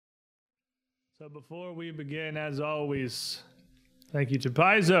So before we begin, as always, thank you to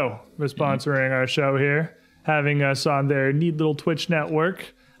Paizo for sponsoring our show here, having us on their neat little Twitch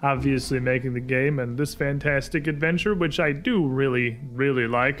network, obviously making the game and this fantastic adventure, which I do really, really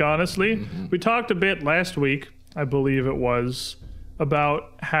like, honestly. We talked a bit last week, I believe it was,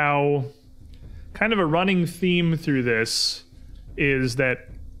 about how kind of a running theme through this is that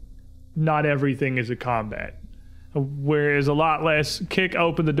not everything is a combat. Whereas a lot less kick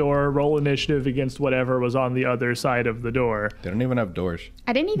open the door, roll initiative against whatever was on the other side of the door. They don't even have doors.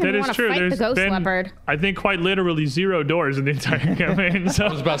 I didn't even want to fight the ghost leopard. I think quite literally 0 doors in the entire campaign. So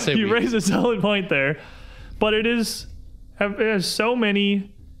I was about to say you raise a solid point there. But it has so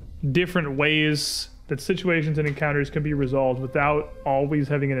many different ways that situations and encounters can be resolved without always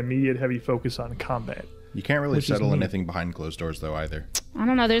having an immediate heavy focus on combat. You can't really settle anything behind closed doors, though, either. I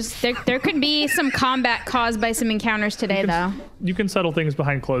don't know. There could be some combat caused by some encounters today, though. You can settle things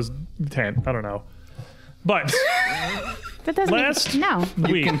behind closed tent. I don't know. But that doesn't last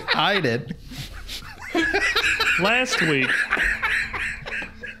week, you can hide it. Last week,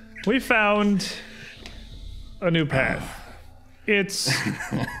 we found a new path. It's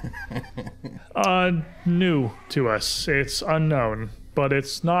new to us. It's unknown. But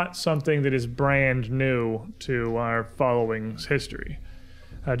it's not something that is brand new to our following's history.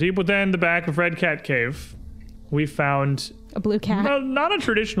 Deep within the back of Red Cat Cave, we found a blue cat. Not a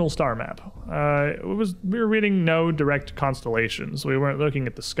traditional star map. We were reading no direct constellations. We weren't looking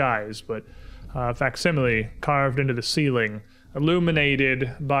at the skies, but facsimile carved into the ceiling,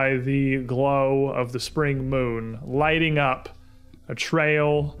 illuminated by the glow of the spring moon, lighting up a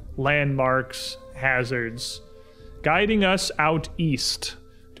trail, landmarks, hazards, guiding us out east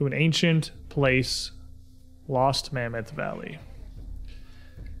to an ancient place, Lost Mammoth Valley.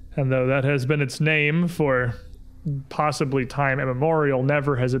 And though that has been its name for possibly time immemorial,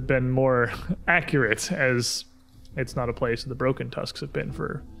 never has it been more accurate, as it's not a place that the Broken Tusks have been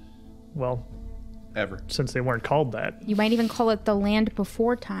for, well, ever. Since they weren't called that. You might even call it the land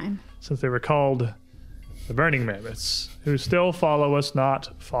before time. Since they were called the Burning Mammoths, who still follow us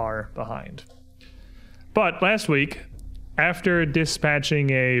not far behind. But last week, after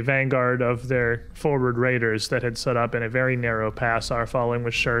dispatching a vanguard of their forward raiders that had set up in a very narrow pass our following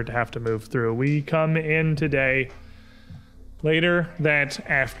was sure to have to move through, we come in today, later that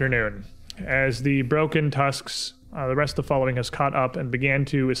afternoon, as the Broken Tusks, the rest of the following has caught up and began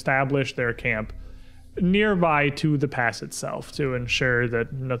to establish their camp nearby to the pass itself to ensure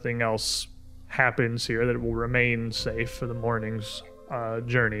that nothing else happens here, that it will remain safe for the morning's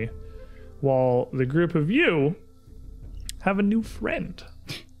journey. While the group of you have a new friend,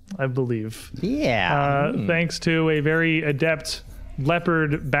 I believe. Yeah. Thanks to a very adept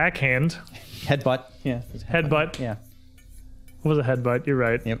leopard backhand. Headbutt. Yeah. Headbutt. Yeah. It was a headbutt, you're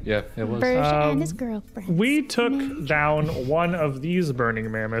right. Yep. Yeah, it was. Berger and his girlfriend. We took down one of these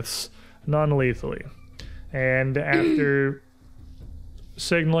burning mammoths non-lethally. And after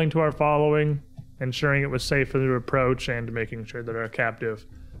signaling to our following, ensuring it was safe for them to approach, and making sure that our captive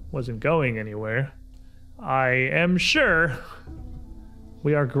wasn't going anywhere, I am sure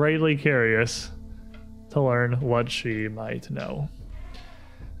we are greatly curious to learn what she might know.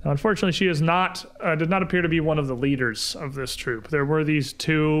 Now, unfortunately, she is not did not appear to be one of the leaders of this troop. There were these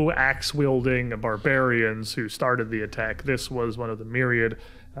 2 axe-wielding barbarians who started the attack. This was one of the myriad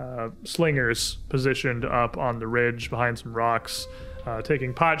slingers positioned up on the ridge behind some rocks,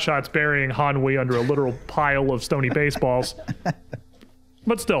 taking pot shots, burying Hanwi under a literal pile of stony baseballs.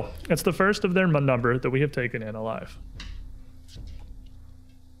 But still, it's the first of their number that we have taken in alive.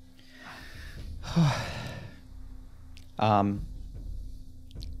 Hanwi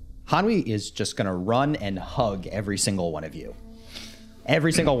is just going to run and hug every single one of you.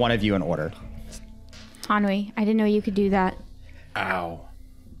 Every single one of you in order. Hanwi, I didn't know you could do that. Ow.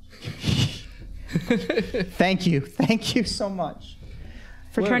 Thank you. Thank you so much.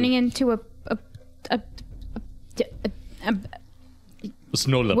 For turning into a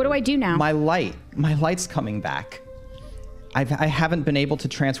what do I do now? My light's coming back. I haven't been able to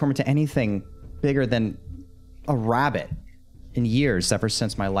transform into anything bigger than a rabbit in years, ever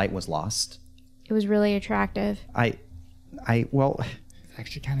since my light was lost. It was really attractive. Well, it's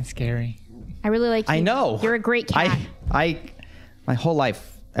actually kind of scary. I really like you. I know. You're a great cat. My whole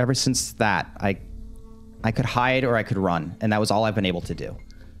life, ever since that, I could hide or I could run, and that was all I've been able to do.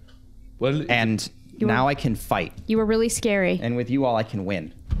 Well, and now I can fight. You were really scary. And with you all, I can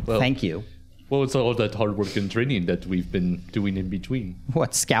win. Well, thank you. Well, it's all that hard work and training that we've been doing in between.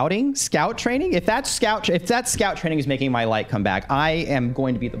 What, scouting? Scout training? If that scout training is making my light come back, I am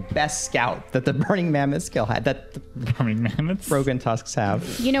going to be the best scout that the Burning Mammoth skill had, that the Burning mammoths. Broken Tusks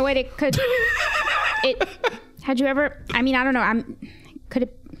have. You know what? It could. Had you ever? I mean, I don't know. Could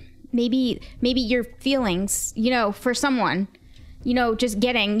it? Maybe your feelings, for someone, just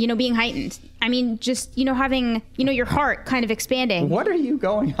getting, being heightened. I mean, just, having, your heart kind of expanding. What are you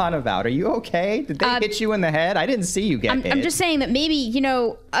going on about? Are you okay? Did they hit you in the head? I didn't see you get hit. I'm just saying that maybe,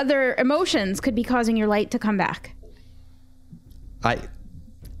 other emotions could be causing your light to come back.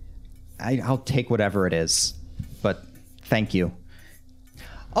 I'll take whatever it is, but thank you.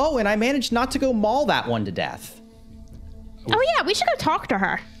 Oh, and I managed not to go maul that one to death. Oh yeah, we should go talk to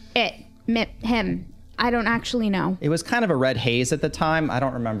her. Him. I don't actually know. It was kind of a red haze at the time. I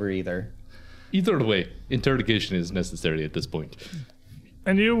don't remember either. Either way, interrogation is necessary at this point.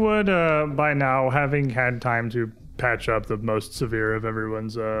 And you would, by now, having had time to patch up the most severe of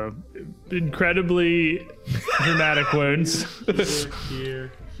everyone's incredibly dramatic wounds.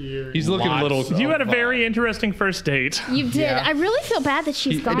 He's looking a little. You had a very interesting first date. You did. Yeah. I really feel bad that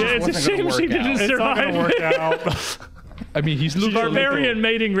she's gone. It's a shame she didn't It's not survive. gonna work out. I mean, he's looking a Barbarian little,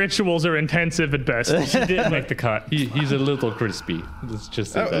 mating rituals are intensive at best. She didn't make the cut. he's a little crispy. Let's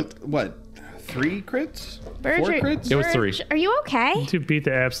just say that. What? 3 crits? Burge, 4 crits? It was 3. Burge, are you okay? To beat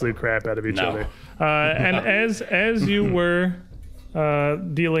the absolute crap out of each No. other. And as you were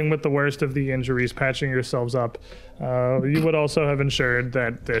dealing with the worst of the injuries, patching yourselves up, you would also have ensured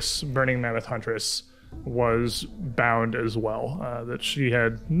that this Burning Mammoth Huntress was bound as well, that she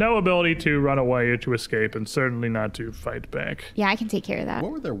had no ability to run away or to escape, and certainly not to fight back. Yeah, I can take care of that.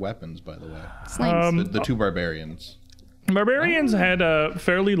 What were their weapons, by the way? Slings. The two barbarians. Barbarians had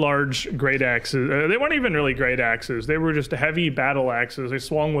fairly large great axes. They weren't even really great axes. They were just heavy battle axes. They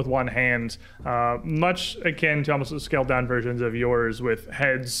swung with one hand, much akin to almost scaled down versions of yours, with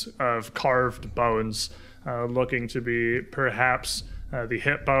heads of carved bones, looking to be perhaps the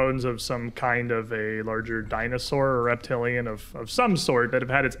hip bones of some kind of a larger dinosaur or reptilian of some sort that have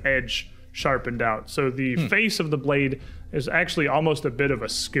had its edge sharpened out. So the face of the blade is actually almost a bit of a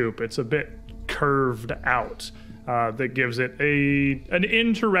scoop. It's a bit curved out. That gives it an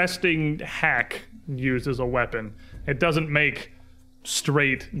interesting hack used as a weapon. It doesn't make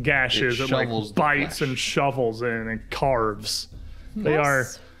straight gashes. It shovels the bites flesh. and shovels in and carves. They are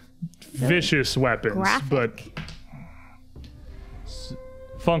That's vicious weapons, graphic. but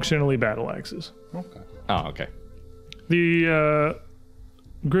functionally battle axes. Okay. Oh, okay. The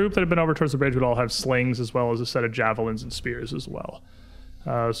group that had been over towards the bridge would all have slings as well as a set of javelins and spears as well.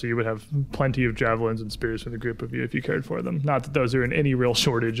 So you would have plenty of javelins and spears for the group of you if you cared for them. Not that those are in any real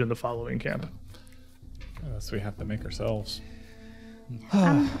shortage in the following camp. So we have to make ourselves.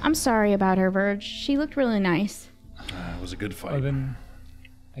 I'm sorry about her, Verge. She looked really nice. It was a good Well, fight. then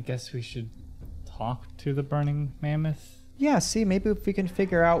I guess we should talk to the burning mammoth. Yeah, see, maybe if we can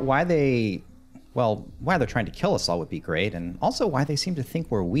figure out why they're trying to kill us all would be great, and also why they seem to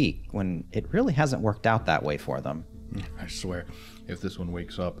think we're weak when it really hasn't worked out that way for them. I swear, if this one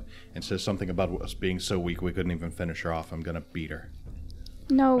wakes up and says something about us being so weak we couldn't even finish her off, I'm gonna beat her.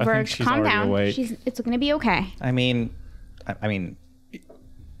 No, think Verge, she's calm already down. awake. It's gonna be okay. I mean,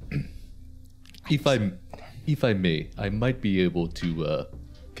 If I may, I might be able to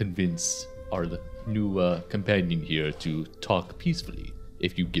convince our new companion here to talk peacefully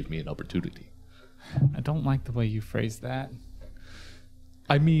if you give me an opportunity. I don't like the way you phrased that.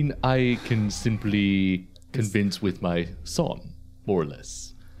 I mean, I can simply convince with my song, more or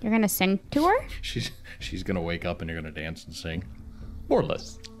less. You're gonna sing to her? She's gonna wake up and you're gonna dance and sing. More or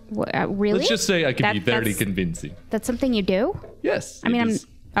less. Really? Let's just say I can be very that's- convincing. That's something you do? Yes. I mean, it is.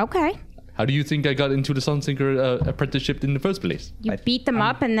 okay. How do you think I got into the Sunsinker apprenticeship in the first place? You beat them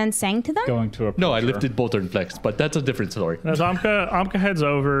up and then sang to them? Going to a No, I lifted Bolter and Flex, but that's a different story. As Amka heads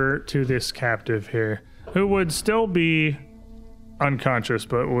over to this captive here, who would still be unconscious,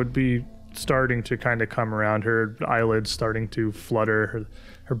 but would be starting to kind of come around, her eyelids starting to flutter,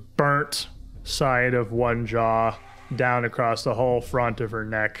 her burnt side of one jaw down across the whole front of her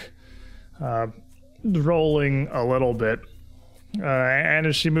neck, rolling a little bit. And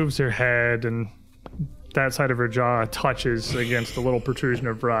as she moves her head and that side of her jaw touches against the little protrusion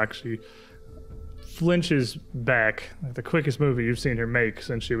of rock, she flinches back, like the quickest movie you've seen her make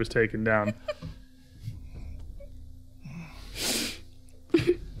since she was taken down.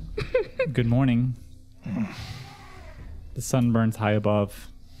 Good morning. The sun burns high above.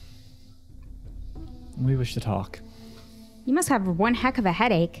 We wish to talk. You must have one heck of a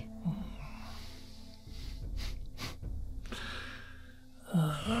headache.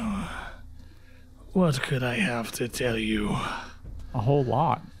 What could I have to tell you? A whole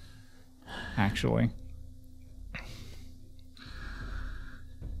lot, actually.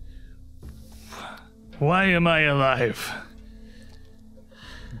 Why am I alive?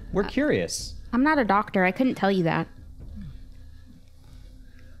 We're curious. I'm not a doctor. I couldn't tell you that.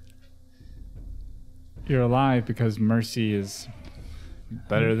 You're alive because mercy is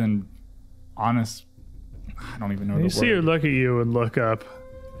better than honest. I don't even know You the see her word. look at you and look up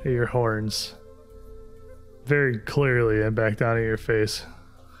at your horns. Very clearly and back down at your face.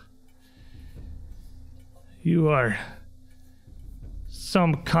 You are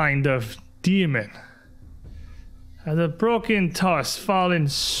some kind of demon. Has the broken tusk fallen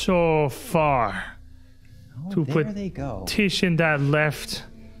so far to There they go. petition that left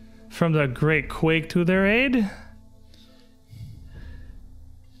from the great quake to their aid?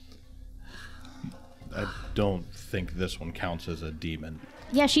 I don't think this one counts as a demon.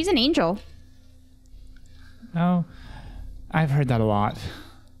 Yeah, she's an angel. No, I've heard that a lot.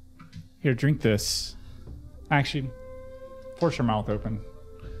 Here, drink this. Actually, force your mouth open.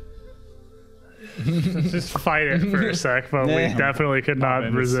 Just fight it for a sec, but we definitely could not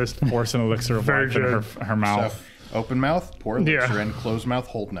And resist. Force an elixir of life in her So, mouth. open mouth, pour elixir Yeah. in, closed mouth,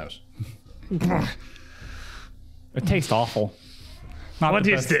 hold nose. It tastes awful. Not What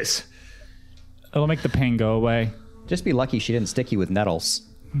the is best. this? It'll make the pain go away. Just be lucky she didn't stick you with nettles.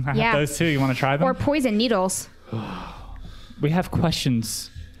 I Yeah. have those too. You want to try them? Or poison needles. We have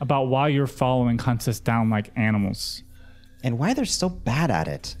questions about why you're following hunters down like animals. And why they're so bad at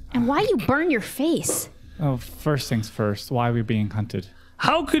it. And why you burn your face? Oh, first things first. Why are we being hunted?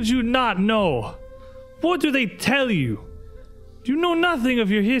 How could you not know? What do they tell you? Do you know nothing of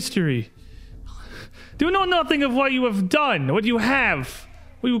your history? Do you know nothing of what you have done, what you have,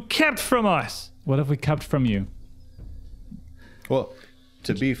 what you kept from us? What have we kept from you? Well,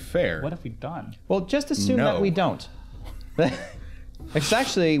 to be fair, What have we done? Well, just assume No. that we don't. It's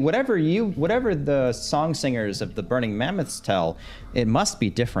actually whatever the song singers of the Burning Mammoths tell, it must be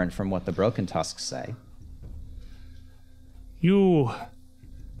different from what the Broken Tusks say. You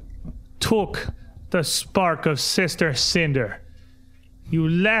took the spark of Sister Cinder. You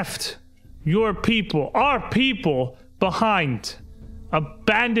left your people, our people, behind.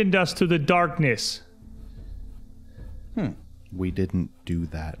 Abandoned us to the darkness. we didn't do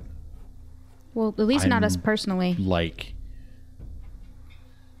that. Well, at least not us I'm- personally. Like,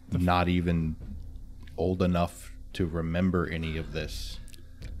 not even old enough to remember any of this.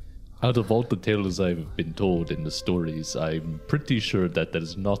 Out of all the tales I've been told in the stories, I'm pretty sure that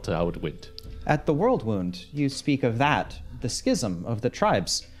is not how it went. At the World Wound, you speak of that, the schism of the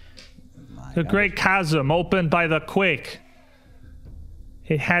tribes. The great chasm opened by the quake.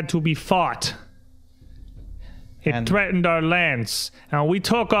 It had to be fought. It And- threatened our lands, and we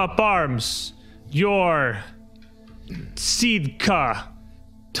took up arms. Your Sidka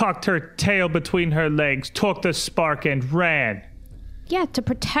tucked her tail between her legs, took the spark, and ran. Yeah, to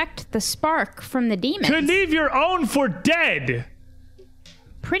protect the spark from the demons. To leave your own for dead.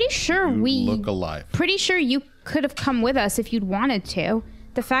 Pretty sure Look alive. Pretty sure you could have come with us if you'd wanted to.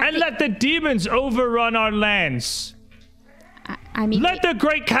 The fact And that let the demons overrun our lands. I mean, Let the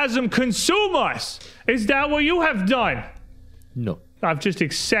great chasm consume us. Is that what you have done? No. I've just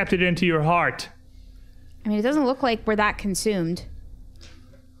accepted into your heart. I mean, it doesn't look like we're that consumed. I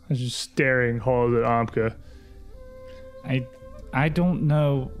was just staring hard at Amka. I don't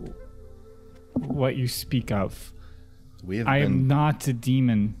know what you speak of. We have I am been not a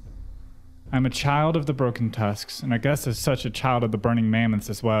demon. I'm a child of the Broken Tusks, and I guess as such a child of the Burning Mammoths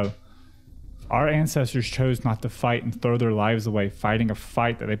as well. Our ancestors chose not to fight and throw their lives away fighting a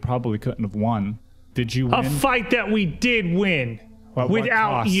fight that they probably couldn't have won. Did you A win? fight that we did win At what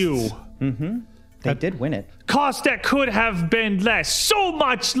without cost? you. They did win it. Cost that could have been less. So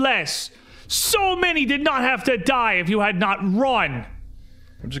much less. So many did not have to die if you had not run.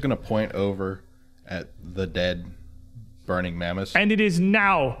 I'm just gonna point over at the dead burning mammoths. And it is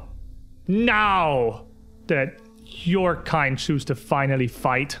now that your kind choose to finally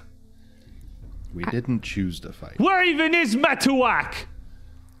fight. We didn't choose to fight. Where even is Matuak?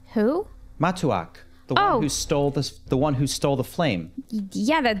 Who? Matuak, the Oh. one who stole the flame.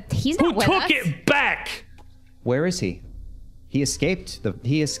 Yeah, that he's Who not with took us. it back? Where is he? He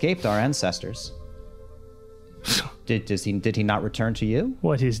escaped our ancestors. Did he not return to you?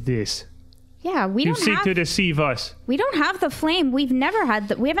 What is this? Yeah, we You don't seek have. to deceive us. We don't have the flame. We've never had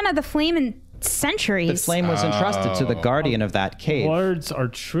the. We haven't had the flame in centuries. The flame was entrusted to the guardian of that cave. Words are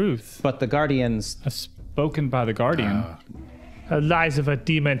truth, But the guardians, spoken by the Guardian. The lies of a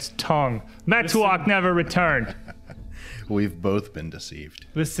demon's tongue. Matuak never returned. We've both been deceived.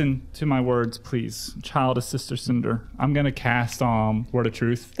 Listen to my words, please. Child of Sister Cinder. I'm going to cast Word of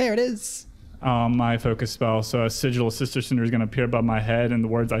Truth, There it is. my focus spell. So a sigil of Sister Cinder is going to appear above my head, and the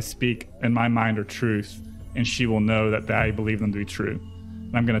words I speak in my mind are truth, and she will know that I believe them to be true.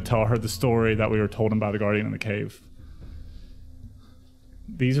 And I'm going to tell her the story that we were told by the Guardian in the cave.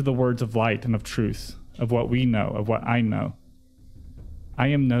 These are the words of light and of truth, of what we know, of what I know. I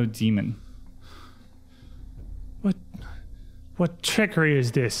am no demon. What trickery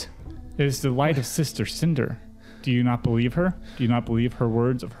is this? It is the light of Sister Cinder. Do you not believe her? Do you not believe her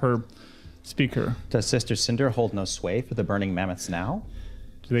words of her speaker? Does Sister Cinder hold no sway for the burning mammoths now?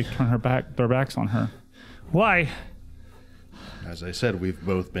 Do they turn their backs on her? Why? As I said, we've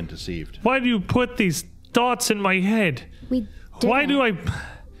both been deceived. Why do you put these thoughts in my head? We Why do didn't.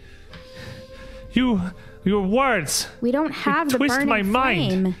 Your words We don't have the twist burning my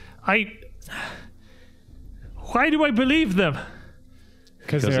mind. flame. Why do I believe them?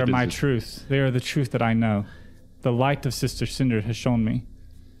 Because Because they are it my is- truth. They are the truth that I know. The light of Sister Cinder has shown me.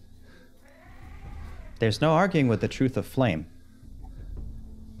 There's no arguing with the truth of flame.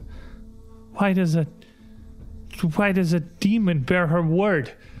 Why does a demon bear her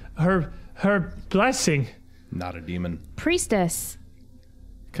word, her blessing? Not a demon. Priestess.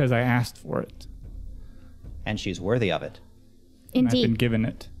 Because I asked for it. And she's worthy of it. And I've been Indeed. given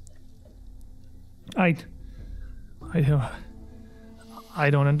it. I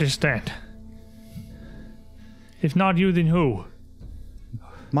don't understand. If not you, then who?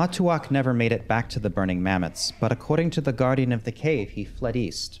 Matuak never made it back to the burning mammoths, but according to the guardian of the cave, he fled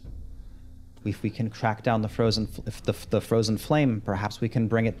east. If we can track down the frozen flame, perhaps we can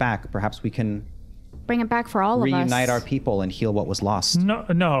bring it back. Perhaps we can Bring it back for all of us. reunite our people and heal what was lost.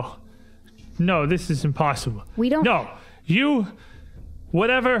 No, this is impossible. We don't- No,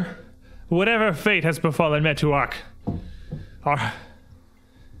 whatever fate has befallen Metuak,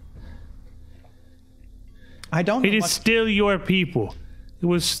 I don't know it is much- still your people. It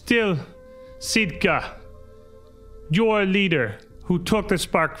was still Sitka, your leader, who took the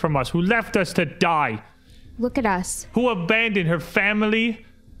spark from us, who left us to die, Look at us. who abandoned her family,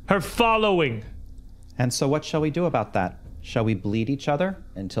 her following. And so what shall we do about that? Shall we bleed each other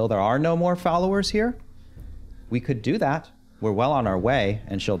until there are no more followers here? We could do that. We're well on our way,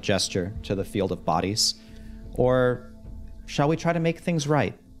 and she'll gesture to the field of bodies. Or shall we try to make things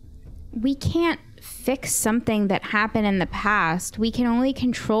right? We can't fix something that happened in the past. We can only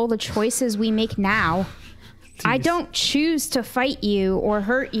control the choices we make now. I don't choose to fight you or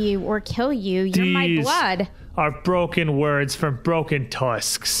hurt you or kill you. You're my These blood. are broken words from broken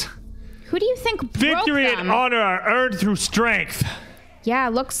tusks. Who do you think broke Victory and them? honor are earned through strength. Yeah,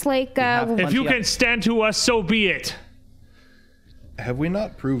 looks like have If you Plenty can stand to us, so be it. Have we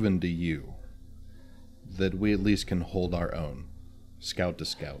not proven to you that we at least can hold our own, scout to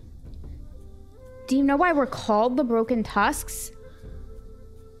scout? do you know why we're called the Broken Tusks?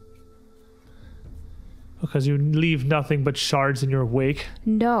 Because you leave nothing but shards in your wake.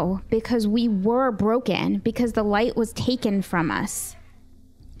 No, because we were broken, because the light was taken from us.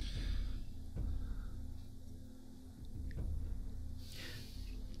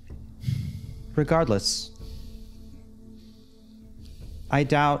 Regardless, I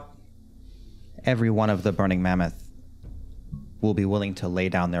doubt every one of the burning mammoth will be willing to lay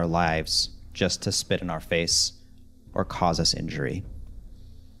down their lives just to spit in our face or cause us injury.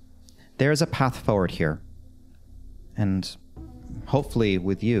 There is a path forward here, and hopefully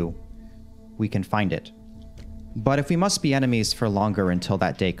with you, we can find it. But if we must be enemies for longer until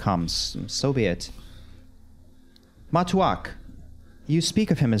that day comes, so be it. Matuak, you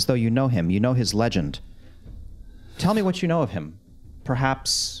speak of him as though you know him. You know his legend. Tell me what you know of him.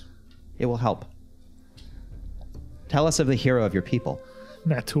 Perhaps it will help. Tell us of the hero of your people.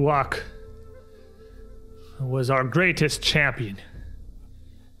 Natuak was our greatest champion.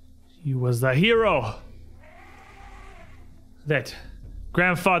 He was the hero that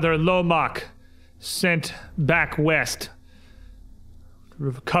Grandfather Lomak sent back west to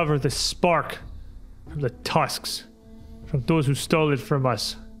recover the spark from the tusks, from those who stole it from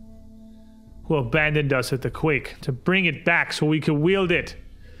us, who abandoned us at the quake, to bring it back so we could wield it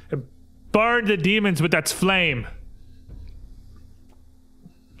and burn the demons with that flame.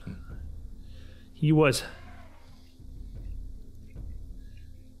 He was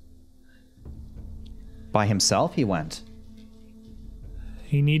By himself he went.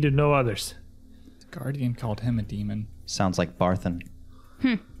 He needed no others. The Guardian called him a demon. Sounds like Barthen.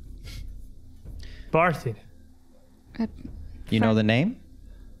 Barthen, You know the name?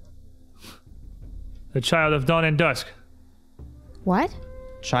 the child of dawn and dusk. What?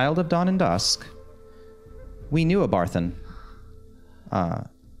 Child of Dawn and Dusk. We knew a Barthen.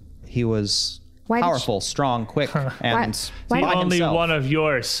 He was Why did powerful, strong, quick, and Why- by Only himself. one of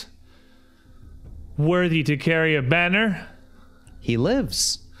yours worthy to carry a banner. He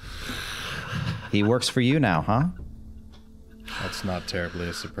lives. He works for you now, huh? That's not terribly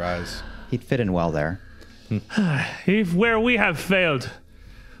a surprise. He'd fit in well there. If where we have failed,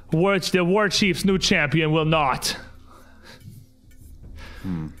 the war chief's new champion will not.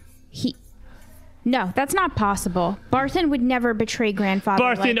 No, that's not possible. Barthen would never betray grandfather.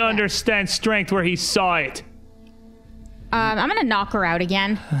 Barthen like that. understands strength where he saw it. I'm gonna knock her out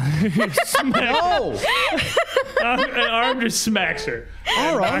again. No! An arm just smacks her.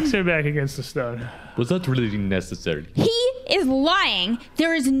 And knocks her back against the stone. Was that really necessary? He is lying.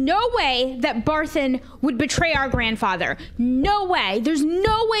 There is no way that Barthen would betray our grandfather. No way. There's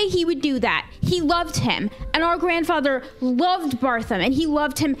no way he would do that. He loved him, and our grandfather loved Barthen, and he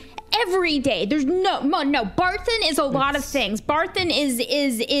loved him every day. There's no. Barthen is a lot of things. Barthen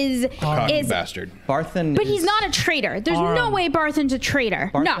is Cocky bastard. Barthen But is, he's not a traitor. There's no way Barthen's a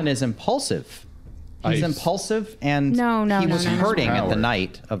traitor. Barthen No. is impulsive. He's impulsive, and No, he was no. hurting at the Power.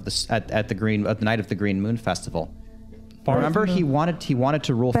 night of the night of the Green Moon Festival. Barthen- Remember, he wanted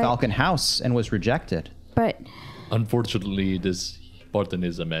to rule Falcon House and was rejected. But Unfortunately, this Barton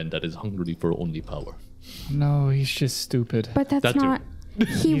is a man that is hungry for only power. No, he's just stupid. that's That too. not. He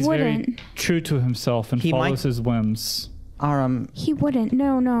He's wouldn't. very true to himself and He follows might- his whims. Aram, He wouldn't.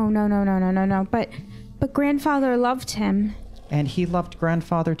 No. But grandfather loved him. and he loved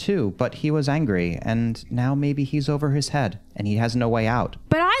grandfather too, but he was angry, and now maybe he's over his head, and he has no way out.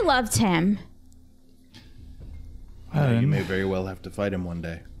 But I loved him. You may very well have to fight him one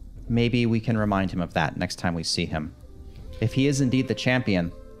day. Maybe we can remind him of that next time we see him. If he is indeed the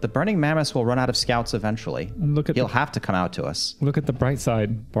champion, the Burning Mammoths will run out of scouts eventually. And look at He'll the- have to come out to us. Look at the bright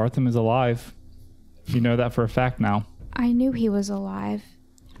side. Bartham is alive. You know that for a fact now. I knew he was alive.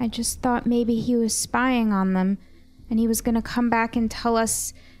 I just thought maybe he was spying on them and he was going to come back and tell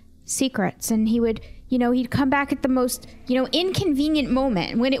us secrets, and he would, he'd come back at the most, inconvenient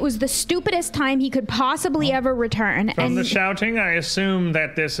moment when it was the stupidest time he could possibly ever return. From the shouting, I assume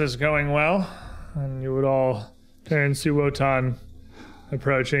that this is going well. And you would all turn to Wotan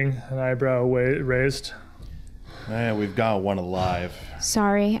approaching, an eyebrow raised. We've got one alive.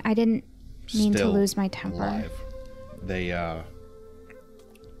 Sorry, I didn't mean to Still lose my temper. alive. They appear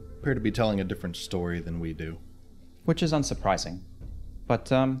to be telling a different story than we do. Which is unsurprising.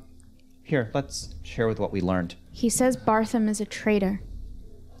 But, here, let's share with what we learned. He says Bartham is a traitor.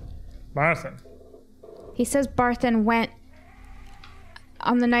 Barthen. He says Barthen went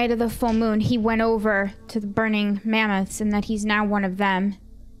on the night of the full moon. He went over to the burning mammoths and that he's now one of them.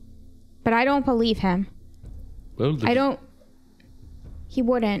 But I don't believe him. Well, I don't. He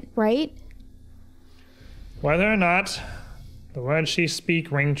wouldn't, right? Whether or not the words she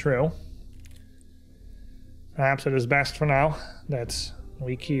speak ring true, perhaps it is best for now that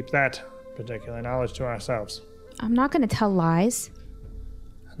we keep that particular knowledge to ourselves. I'm not going to tell lies.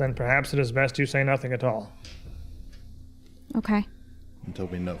 Then perhaps it is best you say nothing at all. Okay. Until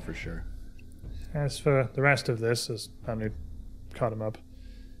we know for sure. As for the rest of this, as Anu caught him up,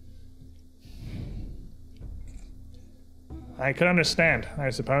 I could understand, I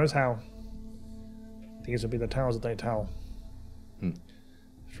suppose, how these would be the tales that they tell.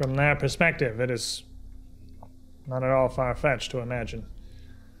 From their perspective, it is not at all far-fetched to imagine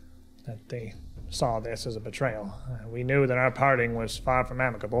that they saw this as a betrayal. We knew that our parting was far from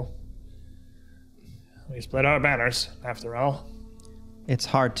amicable. We split our banners, after all. It's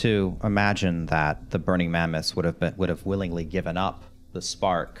hard to imagine that the Burning Mammoths would have willingly given up the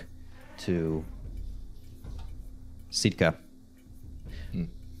spark to Sitka.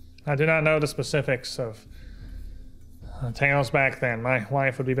 I do not know the specifics of tales back then. My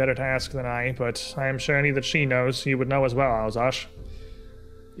wife would be better to ask than I, but I am sure any that she knows, you would know as well, Alzash.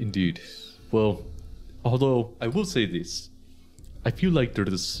 Indeed. Well, although I will say this, I feel like there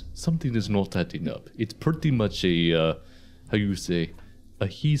is something is not adding up. It's pretty much a, how you say, a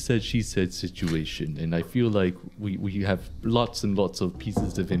he said, she said situation. And I feel like we have lots and lots of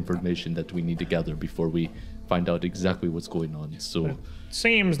pieces of information that we need to gather before we find out exactly what's going on. So, It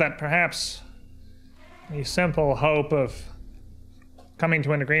seems that perhaps the simple hope of coming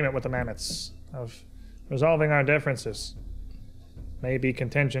to an agreement with the Mammoths, of resolving our differences, may be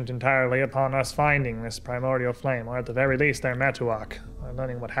contingent entirely upon us finding this primordial flame, or at the very least their Metuak, or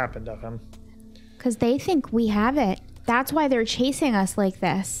learning what happened of him. Because they think we have it. That's why they're chasing us like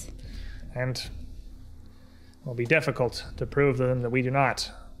this. And it will be difficult to prove to them that we do not,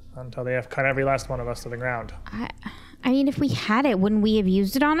 until they have cut every last one of us to the ground. I mean, if we had it, wouldn't we have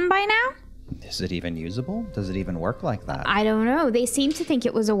used it on them by now? Is it even usable? Does it even work like that? I don't know. They seem to think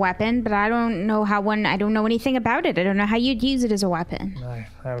it was a weapon, but I don't know how I don't know anything about it. I don't know how you'd use it as a weapon. I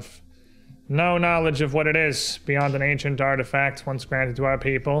have no knowledge of what it is beyond an ancient artifact once granted to our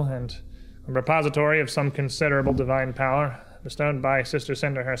people and a repository of some considerable divine power bestowed by Sister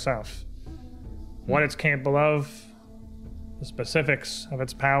Cinder herself. What it's capable of, the specifics of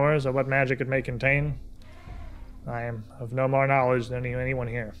its powers, or what magic it may contain, I am of no more knowledge than anyone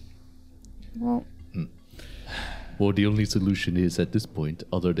here. Well, Well, the only solution is at this point,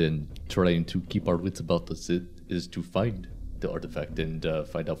 other than trying to keep our wits about us, is to find the artifact and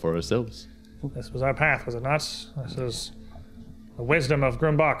find out for ourselves. This was our path, was it not? This is the wisdom of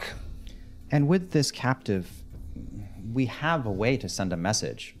Grumbach. And with this captive, we have a way to send a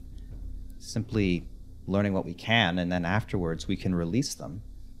message. Simply learning what we can, and then afterwards we can release them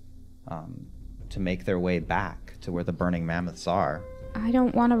to make their way back to where the burning mammoths are. I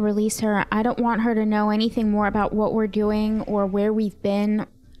don't want to release her. I don't want her to know anything more about what we're doing or where we've been.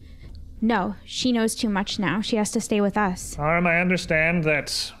 No, she knows too much now. She has to stay with us. I understand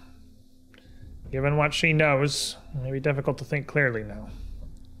that, given what she knows, it may be difficult to think clearly now.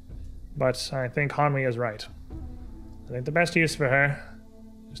 But I think Hanmi is right. I think the best use for her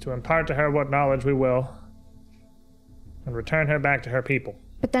is to impart to her what knowledge we will and return her back to her people.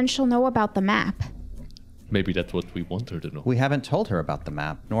 But then she'll know about the map. Maybe that's what we want her to know. We haven't told her about the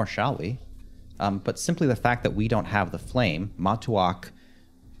map, nor shall we. But simply the fact that we don't have the flame, Matuak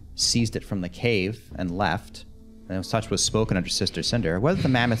seized it from the cave and left, and such was spoken under Sister Cinder. Whether the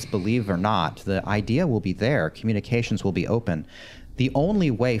mammoths believe or not, the idea will be there. Communications will be open. The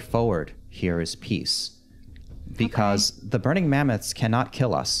only way forward here is peace. Because the burning mammoths cannot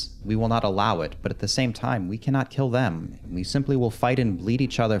kill us. We will not allow it, but at the same time, we cannot kill them. We simply will fight and bleed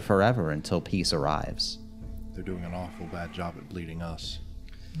each other forever until peace arrives. They're doing an awful bad job at bleeding us.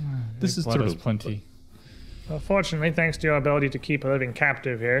 This is Blood true. is plenty. Well, fortunately, thanks to your ability to keep a living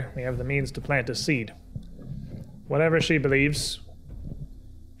captive here, we have the means to plant a seed. Whatever she believes,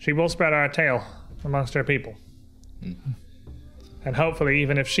 she will spread our tale amongst her people. And hopefully,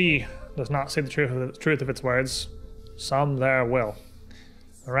 even if she does not see the truth of its words, some there will.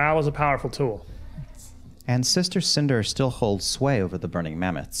 Morale is a powerful tool. And Sister Cinder still holds sway over the burning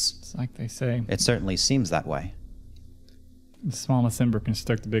mammoths. It's like they say, It certainly seems that way. the smallest ember can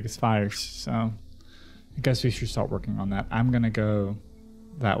stoke the biggest fires. So I guess we should start working on that. I'm going to go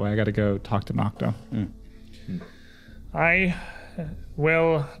that way. I got to go talk to Nocto. I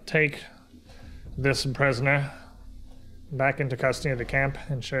will take this prisoner back into custody of the camp,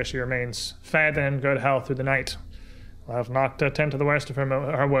 ensure she remains fed and in good health through the night. We'll have Nocta tend to the worst of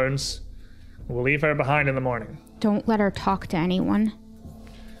her wounds. We'll leave her behind in the morning. Don't let her talk to anyone.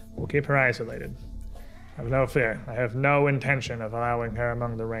 We'll keep her isolated. Have no fear. I have no intention of allowing her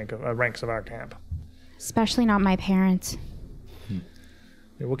among the ranks of our camp. Especially not my parents.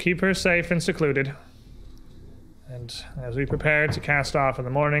 We will keep her safe and secluded. And as we prepare to cast off in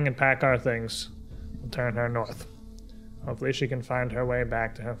the morning and pack our things, we'll turn her north. Hopefully she can find her way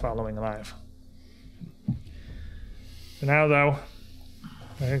back to her following alive. For now, though,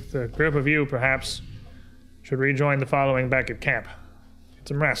 I think the group of you, perhaps, should rejoin the following back at camp. Get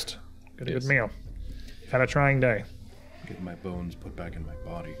some rest. Get a good meal. You've had a trying day. Get my bones put back in my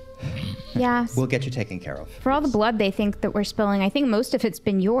body. Yeah. We'll get you taken care of. For all the blood they think that we're spilling, I think most of it's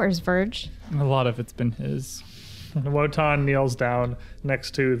been yours, Verge. A lot of it's been his. Wotan kneels down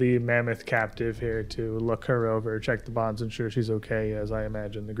next to the mammoth captive here to look her over, check the bonds, ensure she's okay, as I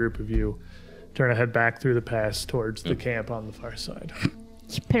imagine the group of you turn to head back through the pass towards the camp on the far side.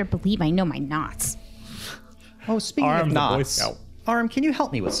 You better believe I know my knots. Oh, speaking Arm of the Boy knots, Scout. Arm, can you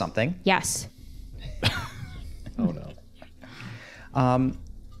help me with something? Yes. Oh no.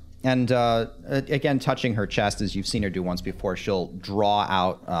 And again, touching her chest, as you've seen her do once before, she'll draw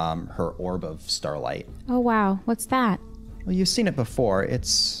out her orb of starlight. Oh, wow. What's that? Well, you've seen it before.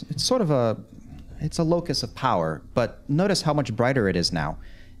 It's sort of a locus of power, but notice how much brighter it is now.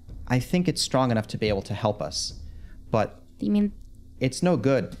 I think it's strong enough to be able to help us, but You mean it's no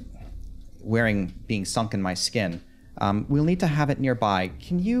good being sunk in my skin. We'll need to have it nearby.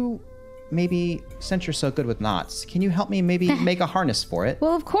 Can you maybe, since you're so good with knots, can you help me maybe make a harness for it?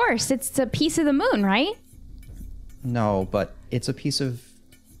 Well, of course. It's a piece of the moon, right? No, but it's a piece of,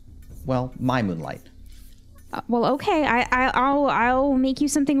 well, my moonlight. Well, okay. I'll make you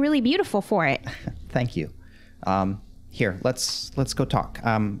something really beautiful for it. Thank you. Here, let's go talk.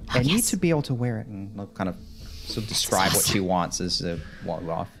 I need yes. to be able to wear it and kind of describe what she wants as walk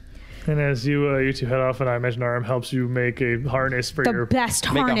off. And as you two head off, and I imagine Aram helps you make a harness for The your best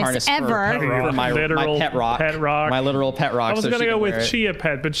Make a harness, harness ever. for my Literal pet rock. pet rock. My literal pet rock. I was so gonna she go can with wear it. Chia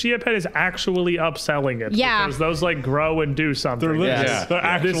Pet, but Chia Pet is actually upselling it. Yeah. Because those like grow and do something. They're Yeah. living. They're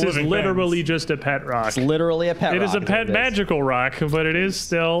actual This is living literally things. just a pet rock. It's literally a pet It rock. is a pet it is. magical rock, but it is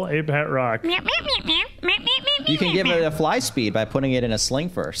still a pet rock. You You can give it a fly speed by putting it in a sling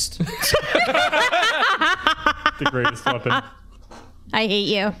first. The greatest weapon. I hate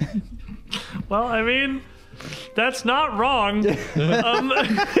you. Well, I mean, that's not wrong.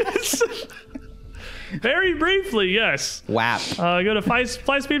 Very briefly, yes. Whap. Go to fly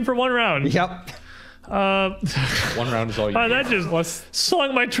speed for 1 round. Yep. One round is all you That just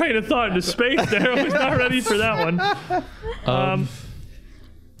slung my train of thought into space there. I was not ready for that one.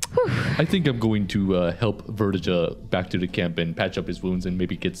 I think I'm going to help Vertija back to the camp and patch up his wounds and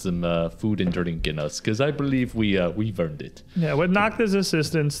maybe get some food and drink in us, because I believe we've earned it. Yeah, with Nocta's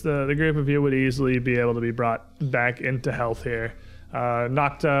assistance, the group of you would easily be able to be brought back into health here.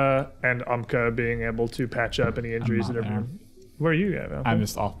 Nocta and Umka being able to patch up any injuries not that are. there. Where are you at? Umka? I'm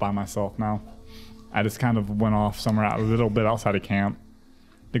just off by myself now. I just kind of went off somewhere out a little bit outside of camp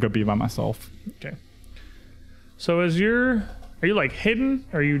to go be by myself. Okay. So are you like hidden,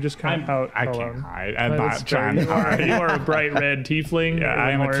 or are you just kind of out I alone? can't hide. I'm That's not fair. trying to hide. You are a bright red tiefling. Yeah,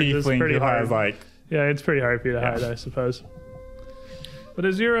 I am a It's tiefling pretty who hard. has like Yeah, it's pretty hard for you to hide, I suppose. But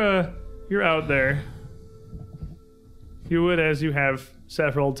as you're out there, you would, as you have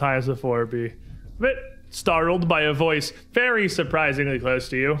several times before, be a bit startled by a voice very surprisingly close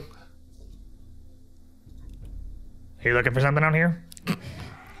to you. Are you looking for something out here?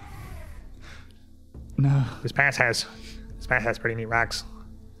 no. This pass has pretty neat rocks.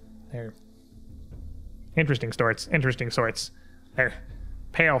 They're interesting sorts. They're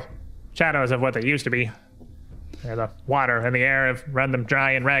pale shadows of what they used to be. The water and the air have run them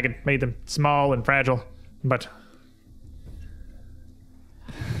dry and ragged, made them small and fragile, but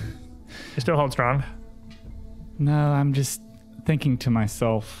they still hold strong. No, I'm just thinking to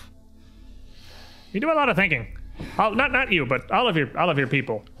myself. You do a lot of thinking. Not you, but all of your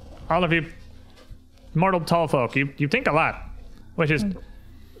people, all of you mortal tall folk. You think a lot, which is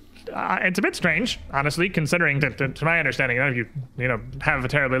it's a bit strange, honestly, considering that to my understanding, you know have a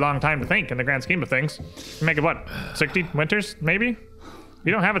terribly long time to think in the grand scheme of things. You make it what, 60 winters maybe?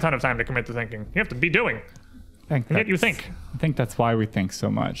 You don't have a ton of time to commit to thinking. You have to be doing, and yet you think. I think that's why we think so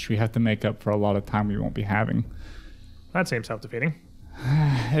much. We have to make up for a lot of time we won't be having. That seems self-defeating.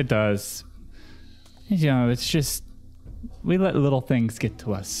 It does. You know, it's just we let little things get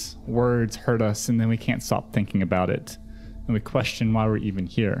to us. Words hurt us, and then we can't stop thinking about it, and we question why we're even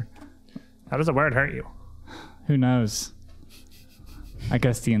here. How does a word hurt you? Who knows? I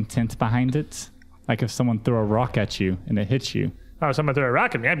guess the intent behind it. Like if someone threw a rock at you and it hits you. Oh, if someone threw a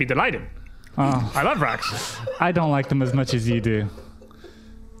rock at me, I'd be delighted. Oh, I love rocks. I don't like them as much as you do.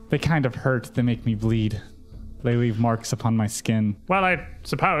 They kind of hurt. They make me bleed. They leave marks upon my skin. Well, I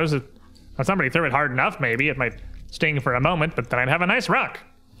suppose if somebody threw it hard enough, maybe it might sting for a moment, but then I'd have a nice rock.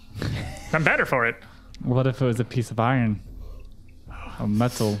 I'm better for it. What if it was a piece of iron? A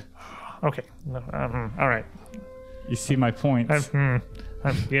metal? Okay. All right. You see my point.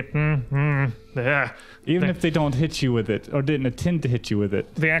 Yeah. Even if they don't hit you with it, or didn't intend to hit you with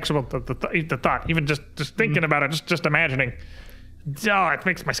it. The actual the thought, even just thinking about it, just imagining. Oh, it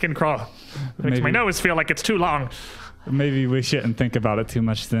makes my skin crawl. It makes my Maybe- nose feel like it's too long. Maybe we shouldn't think about it too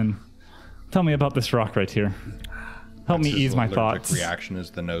much then. Tell me about this rock right here. Help me His ease my allergic thoughts. reaction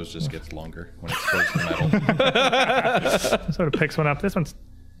is the nose just gets longer when it's close to metal. Sort of picks one up. This one's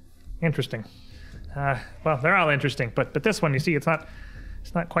interesting. Well, they're all interesting, but this one, you see, it's not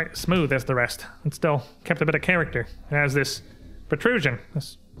quite as smooth as the rest. It's still kept a bit of character. It has this protrusion,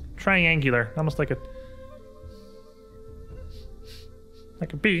 this triangular, almost like a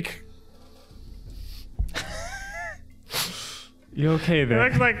beak. You okay It there?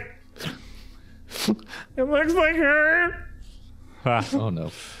 looks like her. Ah, Oh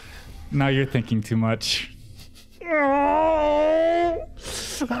no. now you're thinking too much. Oh,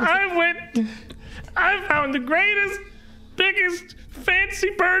 I found the greatest, biggest, fancy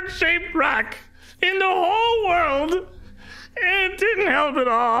bird-shaped rock in the whole world, and it didn't help at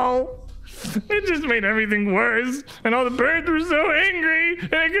all. It just made everything worse, and all the birds were so angry,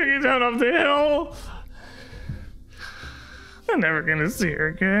 and I couldn't get down off the hill. I'm never gonna see her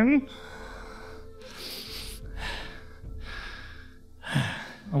again.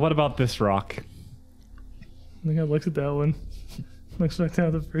 What about this rock? I think I looked at that one. Looks back down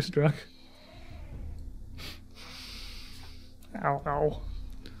at the first rock. I don't know.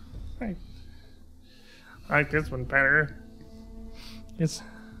 I like this one better. It's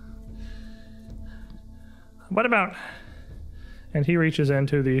what about... And he reaches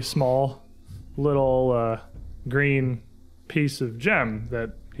into the small little green piece of gem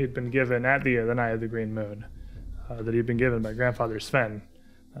that he'd been given at the night of the green moon, that he'd been given by Grandfather Sven.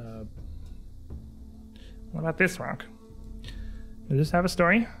 What about this rock? Does this have a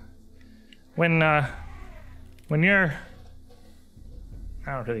story? When you're...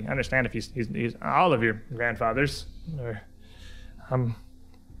 I don't really understand if he's all of your grandfathers, or... It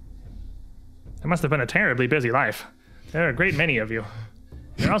must have been a terribly busy life. There are a great many of you.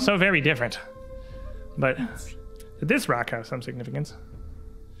 You're all so very different. But did this rock have some significance?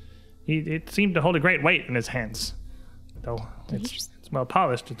 It seemed to hold a great weight in his hands. Though it's well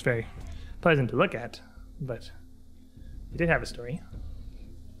polished, it's very pleasant to look at. But he did have a story.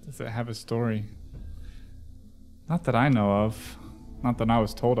 Does it have a story? Not that I know of. Not that I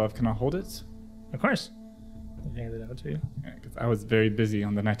was told of. Can I hold it? Of course. I hand it out to you. Yeah, because I was very busy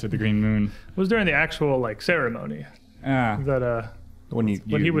on the night of the green moon. It was during the actual ceremony Yeah. that When he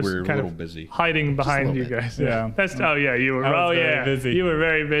you was were a kind little of busy. hiding behind you little guys. Yeah. That's you were. I was very yeah, busy. You were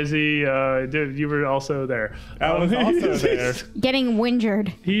very busy. You were also there. I was also there. Getting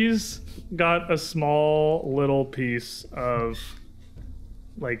whingered. He's got a small little piece of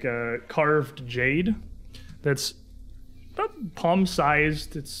carved jade that's about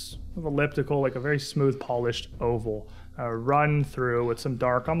palm-sized. It's elliptical, like a very smooth, polished oval, run through with some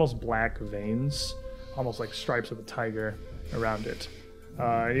dark, almost black veins, almost like stripes of a tiger around it.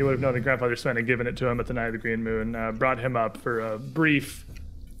 You would have known that Grandfather Sven had given it to him at the night of the green moon, brought him up for a brief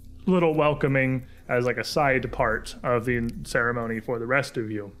little welcoming as like a side part of the ceremony for the rest of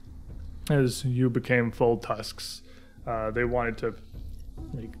you. As you became full tusks, they wanted to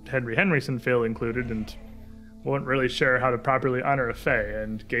make Henry Henryson feel included and weren't really sure how to properly honor a fae,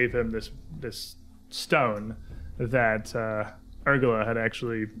 and gave him this stone that Urgula had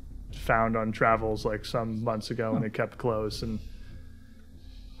actually found on travels like some months ago, and it kept close, and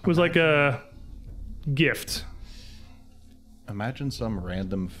it was like a gift. Imagine some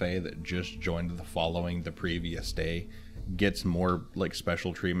random fae that just joined the following the previous day gets more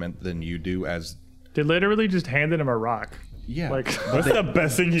special treatment than you do as... They literally just handed him a rock. Yeah. That's the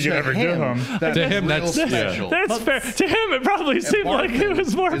best thing you could ever give him. To him, real that's special. That's fair. To him, it probably seemed like it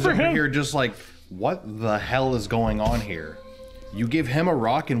was more is for over him. here just what the hell is going on here? You give him a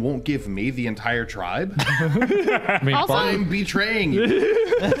rock and won't give me the entire tribe? I mean, Also- I'm betraying you.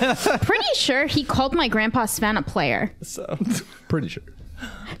 Pretty sure he called my grandpa Sven a player. pretty sure.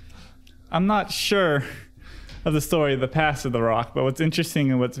 I'm not sure of the story of the past of the rock, but what's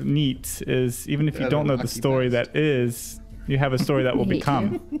interesting and what's neat is even if you don't know the lucky story past. that is, you have a story that will hate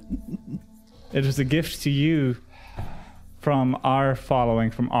become. It is a gift to you from our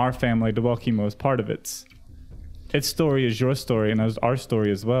following, from our family. Dwelkimo is part of it. Its story is your story, and it's our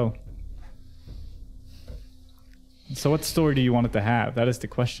story as well. So what story do you want it to have? That is the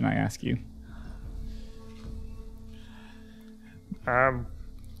question I ask you. I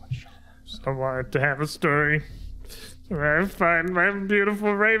wanted to have a story where I find my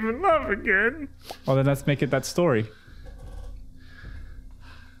beautiful raven love again. Well, then let's make it that story.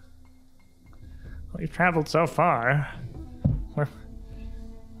 We've traveled so far. We're,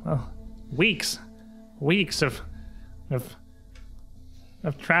 weeks of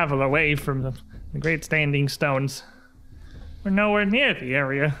travel away from the great standing stones. We're nowhere near the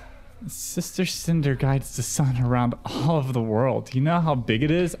area. Sister Cinder guides the sun around all of the world. Do you know how big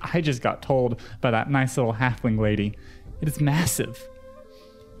it is? I just got told by that nice little halfling lady. It is massive.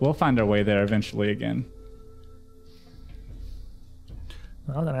 We'll find our way there eventually again.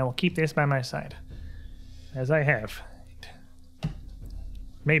 Well, then I will keep this by my side, as I have.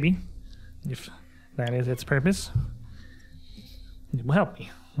 Maybe, if that is its purpose, it will help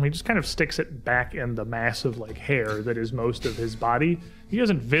me. And he just kind of sticks it back in the mass of hair that is most of his body. He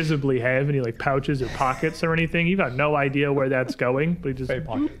doesn't visibly have any pouches or pockets or anything. You've got no idea where that's going, but he just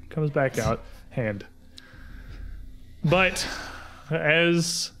comes back out, hand. But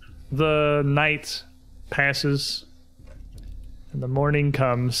as the night passes and the morning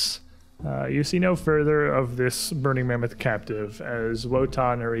comes, you see no further of this burning mammoth captive, as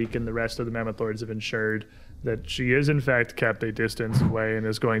Wotan, Arik, and the rest of the mammoth lords have ensured that she is in fact kept a distance away and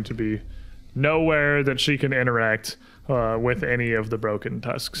is going to be nowhere that she can interact with any of the broken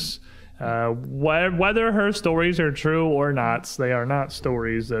tusks. Whether her stories are true or not, they are not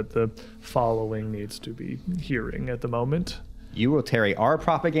stories that the following needs to be hearing at the moment. You will carry our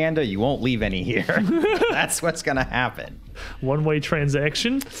propaganda. You won't leave any here. That's what's going to happen. One-way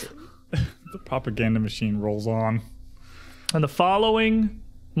transaction. The propaganda machine rolls on. And the following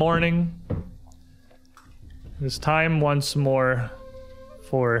morning, it is time once more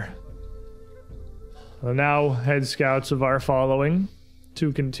for The now head scouts of our following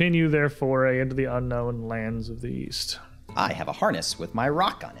to continue their foray into the unknown lands of the East. I have a harness with my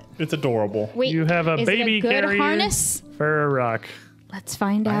rock on it. It's adorable. Wait, You have a is baby it a good carrier harness? for a rock. Let's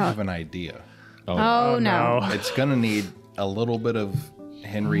find I out. have an idea. Oh, no. It's gonna need a little bit of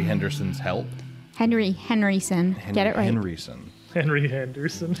Henry Henderson's help. Henryson. Get it right. Henry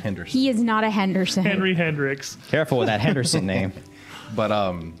Henderson. Henderson. He is not a Henderson. Henry Hendricks. Careful with that Henderson name. But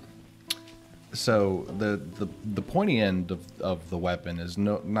so the pointy end of the weapon is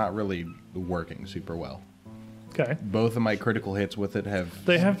not really working super well. Okay. Both of my critical hits with it have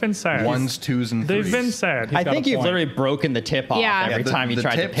They have been sad. ones, twos, and They've threes. been sad. I got think a you've point. literally broken the tip off Yeah. every time you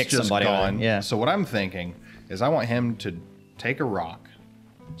tried to tip's pick just somebody gone. on. Yeah. So what I'm thinking is I want him to take a rock,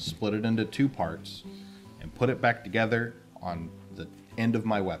 split it into 2 parts, and put it back together on the end of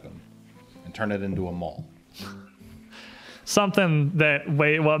my weapon, and turn it into a maul. Something that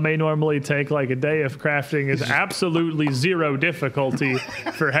what may normally take like a day of crafting is absolutely zero difficulty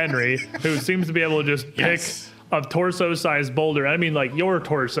for Henry, who seems to be able to just pick a torso-sized boulder. I mean, like your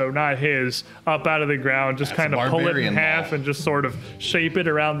torso, not his, up out of the ground, just That's kind a of pull it in barbarian half maul. and just sort of shape it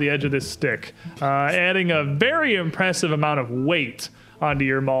around the edge of this stick, adding a very impressive amount of weight onto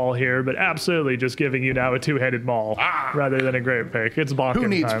your maul here, but absolutely just giving you now a 2-headed maul rather than a great pick. It's bonking Who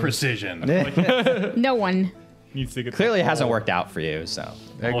needs time. precision? No one. Needs to get Clearly, it the hasn't whole- worked out for you. So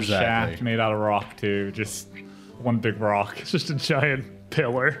whole shaft made out of rock too. Just one big rock. It's just a giant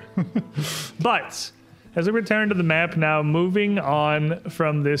pillar. But as we return to the map now, moving on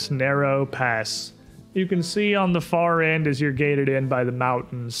from this narrow pass, you can see on the far end as you're gated in by the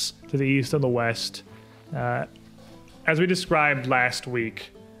mountains to the east and the west. As we described last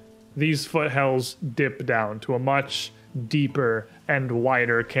week, these foothills dip down to a much deeper and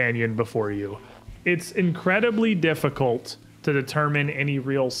wider canyon before you. It's incredibly difficult to determine any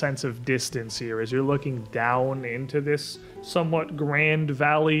real sense of distance here as you're looking down into this somewhat grand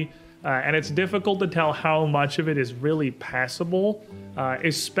valley. And it's difficult to tell how much of it is really passable,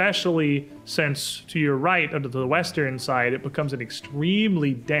 especially since to your right, to the western side, it becomes an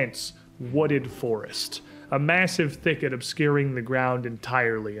extremely dense wooded forest. A massive thicket obscuring the ground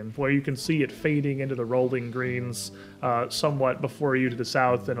entirely, and where you can see it fading into the rolling greens somewhat before you to the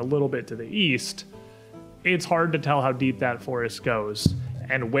south and a little bit to the east. It's hard to tell how deep that forest goes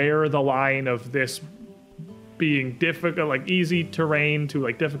and where the line of this being difficult, like easy terrain to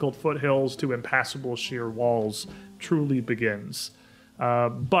like difficult foothills to impassable sheer walls truly begins.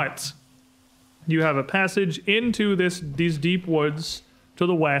 But you have a passage into these deep woods to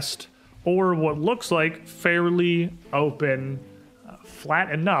the west, or what looks like fairly open,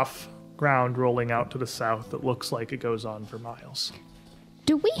 flat enough ground rolling out to the south that looks like it goes on for miles.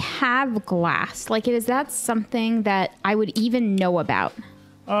 Do we have glass? Like, is that something that I would even know about?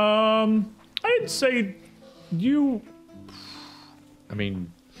 I'd say you I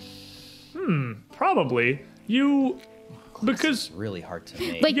mean, probably because really hard to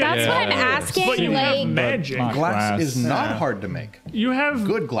make. Like, that's what I'm but asking. you have Like, magic. Not Glass is not hard to make. You have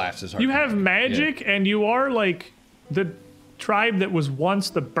Good glass is hard You to have magic, and you are like the tribe that was once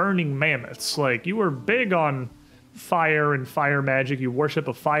the Burning Mammoths. Like, you were big on fire and fire magic. You worship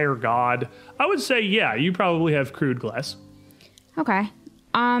a fire god. I would say, yeah, you probably have crude glass. okay.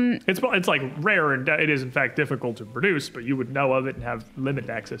 It's like rare, and it is in fact difficult to produce, but you would know of it and have limited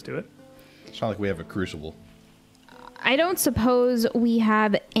access to it. It's not like we have a crucible. I don't suppose we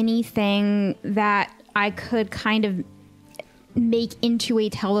have anything that I could kind of make into a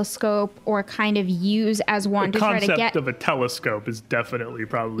telescope or kind of use as one The to try to concept get. of a telescope is definitely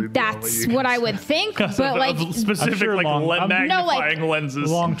probably beyond That's you what can I would think, but of like, specific I'm sure like long- I'm- magnifying lenses.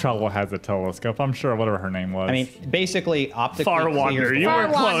 Long Trouble has a telescope. I'm sure whatever her name was. I mean, basically, optically Far Wander. clear. You Far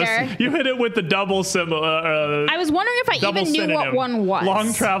were close. Wander. You hit it with the double symbol. I was wondering if I Double even knew what synonym. one was.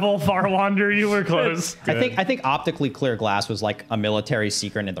 Long travel, far wander. You were close. I think optically clear glass was like a military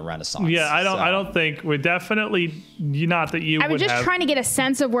secret in the Renaissance. Yeah, I So- don't think we're definitely not that you I would was just have. trying to get a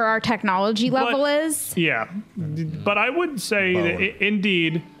sense of where our technology level is. Yeah, but I would say that Bone.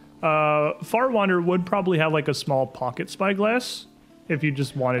 indeed, Far Wander would probably have like a small pocket spyglass if you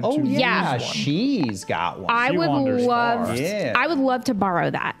just wanted Oh to. Yeah. yeah, she's got one. I She would wanders love. far. Yeah. I would love to borrow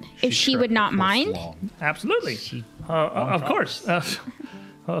that if she would not mind. Absolutely. Of course.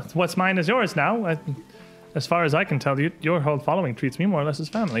 What's mine is yours now. As far as I can tell, your whole following treats me more or less as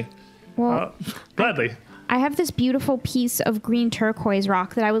family. Well, Gladly. I have this beautiful piece of green turquoise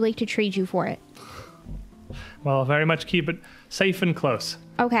rock that I would like to trade you for it. Well, very much keep it safe and close.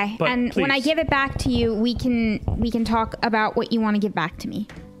 Okay, But and when I please. give it back to you, we can talk about what you want to give back to me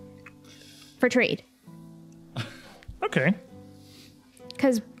for trade. Okay.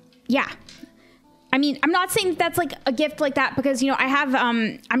 Because, yeah, I mean, I'm not saying that's like a gift like that because, I have,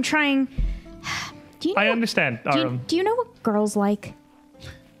 I'm trying. Do you know I understand, Aram, do you know what girls like?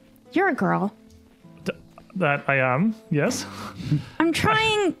 You're a girl. that I am. Yes. I'm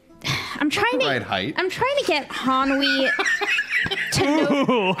trying to Right height. I'm trying to get Hanwi to know.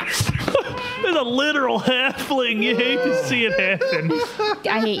 Ooh. There's a literal halfling. You hate to see it happen.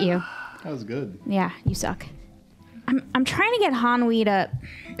 I hate you. That was good. Yeah, you suck. I'm trying to get Hanwi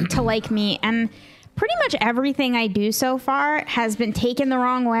to like me, and pretty much everything I do so far has been taken the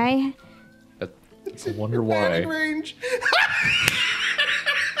wrong way. I wonder Batting why. range.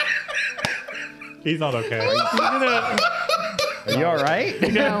 He's not okay. Are you all right?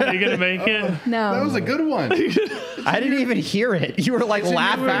 You gonna make it? No. That was a good one. I didn't even hear it. You were like It's in your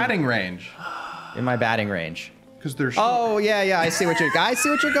laughing batting range. in my batting range. Because they're short. Oh yeah, I see what you're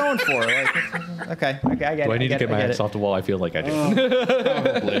going for. Like, okay, I get it. Do I need to get my it. axe off the wall? I feel like I do.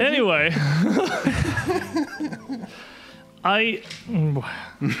 Anyway, I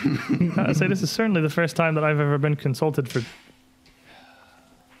say this is certainly the first time that I've ever been consulted for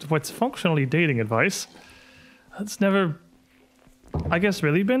what's functionally dating advice. It's never, I guess,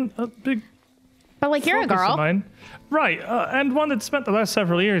 really been a big But like, you're a focus of girl. mine. Right, and one that spent the last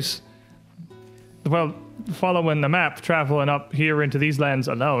several years, well, following the map, traveling up here into these lands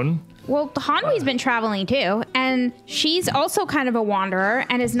alone. Well, Hanwi's been traveling too, and she's also kind of a wanderer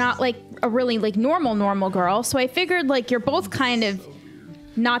and is not like a really like normal girl. So I figured like you're both kind of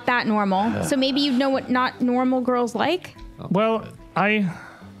not that normal. So maybe you know what not normal girls like. Well,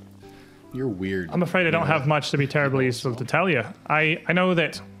 You're weird. I'm afraid I don't have much to be terribly useful to tell you. I know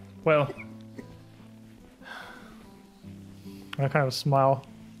that, well, I kind of smile,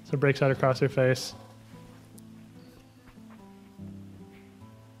 so it breaks out across her face.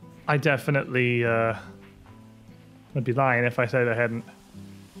 I definitely would be lying if I said I hadn't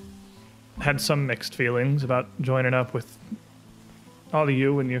had some mixed feelings about joining up with all of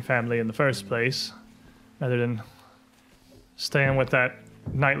you and your family in the first place, rather than staying with that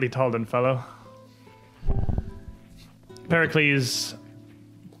knightly Talden fellow. Pericles,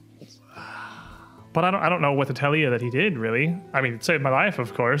 but I don't know what to tell you that he did, really. I mean, it saved my life,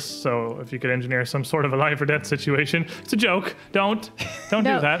 of course, so if you could engineer some sort of a life or death situation. It's a joke. Don't do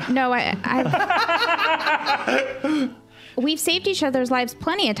that. No, we've saved each other's lives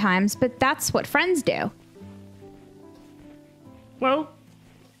plenty of times, but that's what friends do. Well,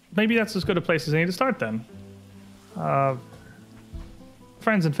 maybe that's as good a place as any to start, then.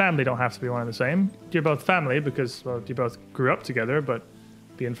 Friends and family don't have to be one and the same. You're both family because, well, you both grew up together, but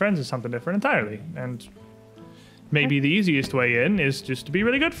being friends is something different entirely. And maybe the easiest way in is just to be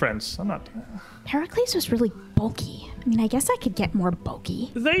really good friends. I'm not... Pericles was really bulky. I mean, I guess I could get more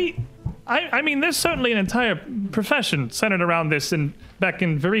bulky. I mean, there's certainly an entire profession centered around this back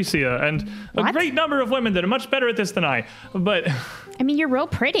in Varesia, and a What? great number of women that are much better at this than I. But, I mean, you're real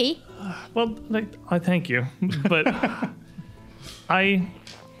pretty. well, I thank you. But I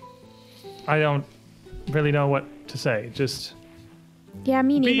don't really know what to say. Just Yeah,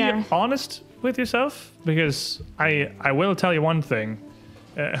 me be neither. honest with yourself, because I will tell you one thing.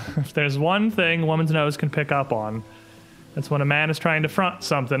 If there's one thing a woman's nose can pick up on, it's when a man is trying to front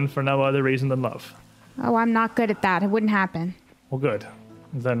something for no other reason than love. Oh, I'm not good at that. It wouldn't happen. Well, good.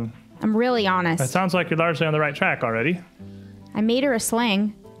 Then I'm really that honest. sounds like you're largely on the right track already. I made her a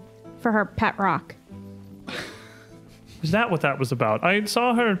sling for her pet rock. Is that what that was about? I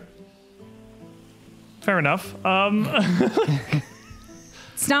saw her. Fair enough.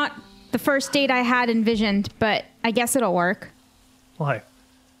 It's not the first date I had envisioned, but I guess it'll work. Why?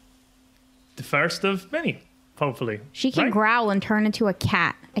 The first of many, hopefully. She can Right? growl and turn into a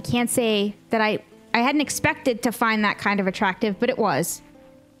cat. I can't say that I hadn't expected to find that kind of attractive, but it was.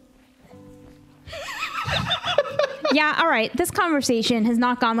 Yeah, all right. This conversation has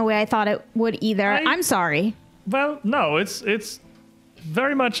not gone the way I thought it would either. I'm sorry. Well, no, it's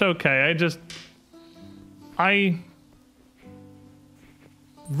very much okay. I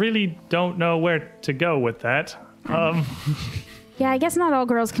really don't know where to go with that. Yeah, I guess not all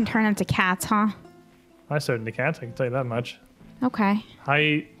girls can turn into cats, huh? I certainly can't. I can tell you that much. Okay.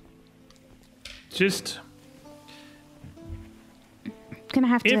 I just, Gonna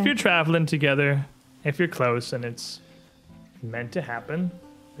have to. if you're traveling together, if you're close and it's meant to happen,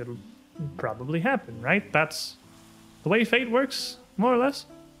 it'll probably happen, right? That's the way fate works, more or less.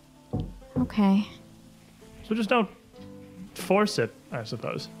 Okay. So just don't force it, I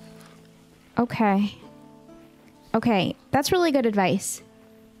suppose. Okay. Okay. That's really good advice.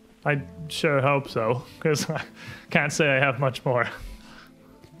 I sure hope so, because I can't say I have much more.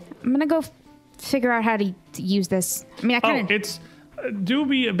 I'm gonna go figure out how to use this. I mean, I Oh, kind of. it's do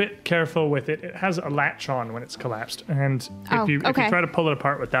be a bit careful with it. It has a latch on when it's collapsed, and Oh, if you okay. try to pull it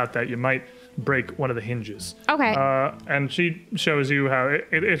apart without that, you might break one of the hinges. Okay. And she shows you how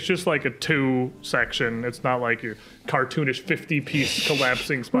it's just like a 2 section. It's not like your cartoonish 50-piece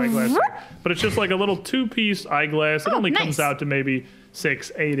collapsing spyglass, but it's just like a little 2-piece eyeglass. It Oh, only nice. comes out to maybe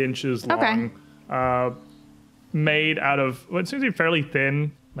 6-8 inches Okay. long. Made out of what seems to be fairly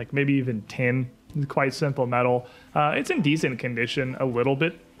thin, like maybe even tin. Quite simple metal. It's in decent condition, a little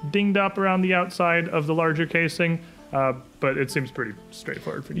bit dinged up around the outside of the larger casing, but it seems pretty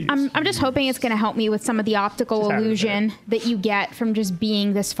straightforward for you to use. I'm just hoping it's going to help me with some of the optical Just have it illusion that you get from just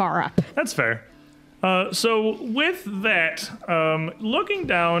being this far up. That's fair. So with that, looking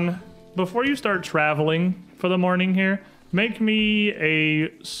down, before you start traveling for the morning here, make me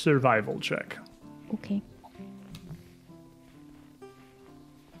a survival check. Okay.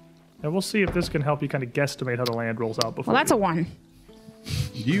 And we'll see if this can help you kind of guesstimate how the land rolls out before. Well, that's a you- 1.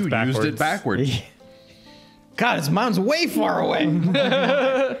 You used it backwards. God, his mom's way far away.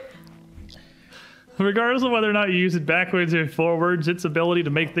 Regardless of whether or not you use it backwards or forwards, its ability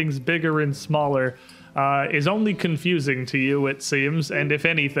to make things bigger and smaller is only confusing to you, it seems, and if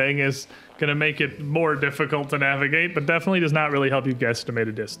anything, is going to make it more difficult to navigate, but definitely does not really help you guesstimate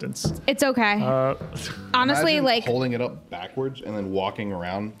a distance. It's okay. Honestly, Imagine like, holding it up backwards and then walking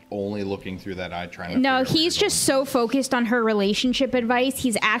around, only looking through that eye, trying to. no, figure out where he's you're just so focused on her relationship advice.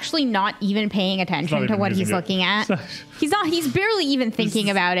 He's actually not even paying attention to even what he's using it. looking at. He's barely even thinking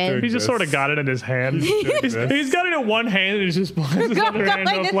about it. He just sort of got it in his hand. he's got it in one hand and he's just pulling his other hand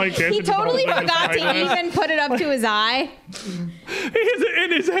up like this. He and just totally holding his forgot to eyeglass. even put it up to his eye. He has it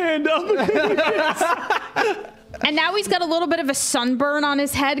in his hand up. And now he's got a little bit of a sunburn on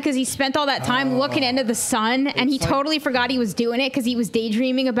his head because he spent all that time looking into the sun, and he totally forgot he was doing it because he was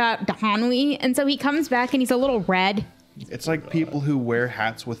daydreaming about Dahanwi. And so he comes back and he's a little red. It's like people who wear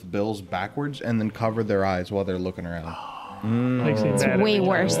hats with bills backwards and then cover their eyes while they're looking around. Makes me mad. Way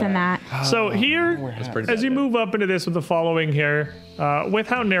worse than that. So here, as you move up into this with the following here, with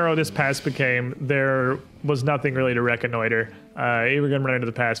how narrow this pass became, there was nothing really to reconnoiter. You were going to run into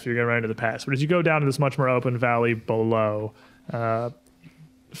the pass, you're going to run into the pass. But as you go down to this much more open valley below,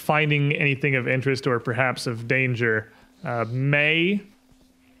 finding anything of interest or perhaps of danger may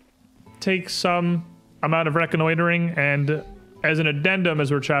take some amount of reconnoitering. And as an addendum,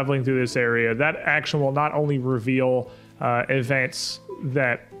 as we're traveling through this area, that action will not only reveal events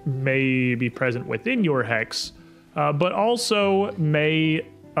that may be present within your hex, but also may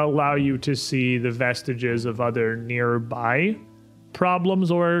allow you to see the vestiges of other nearby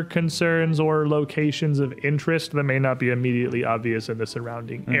problems or concerns or locations of interest that may not be immediately obvious in the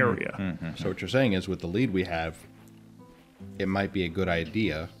surrounding area. So what you're saying is, with the lead we have, it might be a good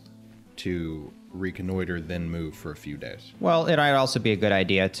idea to reconnoiter, then move for a few days. Well, it might also be a good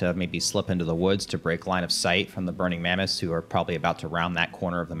idea to maybe slip into the woods to break line of sight from the burning mammoths who are probably about to round that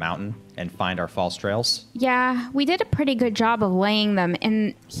corner of the mountain and find our false trails. Yeah, we did a pretty good job of laying them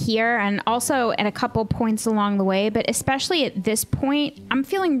in here and also at a couple points along the way, but especially at this point, I'm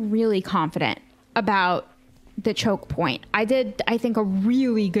feeling really confident about the choke point. I did, I think, a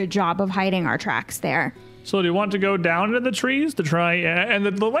really good job of hiding our tracks there. So do you want to go down into the trees to try, and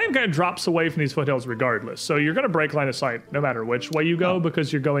the land kind of drops away from these foothills regardless. So you're going to break line of sight no matter which way you go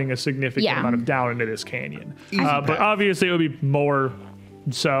because you're going a significant Yeah. amount of down into this canyon. But obviously it would be more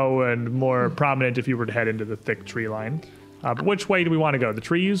so and more prominent if you were to head into the thick tree line. But which way do we want to go, the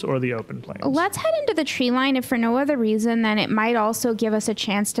trees or the open plains? Let's head into the tree line if for no other reason than it might also give us a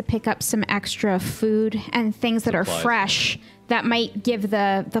chance to pick up some extra food and things that are Supplies. fresh that might give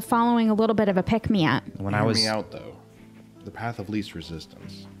the following a little bit of a pick-me-up. When Hear I was me out, though. The path of least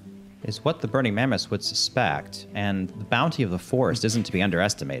resistance. is what the burning mammoths would suspect, and the bounty of the forest isn't to be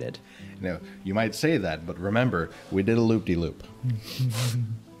underestimated. You know, you might say that, but remember, we did a loop-de-loop.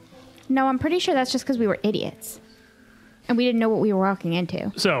 No, I'm pretty sure that's just because we were idiots. And we didn't know what we were walking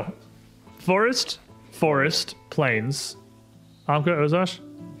into. So, forest, plains. Amka Ozash?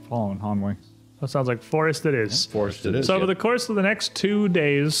 Following Hanwei. That sounds like forest it is. Forest it is. So over the course of the next 2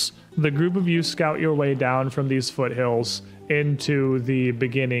 days, the group of you scout your way down from these foothills into the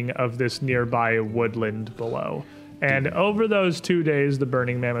beginning of this nearby woodland below. And over those 2 days, the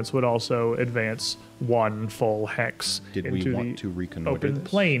burning mammoths would also advance 1 full hex Did we into want the to reconnoiter open this?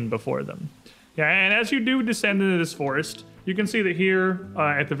 plain before them. Yeah, and as you do descend into this forest, you can see that here,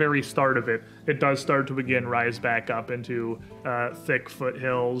 at the very start of it, it does start to again rise back up into thick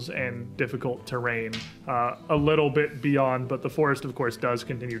foothills and difficult terrain, a little bit beyond, but the forest, of course, does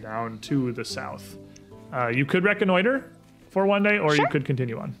continue down to the south. You could reconnoiter for 1 day, or you could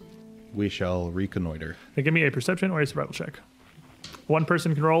continue on. We shall reconnoiter. Then give me a perception or a survival check. One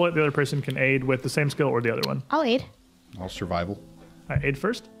person can roll it, the other person can aid with the same skill or the other one. I'll aid. All survival. All right, aid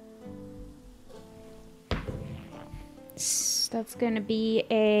first. That's going to be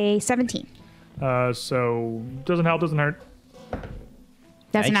a 17. So doesn't help, doesn't hurt.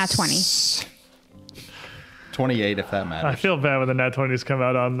 That's a nat 20. 28 if that matters. I feel bad when the nat 20s come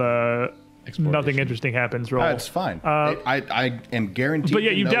out on the Exploration. nothing interesting happens roll. It's fine. I am guaranteed. But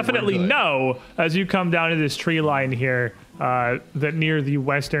yeah, to you know we're definitely good. know as you come down to this tree line here that near the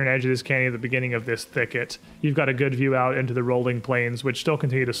western edge of this canyon, at the beginning of this thicket, you've got a good view out into the rolling plains, which still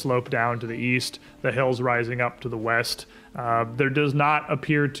continue to slope down to the east, the hills rising up to the west. There does not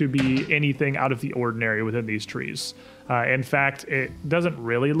appear to be anything out of the ordinary within these trees. In fact, it doesn't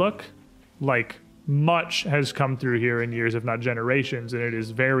really look like much has come through here in years, if not generations, and it is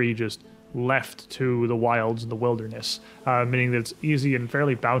very just left to the wilds and the wilderness, meaning that it's easy and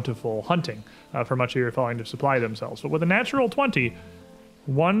fairly bountiful hunting for much of your following to supply themselves. But with a natural 20,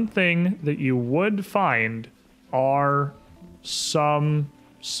 one thing that you would find are some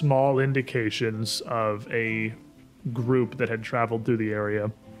small indications of a group that had traveled through the area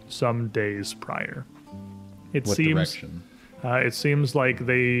some days prior. What direction? It seems like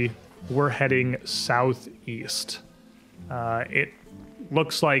they were heading southeast. It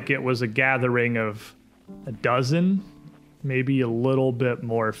looks like it was a gathering of a dozen, maybe a little bit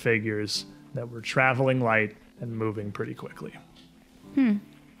more figures that were traveling light and moving pretty quickly.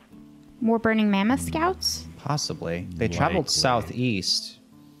 More burning mammoth scouts? Possibly. They traveled Likely. southeast.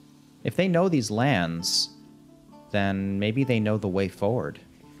 If they know these lands, then maybe they know the way forward.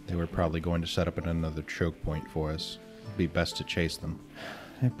 They were probably going to set up another choke point for us. It'd be best to chase them.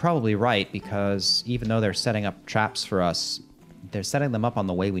 You're probably right, because even though they're setting up traps for us, they're setting them up on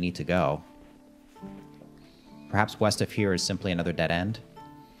the way we need to go. Perhaps west of here is simply another dead end.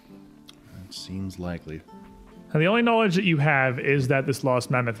 It seems likely. And the only knowledge that you have is that this Lost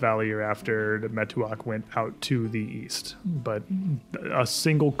Mammoth Valley you're after, the Metuak, went out to the east. But a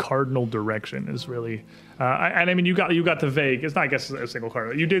single cardinal direction is really... and I mean, you got the vague... It's not, I guess, a single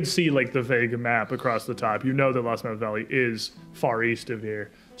cardinal. You did see, like, the vague map across the top. You know that Lost Mammoth Valley is far east of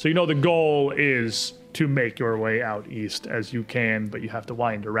here. So you know the goal is to make your way out east as you can, but you have to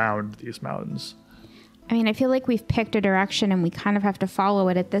wind around these mountains. I mean, I feel like we've picked a direction and we kind of have to follow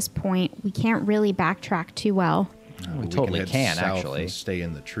it at this point. We can't really backtrack too well. We totally head can, south actually. and stay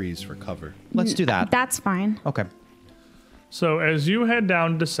in the trees for cover. Let's do that. That's fine. Okay. So as you head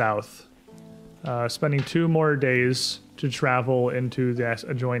down to south, spending 2 more days to travel into the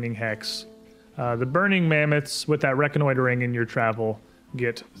adjoining hex, the burning mammoths with that reconnoitering in your travel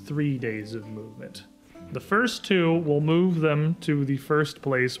get 3 days of movement. The first 2 will move them to the first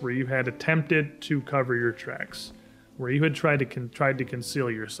place where you had attempted to cover your tracks, where you had tried to conceal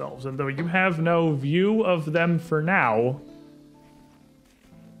yourselves. And though you have no view of them for now,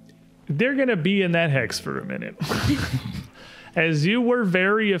 they're going to be in that hex for a minute. As you were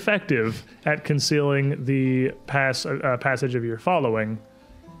very effective at concealing the passage of your following,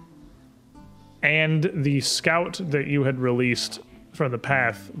 and the scout that you had released from the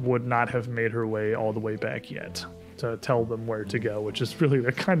path would not have made her way all the way back yet to tell them where to go, which is really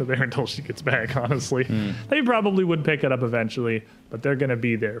they're kind of there until she gets back, honestly. They probably would pick it up eventually, but they're going to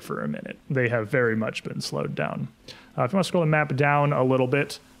be there for a minute. They have very much been slowed down. If you want to scroll the map down a little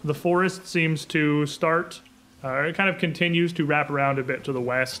bit, the forest seems to start, it kind of continues to wrap around a bit to the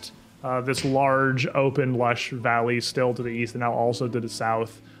west. This large, open, lush valley still to the east and now also to the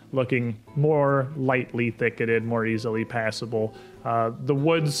south, looking more lightly thicketed, more easily passable. The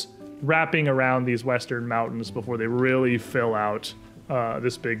woods wrapping around these western mountains before they really fill out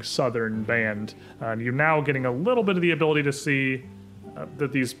this big southern band. And you're now getting a little bit of the ability to see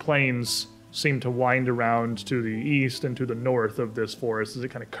that these plains seem to wind around to the east and to the north of this forest as it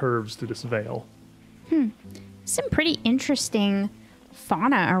kind of curves through this vale. Some pretty interesting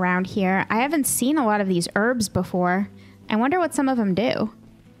fauna around here. I haven't seen a lot of these herbs before. I wonder what some of them do.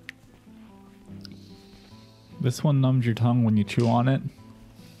 This one numbs your tongue when you chew on it.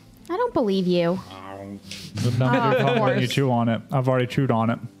 I don't believe you. It numbs your tongue when you course. chew on it. I've already chewed on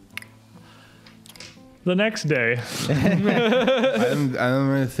it. The next day, I don't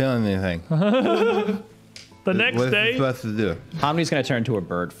really feel anything. the next day, supposed to do? Homini's going to turn into a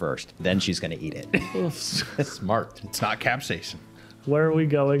bird first, then she's going to eat it. Smart. It's not capsaicin. where are we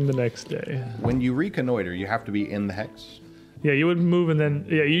going the next day? When you reconnoiter, you have to be in the hex. Yeah, you would move and then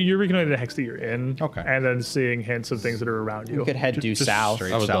you're reconnoitering the hex that you're in. Okay. And then seeing hints of things that are around you. We could head due Just south.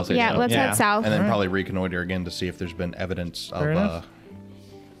 straight I was about south. to say Yeah, so. let's Yeah. head south. And then probably reconnoiter again to see if there's been evidence Fair of enough.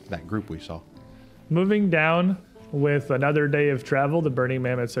 that group we saw. Moving down with another day of travel, the burning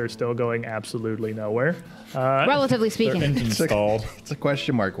mammoths are still going absolutely nowhere. Relatively Their speaking. engine stalled. It's a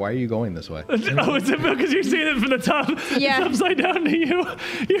question mark. Why are you going this way? Oh, it's because you're seeing it from the top. Yeah. It's upside down to you.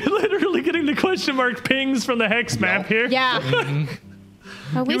 You're literally getting the question mark pings from the hex map here. Yeah.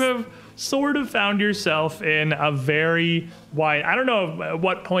 At You least have sort of found yourself in a very wide, I don't know at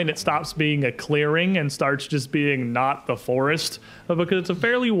what point it stops being a clearing and starts just being not the forest, because it's a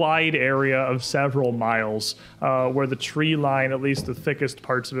fairly wide area of several miles where the tree line, at least the thickest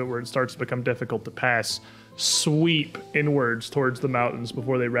parts of it where it starts to become difficult to pass, sweep inwards towards the mountains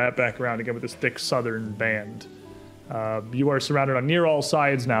before they wrap back around again with this thick southern band. You are surrounded on near all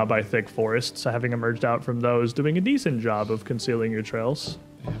sides now by thick forests, having emerged out from those, doing a decent job of concealing your trails.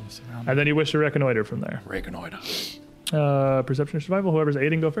 And then you wish to reconnoiter from there. Reconnoiter. Perception or survival, whoever's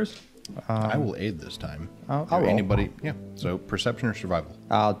aiding, go first. I will aid this time. I'll Or roll. anybody? Yeah. So perception or survival?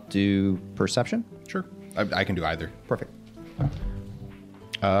 I'll do perception. Sure. I can do either. Perfect.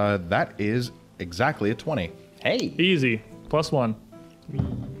 That is exactly a 20. Hey, Easy. +1.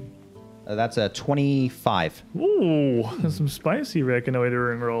 that's a 25. Ooh, some spicy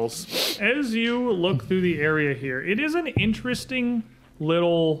reconnoitering rolls. As you look through the area here, it is an interesting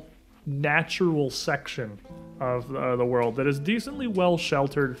little natural section of the world that is decently well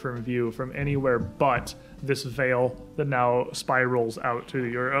sheltered from view from anywhere but this veil that now spirals out to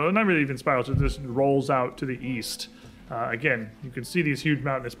the, or not really even spirals, it just rolls out to the east. Again, you can see these huge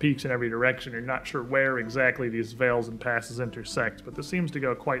mountainous peaks in every direction. You're not sure where exactly these veils and passes intersect, but this seems to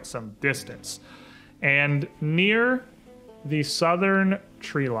go quite some distance. And near the southern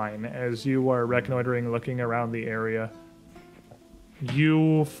tree line, as you are reconnoitering, looking around the area,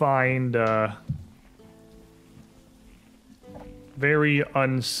 you find a very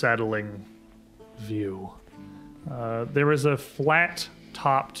unsettling view. There is a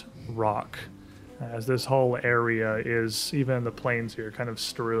flat-topped rock, as this whole area is, even the plains here, kind of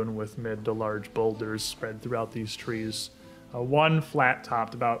strewn with mid to large boulders spread throughout these trees. One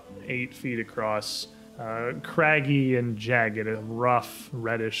flat-topped, about 8 feet across, craggy and jagged, a rough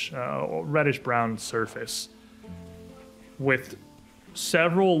reddish-brown surface, with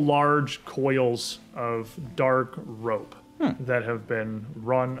several large coils of dark rope that have been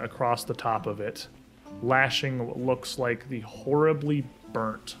run across the top of it, lashing what looks like the horribly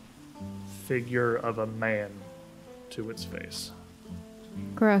burnt figure of a man to its face.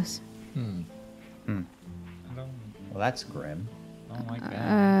 gross. Well, that's grim. I don't like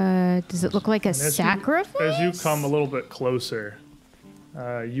that. Does it look like a As you- sacrifice? As you come a little bit closer,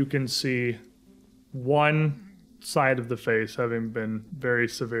 you can see one side of the face having been very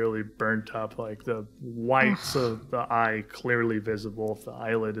severely burnt up, like the whites of the eye clearly visible, if the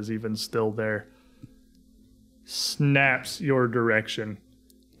eyelid is even still there, snaps your direction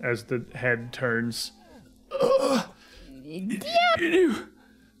as the head turns.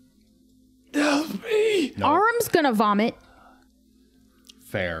 Help me! Arm's gonna vomit.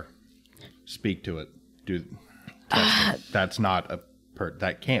 Fair. Speak to it. Dude, that's not a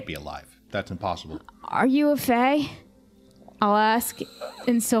that can't be alive. That's impossible. Are you a fae? I'll ask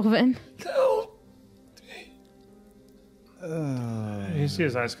in Sylvan. You see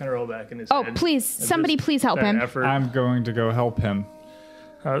his eyes kind of roll back in his Oh, head. please, somebody please help That him. effort. I'm going to go help him.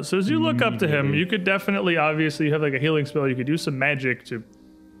 So as you look up to him, you could definitely, obviously, have like a healing spell. You could do some magic to,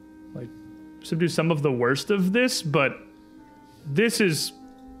 like, subdue some of the worst of this. But this is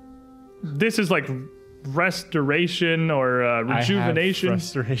like restoration or rejuvenation.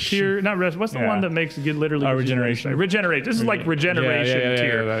 restoration. Tier, not rest. What's the Yeah. one that makes it literally regeneration. Regenerate. This is like regeneration yeah,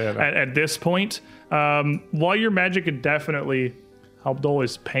 tier yeah. At this point. While your magic could definitely help dull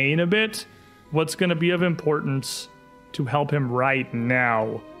his pain a bit, what's going to be of importance to help him right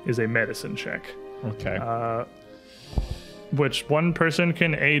now is a medicine check, Okay. which one person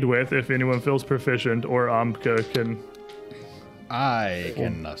can aid with if anyone feels proficient, or Amka can. I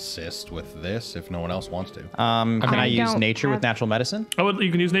can assist with this if no one else wants to. Can I use don't nature with have- natural medicine? Oh, you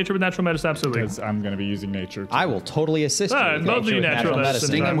can use nature with natural medicine, absolutely. Because I'm going to be using nature. I will totally assist you with both of nature you with natural medicine.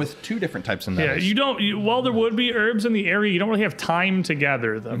 Sting time. him with two different types of Yeah, medicine. you don't. While there would be herbs in the area, you don't really have time to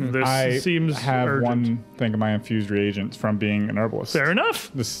gather them. This I seems have urgent. one thing of my infused reagents from being an herbalist. Fair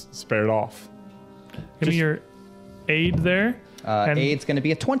enough. This spared off. Give me your aid there. And Aid's going to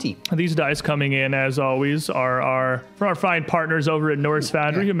be a 20. these dice coming in, as always, are from our fine partners over at Norse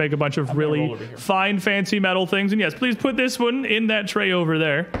Foundry who make a bunch of really roll over here. fine, fancy metal things. And yes, please put this one in that tray over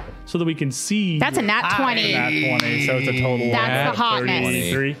there. so that we can see. That's a nat 20. Nat 20, so it's a total. That's the hotness.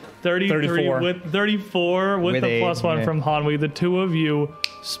 23. 34 34. 34 with With the a- +1 yeah. from Hanwi. The two of you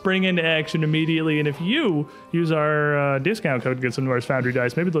spring into action immediately, and if you use our discount code to get some Norse Foundry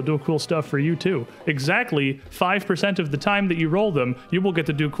dice, maybe they'll do cool stuff for you too. Exactly 5% of the time that you roll them, you will get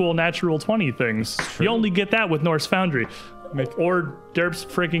to do cool natural 20 things. You only get that with Norse Foundry. Or Derp's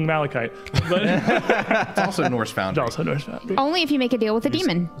freaking Malachite. But It's also Norse Foundry. also Norse Foundry. Only if you make a deal with a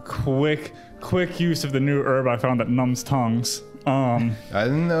demon. Quick use of the new herb I found that numbs tongues. I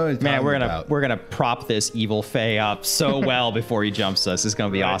didn't know. What Man, you're talking about. we're gonna prop this evil Fae up so well before he jumps us. It's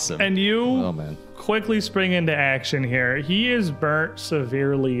gonna be awesome. And you Oh man. quickly spring into action here. He is burnt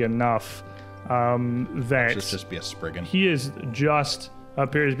severely enough that Let's just be a Spriggan. he is just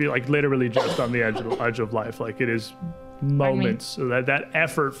appears to be like literally just on the edge of life. Like it is moments. So that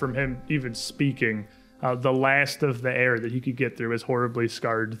effort from him even speaking, the last of the air that he could get through his horribly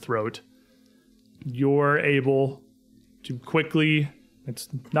scarred throat. You're able to quickly. It's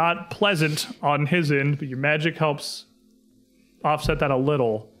not pleasant on his end, but your magic helps offset that a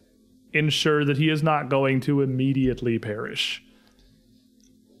little. Ensure that he is not going to immediately perish.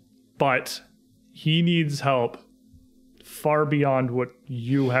 But he needs help far beyond what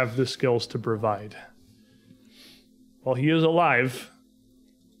you have the skills to provide. While he is alive,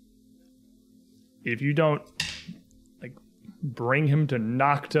 if you don't bring him to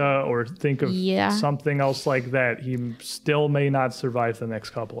Nocta or think of Yeah. something else like that, he still may not survive the next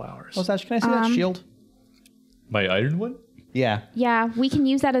couple hours. Oh, Sash, can I see that shield? My iron one? Yeah. Yeah, we can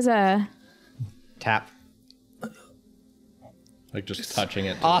use that as a. Tap. Like just touching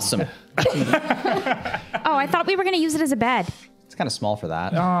it. Awesome. Oh, I thought we were going to use it as a bed. It's kind of small for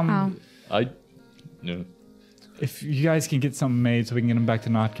that. Oh. No. If you guys can get something made so we can get them back to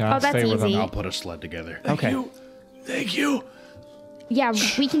Notcast, Oh, that's stay with easy. them. I'll put a sled together. Okay. Thank you. Yeah,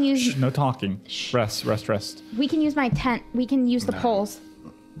 we can use No talking. Rest. my tent. We can use the poles.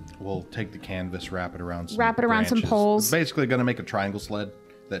 We'll take the canvas, wrap it around some some branches. poles. It's basically going to make a triangle sled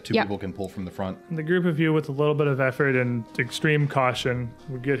that two Yep. people can pull from the front. The group of you, with a little bit of effort and extreme caution,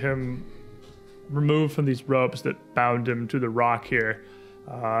 would get him removed from these ropes that bound him to the rock here,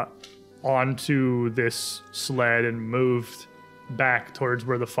 onto this sled and moved back towards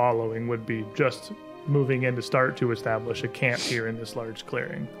where the following would be, just moving in to start to establish a camp here in this large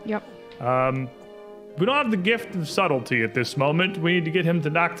clearing. Yep. We don't have the gift of subtlety at this moment. We need to get him to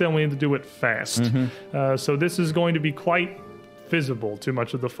Nocta, and we need to do it fast. So this is going to be quite visible to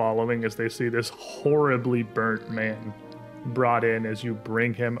much of the following as they see this horribly burnt man brought in as you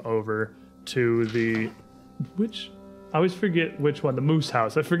bring him over to the... I always forget which one. The Moose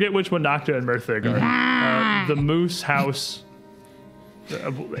House. I forget which one Nocta and Murthig are. The Moose House...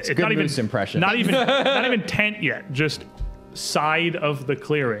 it's a good Moose impression. Not even tent yet. Just side of the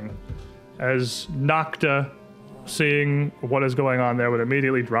clearing. As Nocta, seeing what is going on there, would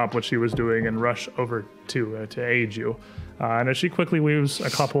immediately drop what she was doing and rush over to aid you. And as she quickly weaves a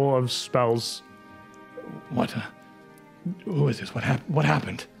couple of spells. What? Who is this? What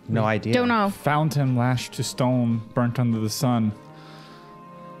happened? No idea. Don't know. Fountain lashed to stone, burnt under the sun.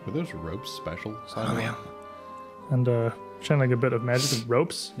 Were those ropes special? Oh, yeah. And channeling a bit of magic of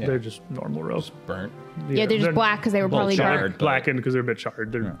ropes. Yeah. They're just normal ropes. Burnt. Yeah, they're just black because they were probably They're burnt. blackened because they're a bit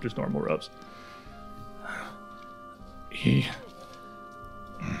charred. They're just normal ropes.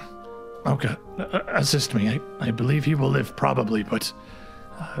 Okay, assist me. I believe he will live, probably, but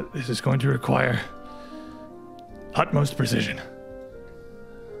this is going to require utmost precision.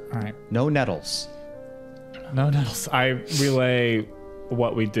 All right. No nettles. No nettles. I relay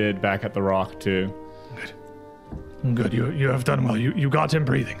what we did back at the rock too. Good, you have done well. You got him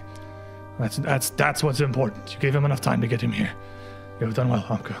breathing. That's what's important. You gave him enough time to get him here. You have done well,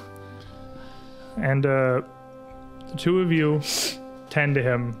 Hamka. And the two of you tend to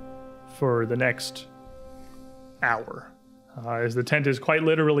him for the next hour, as the tent is quite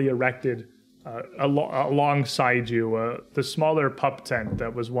literally erected alongside you. The smaller pup tent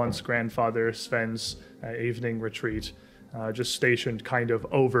that was once Grandfather Sven's evening retreat, just stationed kind of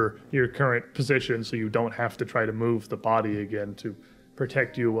over your current position, so you don't have to try to move the body again, to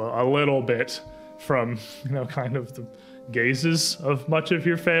protect you a little bit from, kind of the gazes of much of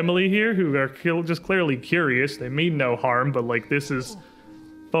your family here, who are just clearly curious. They mean no harm, but this is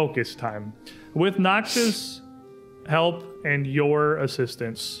focus time. With Nocta's help and your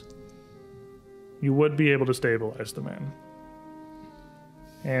assistance, you would be able to stabilize the man.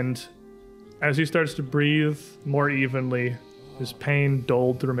 And as he starts to breathe more evenly, his pain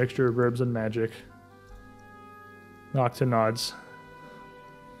dulled through a mixture of herbs and magic, Nocta nods.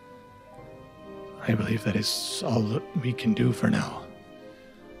 I believe that is all that we can do for now.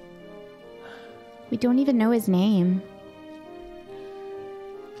 We don't even know his name.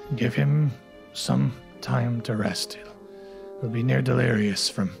 Give him some time to rest. He'll be near delirious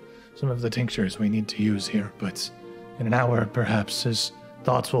from some of the tinctures we need to use here, but in an hour, perhaps, his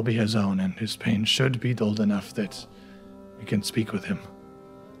thoughts will be his own, and his pain should be dulled enough that we can speak with him.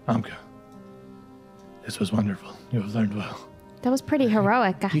 Amka, this was wonderful. You have learned well. That was pretty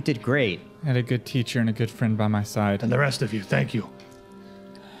heroic. You did great. I had a good teacher and a good friend by my side. And the rest of you, thank you.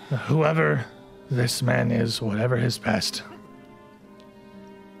 Whoever this man is, whatever his past,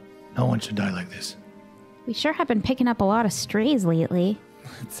 no one should die like this. We sure have been picking up a lot of strays lately.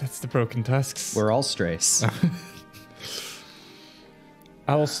 That's the broken tusks. We're all strays.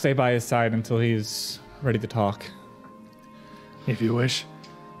 I will stay by his side until he's ready to talk. If you wish,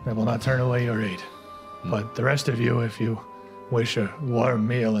 I will not turn away your aid. But the rest of you, if you wish a warm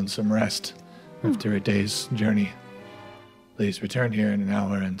meal and some rest after a day's journey, please return here in an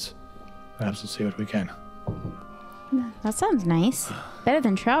hour and perhaps we'll see what we can. That sounds nice. Better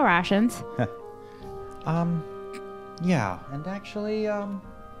than trail rations. Yeah, and actually, I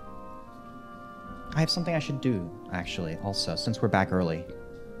have something I should do, actually, also, since we're back early.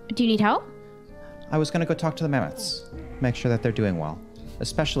 Do you need help? I was gonna go talk to the mammoths, make sure that they're doing well,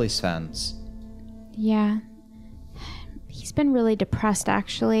 especially Sven's. Yeah. He's been really depressed,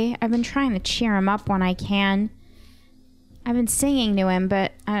 actually. I've been trying to cheer him up when I can. I've been singing to him,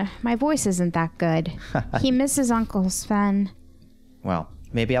 but my voice isn't that good. He misses Uncle Sven. Well,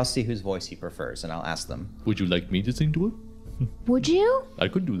 maybe I'll see whose voice he prefers, and I'll ask them. Would you like me to sing to him? Would you? I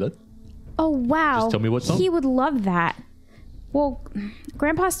could do that. Oh, wow. Just tell me what song. He would love that. Well,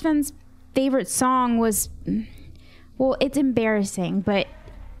 Grandpa Sven's favorite song was... Well, it's embarrassing, but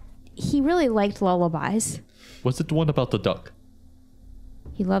he really liked lullabies. Was it the one about the duck?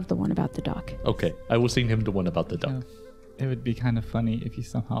 He loved the one about the duck. Okay, I will sing him the one about the duck. It would be kind of funny if you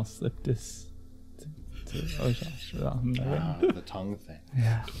somehow slipped this to Ojosh without him knowing. The tongue thing.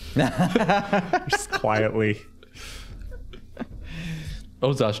 Just quietly.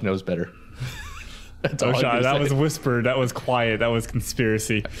 Ozosh knows better. That's all I'm Ojosh, gonna that say. was whispered. That was quiet. That was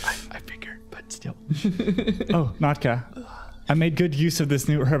conspiracy. I figured, but still. Oh, Natka. I made good use of this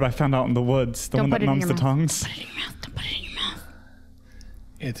new herb I found out in the woods. The Don't one put that it in numbs your the mouth. tongues. Put it in your mouth. Don't put it in your mouth.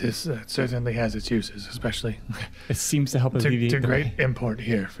 It certainly has its uses, especially It seems to help to alleviate, the great import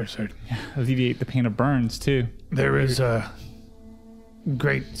here for certain. alleviate the pain of burns, too. There is a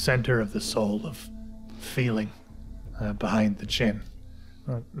great center of the soul of feeling behind the chin.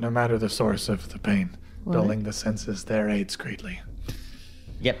 No matter the source of the pain, dulling the senses there aids greatly.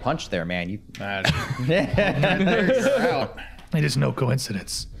 You get punched there, man. You. You're out. It is no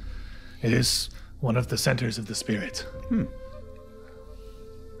coincidence. It is one of the centers of the spirit.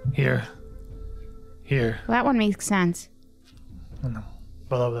 Here, Well, that one makes sense.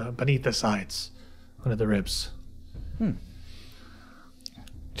 beneath the sides, one of the ribs.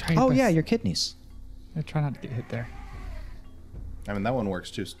 Try your Oh best. yeah, your kidneys. Yeah, try not to get hit there. I mean, that one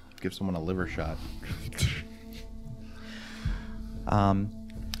works too. Give someone a liver shot.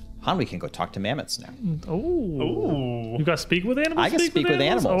 Han, we can go talk to mammoths now. Oh, you got to speak with animals. I can speak with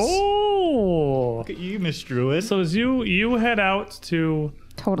animals. Oh, Look at you, Miss Druid. so as you head out to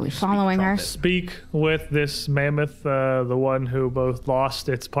Totally following her. speak with this mammoth, the one who both lost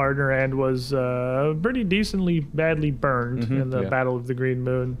its partner and was pretty decently badly burned in the yeah. Battle of the Green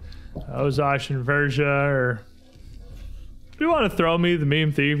Moon. Ozosh and Verja, or do you want to throw me the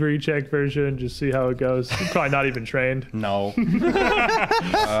meme thievery check, Verja, and just see how it goes? You're probably not even trained. No.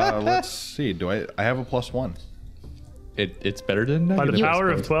 Let's see. Do I have a +1? It's better than By the negative, I power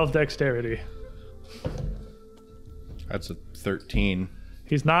of suppose. 12 dexterity. That's a 13.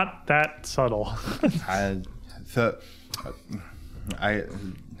 He's not that subtle.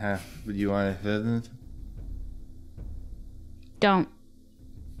 You want to? Don't.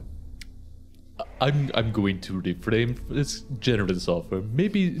 I'm going to refrain from this generous offer.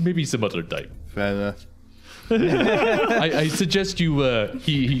 Maybe some other time. Fair enough. I suggest you.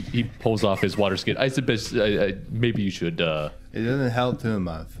 He pulls off his water skin. I suggest maybe you should. It doesn't help too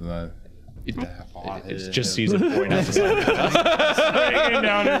much. It's just season 4 now. Hanging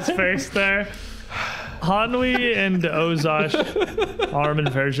down his face there. Hanwi and Ozosh, Arm and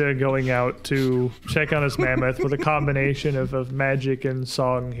Verja going out to check on his mammoth with a combination of magic and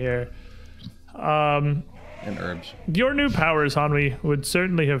song here. And herbs. Your new powers, Hanwi, would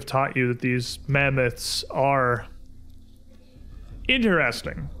certainly have taught you that these mammoths are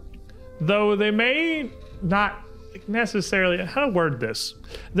interesting. Though they may not necessarily, how to word this?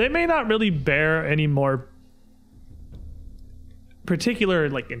 They may not really bear any more particular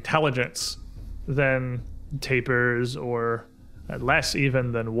intelligence than tapirs or less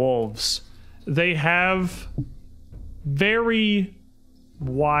even than wolves. they have very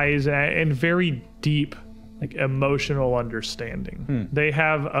wise and very deep like emotional understanding. They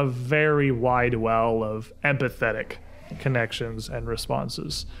have a very wide well of empathetic connections and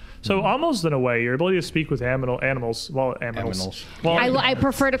responses. So almost in a way, your ability to speak with animals. Well, I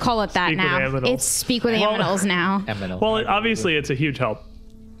prefer to call it that Speak with now. aminals. It's speak with aminals now. well, obviously, it's a huge help.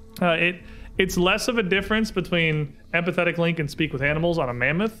 It's less of a difference between empathetic link and speak with animals on a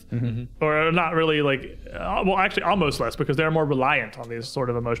mammoth, or not really like. Well, actually, almost less because they're more reliant on these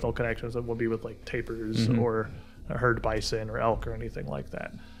sort of emotional connections than will be with like tapirs or a herd bison or elk or anything like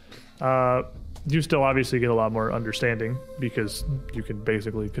that. You still obviously get a lot more understanding because you can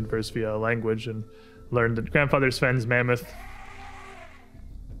basically converse via language and learn that Grandfather Sven's mammoth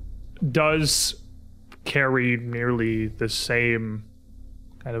does carry nearly the same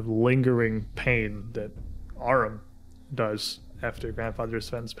kind of lingering pain that Arum does after Grandfather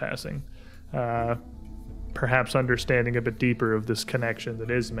Sven's passing. Perhaps understanding a bit deeper of this connection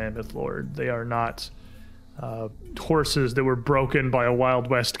that is Mammoth Lord. They are not horses that were broken by a Wild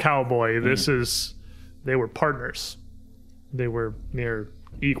West cowboy. They were partners. They were near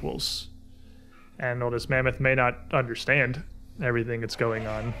equals. And while this mammoth may not understand everything that's going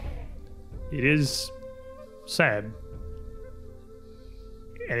on, it is sad.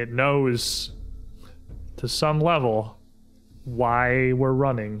 And it knows, to some level, why we're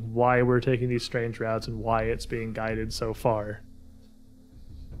running, why we're taking these strange routes, and why it's being guided so far.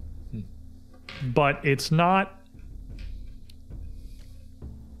 But it's not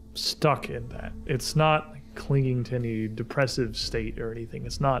stuck in that. It's not clinging to any depressive state or anything.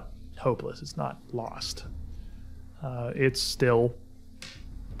 It's not hopeless. It's not lost. It's still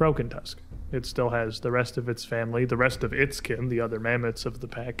Broken Tusk. It still has the rest of its family, the rest of its kin, the other mammoths of the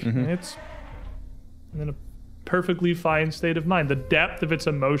pack. And it's in a perfectly fine state of mind. The depth of its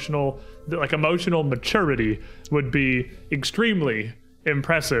emotional maturity would be extremely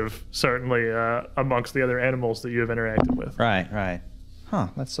impressive, certainly, amongst the other animals that you have interacted with. Right. Huh,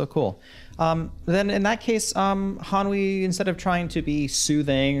 that's so cool. Then in that case, Hanwi, instead of trying to be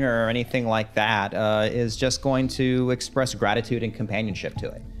soothing or anything like that, is just going to express gratitude and companionship to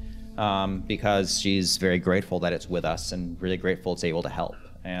it. Because she's very grateful that it's with us and really grateful it's able to help.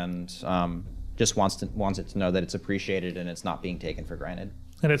 And just wants it to know that it's appreciated and it's not being taken for granted.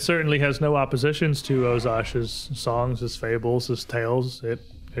 And it certainly has no oppositions to Ozash's songs, his fables, his tales. It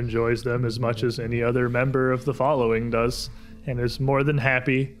enjoys them as much as any other member of the following does, and is more than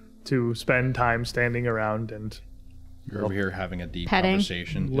happy to spend time standing around and You're over here having a deep Petting.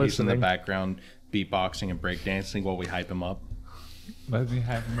 conversation. He's in Listening. the background beatboxing and breakdancing while we hype him up. Let me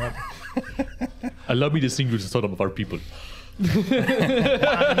have him up. Allow me to sing you the song of our people.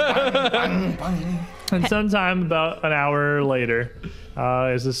 And sometime about an hour later,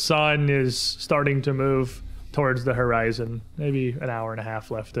 as the sun is starting to move towards the horizon, maybe an hour and a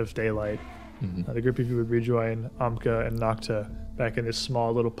half left of daylight, the group of you would rejoin Amka and Nocta back in this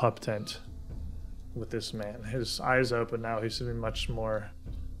small little pup tent with this man. His eyes open now. He's seeming much more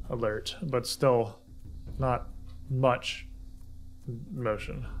alert, but still not much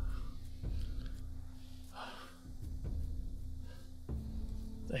motion.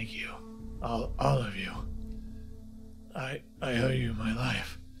 Thank you, all of you. I owe you my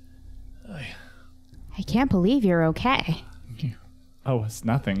life. I can't believe you're okay. Oh, it's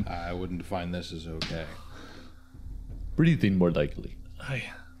nothing. I wouldn't define this as okay. Breathing more likely.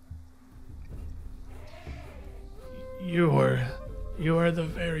 You are the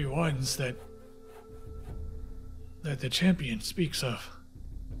very ones that the champion speaks of.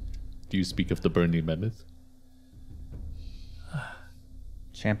 Do you speak of the burning mammoth?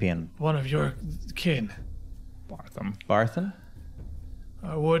 Champion One of your kin, Bartham. Barthen?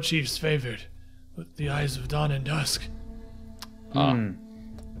 our war chief's favorite, with the eyes of dawn and dusk.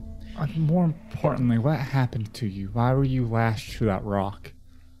 More importantly, what happened to you? Why were you lashed to that rock?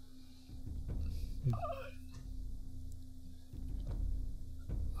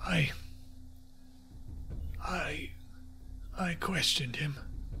 I questioned him.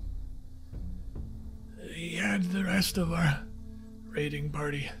 He had the rest of our raiding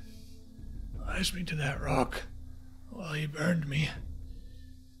party lashed me to that rock while he burned me.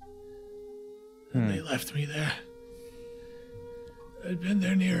 And they left me there. I'd been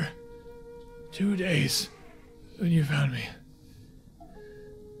there near 2 days when you found me.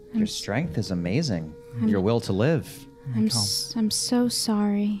 Your strength is amazing. Your will to live. I'm so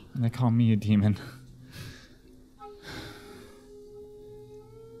sorry. And they call me a demon.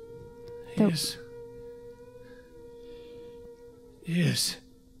 Is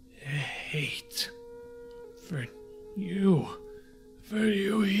hate for you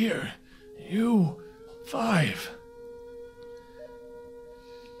here You 5.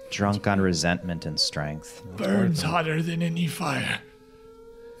 Drunk on resentment and strength. Burns hotter than any fire.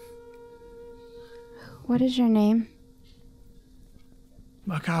 What is your name?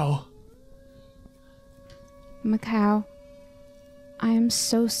 Macau. Macau. I am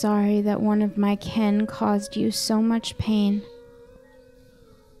so sorry that one of my kin caused you so much pain.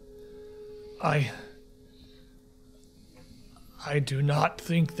 I do not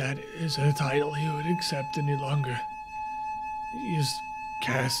think that is a title he would accept any longer. He's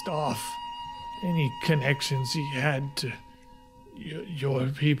cast off any connections he had to your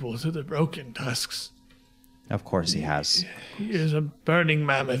people, to the Broken Tusks. Of course he has. He is a burning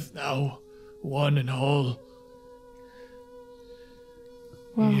mammoth now, one and whole.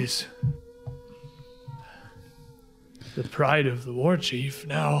 Well, He is the pride of the war chief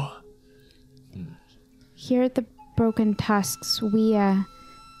now. here at the Broken Tusks, we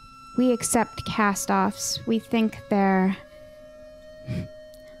accept cast-offs. We think they're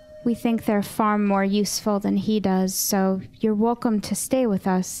far more useful than he does, so you're welcome to stay with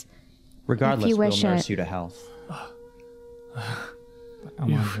us. Regardless, you we'll wish nurse it. you to health. I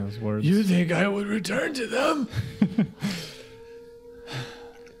like those words. You think I would return to them?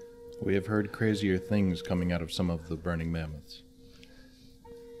 We have heard crazier things coming out of some of the burning mammoths.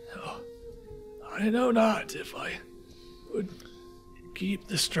 I know not if I would keep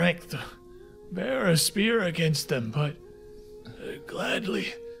the strength to bear a spear against them, but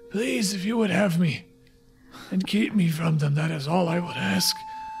gladly, please, if you would have me and keep me from them, that is all I would ask.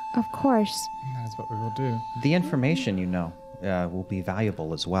 Of course. That is what we will do. The information you know will be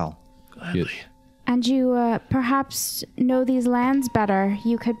valuable as well. Gladly. And you perhaps know these lands better.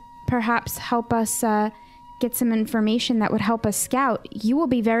 You could perhaps help us get some information that would help us scout. You will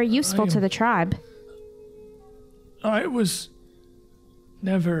be very useful to the tribe. I was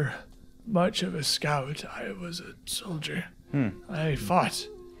never much of a scout. I was a soldier. I fought.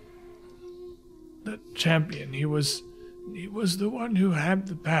 The champion, he was the one who had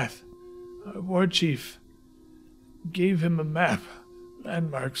the path. Our war chief gave him a map,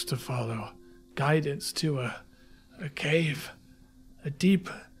 landmarks to follow, guidance to a cave, a deep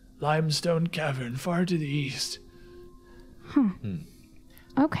limestone cavern far to the east.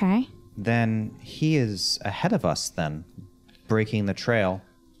 Okay. Then he is ahead of us then, breaking the trail,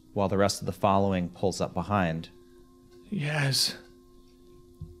 while the rest of the following pulls up behind. He has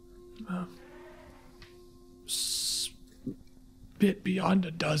bit beyond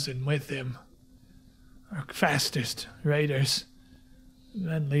a dozen with him. Our fastest raiders,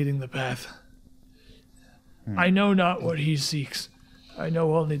 men leading the path. I know not what he seeks. I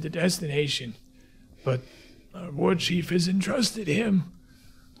know only the destination. But our war chief has entrusted him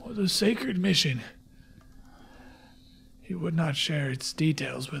with a sacred mission. He would not share its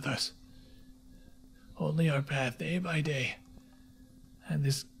details with us. Only our path day by day. And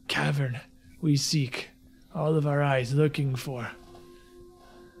this cavern we seek, all of our eyes looking for.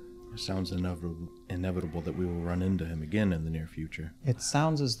 It sounds inevitable that we will run into him again in the near future. It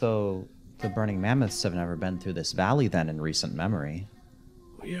sounds as though the burning mammoths have never been through this valley then in recent memory.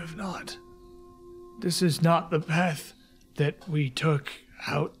 We have not. This is not the path that we took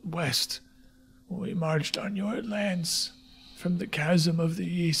out west when we marched on your lands from the chasm of the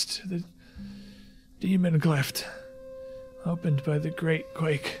east, the demon cleft opened by the great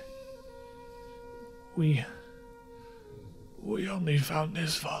quake. We only found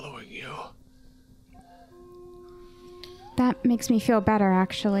this following you. That makes me feel better,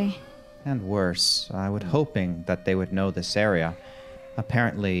 actually. And worse, I was hoping that they would know this area.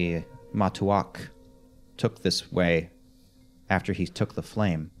 Apparently, Matuak took this way after he took the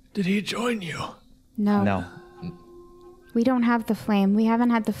flame. Did he join you? No. No, We don't have the flame. We haven't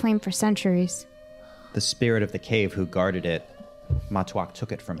had the flame for centuries. the spirit of the cave who guarded it, Matuak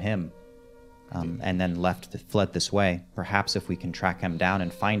took it from him, and then fled this way. Perhaps if we can track him down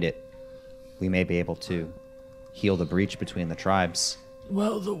and find it, we may be able to heal the breach between the tribes.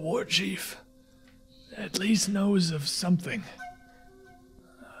 Well, the war chief at least knows of something.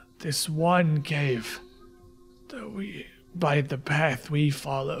 This one cave that by the path we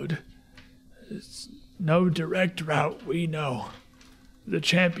followed. It's no direct route we know. The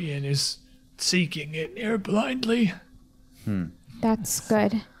champion is seeking it near blindly. That's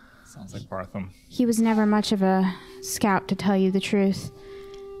good. Sounds like Bartham. He was never much of a scout, to tell you the truth.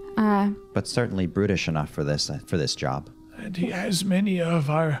 But certainly brutish enough for this job. And he has many of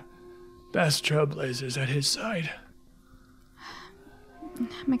our best trailblazers at his side.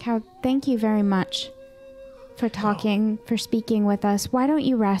 Macau, thank you very much for talking, for speaking with us. Why don't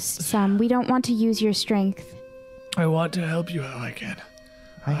you rest some? We don't want to use your strength. I want to help you how I can.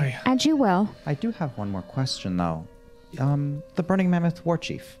 And you will. I do have one more question, though. The Burning Mammoth War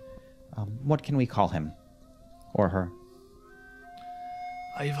Chief. What can we call him? Or her?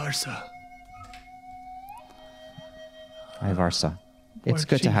 Ivarsa. Ivarsa. It's War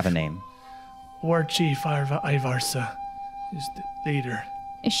good to have a Chief. name. War Chief Ivarsa is the leader.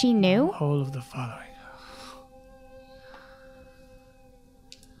 Is she new? Whole of the following.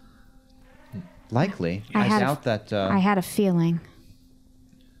 Likely. I I had a- doubt that. I had a feeling.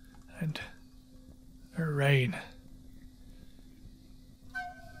 And her reign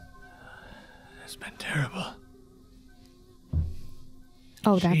has been terrible.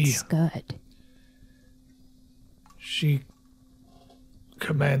 Oh, that's She- good. She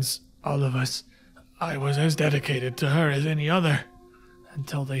commands all of us. I was as dedicated to her as any other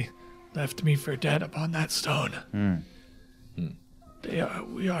until they left me for dead upon that stone. They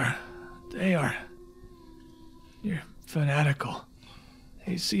are. You're fanatical.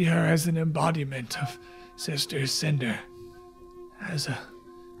 They see her as an embodiment of Sister Cinder, as a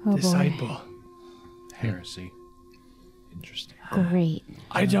Oh disciple. Heresy. Interesting. boy. Great.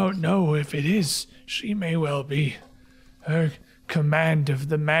 I don't know if it is. She may well be. Her command of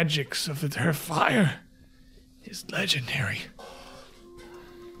the magics of her fire is legendary.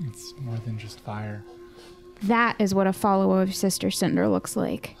 It's more than just fire. That is what a follower of Sister Cinder looks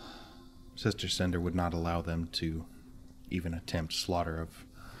like. Sister Cinder would not allow them to even attempt slaughter of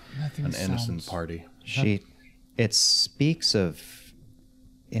Nothing an innocent sounds- party. It speaks of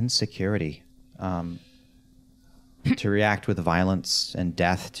insecurity. To react with violence and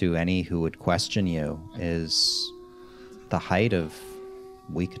death to any who would question you is the height of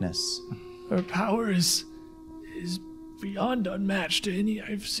weakness. Her power is beyond unmatched to any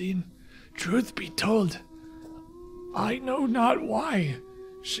I've seen. Truth be told, I know not why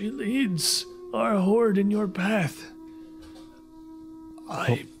she leads our horde in your path.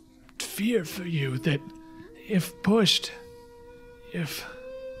 I fear for you that if pushed, if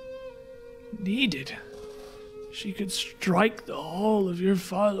needed, she could strike the whole of your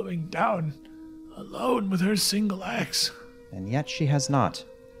following down alone with her single axe. And yet she has not.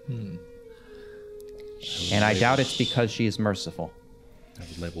 And I doubt it's because she is merciful. I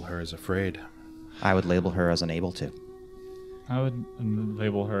would label her as afraid. I would label her as unable to. I would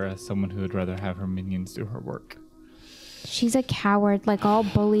label her as someone who would rather have her minions do her work. She's a coward like all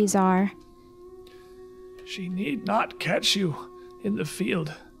bullies are. She need not catch you in the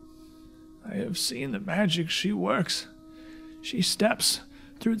field. I have seen the magic she works. She steps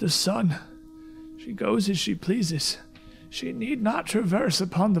through the sun. She goes as she pleases. She need not traverse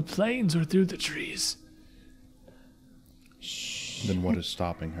upon the plains or through the trees. Then what is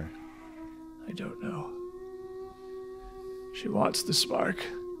stopping her? I don't know. She wants the spark,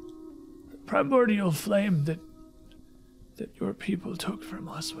 the primordial flame that your people took from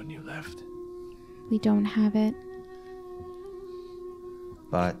us when you left. We don't have it.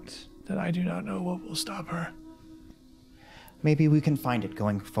 But Then I do not know what will stop her. maybe we can find it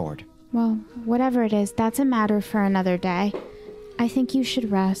going forward. Well, whatever it is, that's a matter for another day. I think you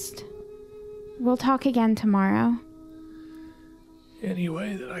should rest. We'll talk again tomorrow. Any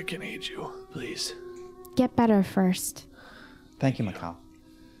way that I can aid you, please. Get better first. Thank you, Macau.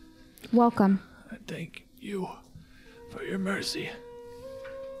 Welcome. I thank you for your mercy.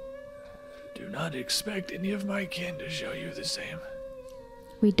 Do not expect any of my kin to show you the same.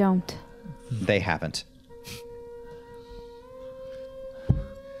 We don't. They haven't.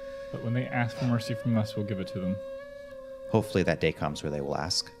 But when they ask for mercy from us, we'll give it to them. Hopefully that day comes where they will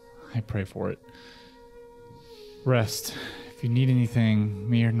ask. I pray for it. Rest. If you need anything,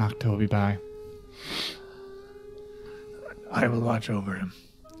 me or Nocto will be by. I will watch over him.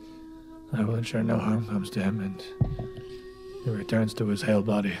 I will ensure no harm comes to him and he returns to his hale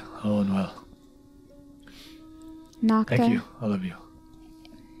body, whole and well. Nocta, Thank you, all of you.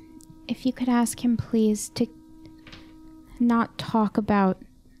 if you could ask him, please, to not talk about...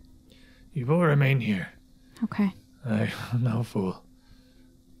 You will remain here. Okay. I am no fool.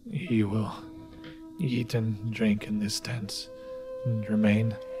 He will eat and drink in this tent and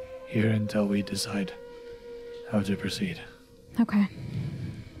remain here until we decide how to proceed. Okay.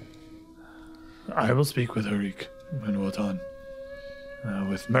 I will speak with Harik and Wotan,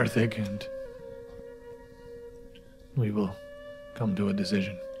 with Merthig, and we will come to a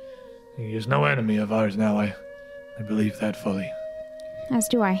decision. He is no enemy of ours now, I believe that fully. As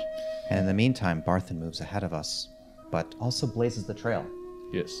do I. And in the meantime, Barthen moves ahead of us, but also blazes the trail.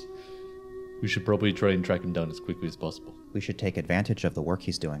 Yes. We should probably try and track him down as quickly as possible. We should take advantage of the work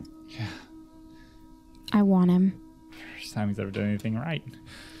he's doing. I want him. First time he's ever done anything right.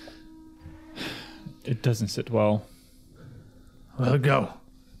 It doesn't sit well. Well, go.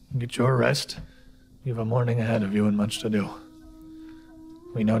 Get your rest. You have a morning ahead of you and much to do.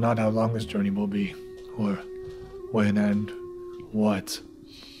 We know not how long this journey will be, or when and what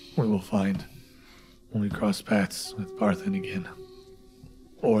we will find when we cross paths with Barthen again.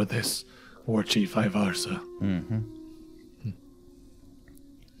 Or this War Chief Ivarsa.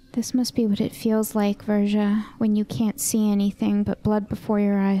 This must be what it feels like, Verja, when you can't see anything but blood before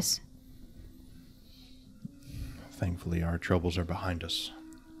your eyes. Thankfully, our troubles are behind us.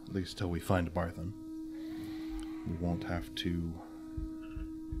 At least till we find Barthen. We won't have to...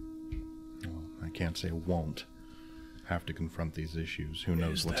 Well, I can't say won't have to confront these issues. Who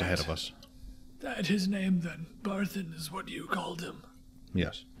knows what's ahead of us? That his name, then? Barthen is what you called him.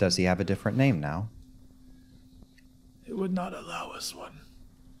 Yes. Does he have a different name now? It would not allow us one.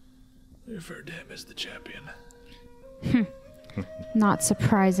 We referred to him as the champion. Not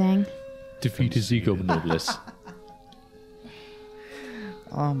surprising. Defeat his ego, noblesse.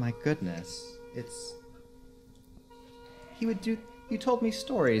 Oh my goodness. He would do... You told me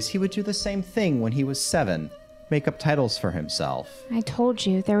stories. He would do the same thing when he was 7. Make up titles for himself. I told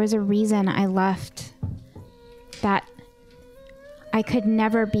you, there was a reason I left. That I could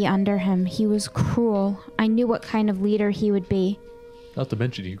never be under him. He was cruel. I knew what kind of leader he would be. Not to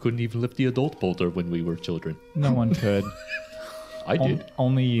mention, you couldn't even lift the adult boulder when we were children. No one could. I did.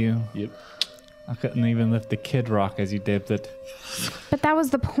 Only you. Yep. I couldn't even lift the kid rock as you dipped it. But that was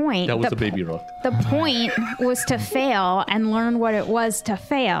the point. That was a baby rock. The point was to fail and learn what it was to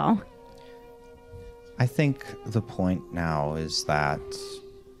fail. I think the point now is that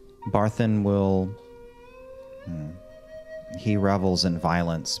Barthen will... He revels in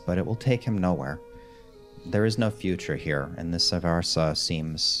violence, but it will take him nowhere. There is no future here, and this Ivarsa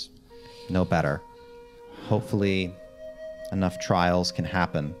seems no better. Hopefully, enough trials can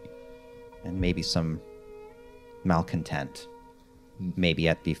happen, and maybe some malcontent may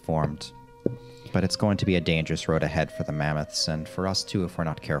yet be formed. But it's going to be a dangerous road ahead for the mammoths, and for us too if we're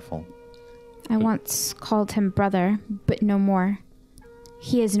not careful. I once called him brother, but no more.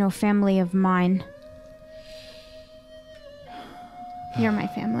 He is no family of mine. You're my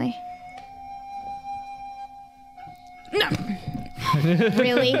family. No.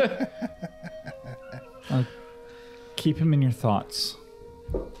 Really? Keep him in your thoughts,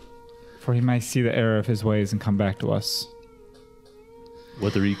 for he might see the error of his ways and come back to us.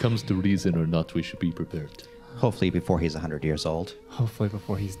 Whether he comes to reason or not, we should be prepared. Hopefully before he's 100 years old. Hopefully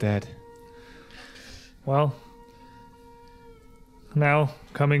before he's dead. Well, now,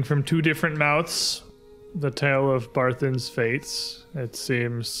 coming from 2 different mouths, the tale of Barthen's fates, it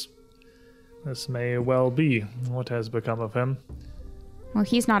seems this may well be what has become of him. Well,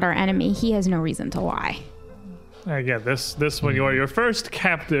 he's not our enemy. He has no reason to lie. Again, this one, you are your first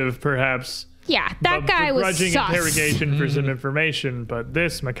captive, perhaps. Yeah, that guy was begrudging sus. interrogation for some information, but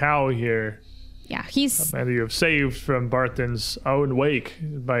this Macau here, Yeah, he's... and you have saved from Barthen's own wake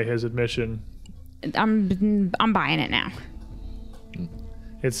by his admission. I'm buying it now.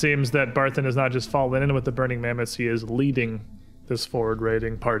 It seems that Barthen has not just fallen in with the Burning Mammoths, he is leading this forward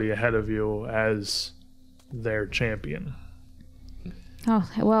raiding party ahead of you as their champion. Oh,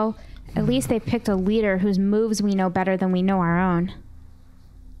 well, at least they picked a leader whose moves we know better than we know our own.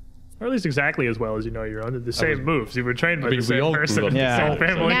 Or at least exactly as well as you know your own. The same moves. You were trained by mean, the we same all grew person, up in the Yeah. same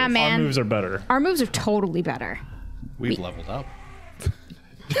family. Yeah, Our man. moves are better. Our moves are totally better. We've leveled up.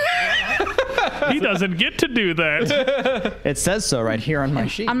 He doesn't get to do that. It says so right here on my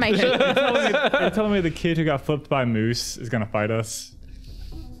sheet. On my sheet. You're telling me the kid who got flipped by a moose is gonna fight us?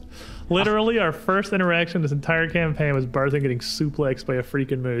 Literally, our first interaction this entire campaign was Barthen getting suplexed by a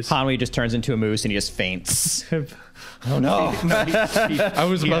freaking moose. Hanwi just turns into a moose and he just faints. Oh no. I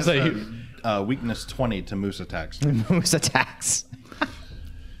was about to say, Weakness 20 to moose attacks. Moose attacks.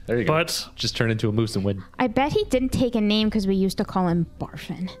 there you go. But Just turn into a moose and win. I bet he didn't take a name because we used to call him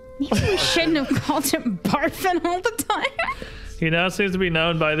Barfin. Maybe we shouldn't have called him Barfin all the time. he now seems to be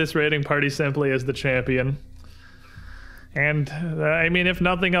known by this raiding party simply as the champion. And, I mean, if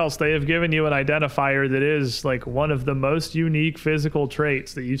nothing else, they have given you an identifier that is, like, one of the most unique physical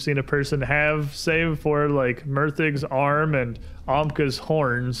traits that you've seen a person have, save for, like, Murthig's arm and Omka's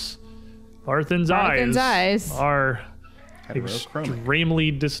horns. Barthen's eyes are Heterochromic.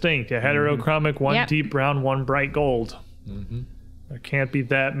 extremely distinct. A heterochromic, one Yep. deep brown, one bright gold. There can't be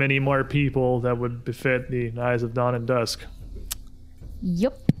that many more people that would befit the eyes of dawn and dusk.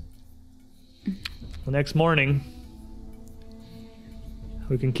 Yup. The next morning,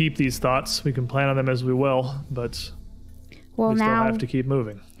 we can keep these thoughts. We can plan on them as we will, but Well, we still now have to keep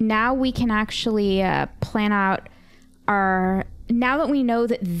moving. now we can actually plan out our... Now that we know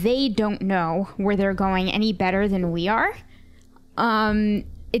that they don't know where they're going any better than we are,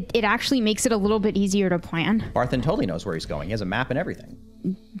 it actually makes it a little bit easier to plan. Barthen totally knows where he's going. He has a map and everything.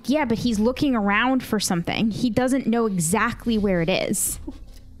 Yeah, but he's looking around for something. He doesn't know exactly where it is.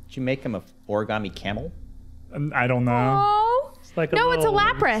 Did you make him a origami camel? I don't know. Oh, Like no, it's a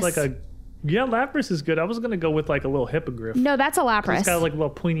Lapras. It's like a yeah, Lapras is good. I was gonna go with like a little hippogriff. No, that's a It's Lapras. got like little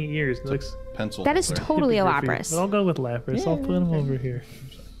pointy ears. It looks Pencil. That is holder. totally a hippogriffy. Lapras. But I'll go with Lapras. I'll put him over here.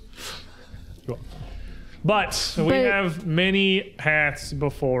 But we But- have many paths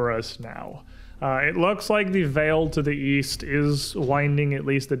before us now. It looks like the veil to the east is winding at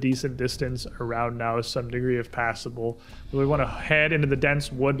least a decent distance around now, some degree of passable. We want to head into the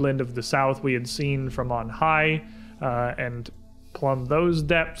dense woodland of the south we had seen from on high, and plumb those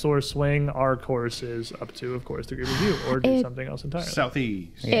depths or swing our courses up to, of course, the group of you, or do something else entirely.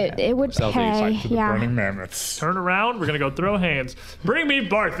 Southeast. It would Southeast, pay. like To the Yeah. burning mammoths. Turn around. We're gonna go throw hands. Bring me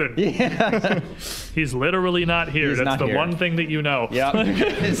Barthen. Yeah. He's literally not here. He's That's not the here. one thing that you know. Yep.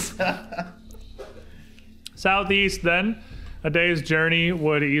 Southeast, then. A day's journey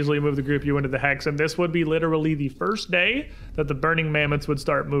would easily move the group you into the Hex, and this would be literally the first day that the Burning Mammoths would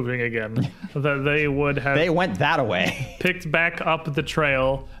start moving again. That they would have They went that away. picked back up the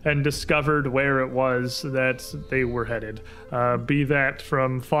trail and discovered where it was that they were headed. Be that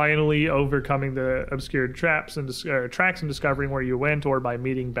from finally overcoming the obscured tracks and discovering where you went, or by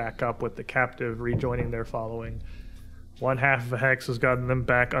meeting back up with the captive, rejoining their following. One half of a Hex has gotten them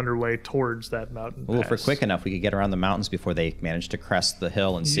back underway towards that mountain Well, if we're pass. quick enough, we could get around the mountains before they manage to crest the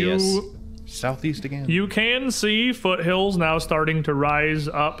hill and see us. Southeast again. You can see foothills now starting to rise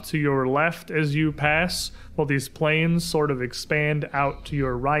up to your left as you pass, while these plains sort of expand out to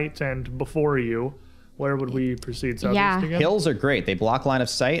your right and before you. Where would we proceed? Southeast Yeah. again? Hills are great. They block line of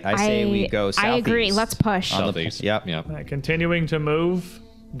sight. I say we go southeast. I agree. Let's push. On the- Southeast. Yep. Yeah. Continuing to move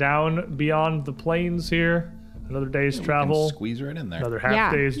down beyond the plains here. Another day's We can travel. Squeeze right in there. Another half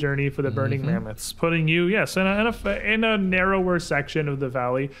Yeah. day's journey for the Burning Mammoths, putting you, yes, in a narrower section of the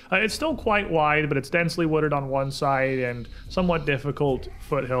valley. It's still quite wide, but it's densely wooded on one side and somewhat difficult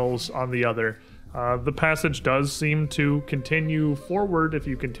foothills on the other. The passage does seem to continue forward if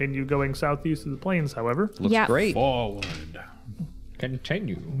you continue going southeast of the plains, however. Looks Yeah. great. Forward.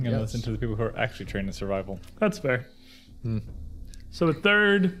 Continue. I'm gonna listen to the people who are actually trained in survival. That's fair. So the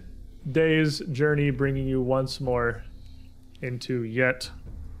third day's journey bringing you once more into yet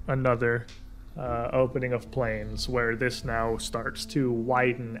another opening of plains, where this now starts to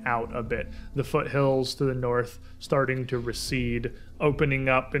widen out a bit. The foothills to the north starting to recede, opening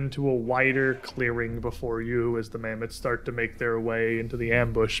up into a wider clearing before you as the mammoths start to make their way into the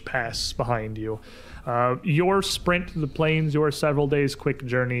ambush pass behind you. Your sprint to the plains, your several days quick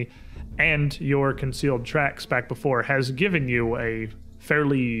journey, and your concealed tracks back before has given you a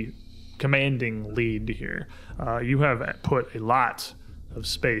fairly commanding lead here. You have put a lot of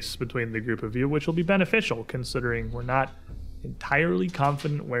space between the group of you, which will be beneficial considering we're not entirely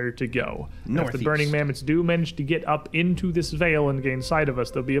confident where to go. If the Northeast. Burning Mammoths do manage to get up into this veil and gain sight of us,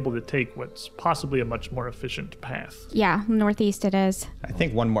 they'll be able to take what's possibly a much more efficient path. Yeah, northeast it is. I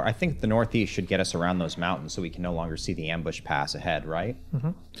think one more. I think the northeast should get us around those mountains so we can no longer see the ambush pass ahead, right?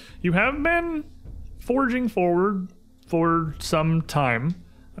 You have been forging forward for some time.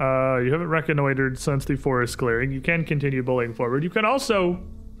 You haven't reconnoitered since the forest clearing. You can continue bullying forward. You can also,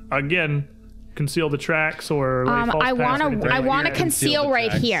 again, conceal the tracks or lay false I paths want or anything to. I like want to that. conceal right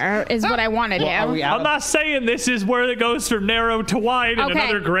tracks. here. Is what I want to do. Are we out I'm not saying this is where it goes from narrow to wide, and Okay.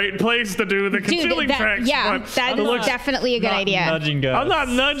 another great place to do the concealing tracks. yeah, but that it is looks- definitely a good idea. Nudging us. I'm not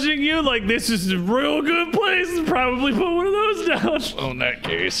nudging you. Like, this is a real good place to probably put one of those down. Well, in that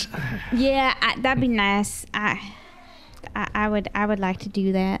case. Yeah, that'd be nice. I would like to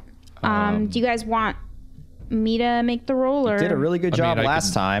do that. Do you guys want me to make the roll, or Did a really good job I last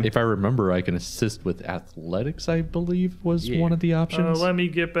can- time. If I remember, I can assist with athletics, I believe, was Yeah. one of the options. Let me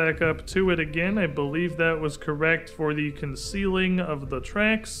get back up to it again. I believe that was correct for the concealing of the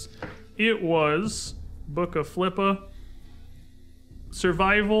tracks. It was Book of Flippa,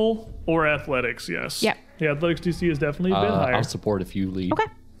 survival or athletics, yes. Yep. Yeah, athletics DC is definitely a bit higher. I'll support if you lead. Okay.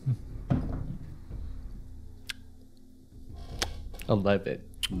 11.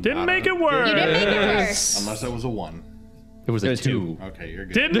 Didn't make it worse. You didn't make it worse. Unless that was a 1. It was It a was 2. Okay, you're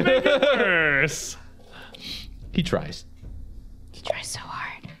good. Didn't make it worse. He tries. You try so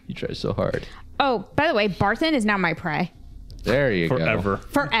hard. He tries so hard. Oh, by the way, Barthen is now my prey There you Forever. go.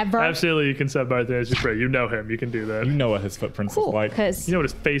 forever. Absolutely, you can set Barthen as your prey. You know him. You can do that. You know what his footprints Cool, look like. because You know what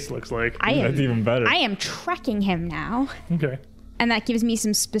his face looks like. I That's am. even better. I am tracking him now. Okay. and that gives me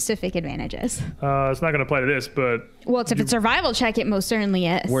some specific advantages. It's not going to apply to this, but Well, it's if it's survival check, it most certainly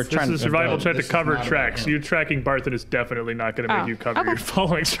is. We're this trying is a survival check to this is cover not about tracks. him. You tracking Barthen is definitely not going to make Oh, you cover okay. your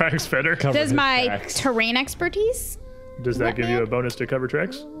following tracks better. Cover Does his my tracks. terrain expertise? Does that Let give me- you a bonus to cover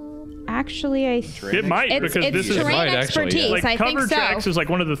tracks? Actually, It might, it's because this is terrain might, actually, expertise. yeah. like I cover think so. tracks is like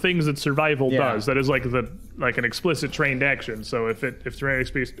one of the things that survival Yeah. does. That is like an explicit trained action. So if terrain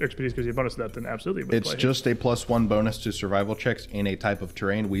expertise gives you a bonus to that, then absolutely. it would It's play. just a +1 bonus to survival checks in a type of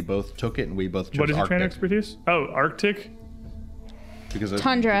terrain. We both took it, and we both chose What is your terrain Arctic expertise? Oh, Arctic because of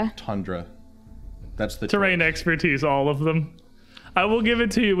Tundra. Tundra. That's the terrain choice. expertise. All of them. I will give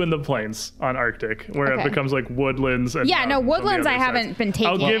it to you in the plains on Arctic, where Okay. it becomes like woodlands. And Yeah, no, mountains on the woodlands other I sides. haven't been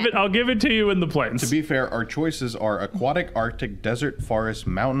taking yet. I'll give it to you in the plains. To be fair, our choices are aquatic, Arctic, desert, forest,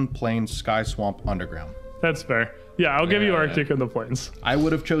 mountain, plain, sky, swamp, underground. That's fair. Yeah, I'll give you Yeah. Arctic in the plains. I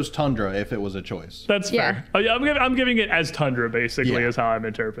would have chose Tundra if it was a choice. That's Yeah. fair. Oh, yeah, I'm giving it as tundra, basically, Yeah. is how I'm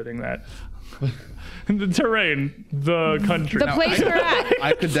interpreting that. The terrain, the country. The place we're at.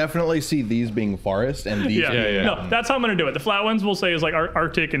 I could definitely see these being forest and these Yeah, being yeah. No, that's how I'm gonna do it. The flat ones we'll say is like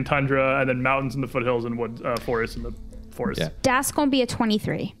Arctic and tundra, and then mountains and the foothills and wood, forests and the forests. Yeah. That's gonna be a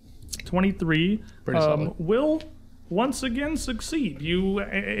 23. 23 Pretty solid. will once again succeed.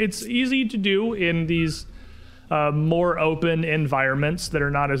 It's easy to do in these more open environments that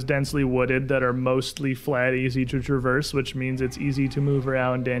are not as densely wooded, that are mostly flat, easy to traverse, which means it's easy to move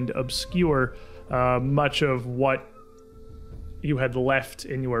around and obscure much of what you had left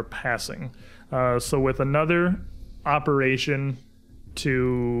in your passing. So with another operation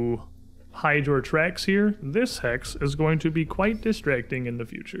to hide your tracks here, this hex is going to be quite distracting in the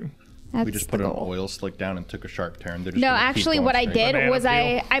future. That's We just the put an goal. oil slick down and took a sharp turn. They're just No, gonna keep actually, going what I straight. did Banana was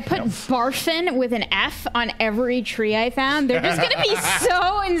I peel. put barfin with an F on every tree I found. They're just gonna be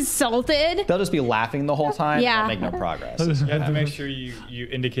so insulted. They'll just be laughing the whole time. Yeah. And make no progress. You have to make sure you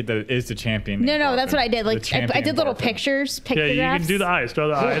indicate that it is the champion. No, that's what I did. The Like I champion did little barfin. pictures, Yeah, pictographs. you can do the eyes. Draw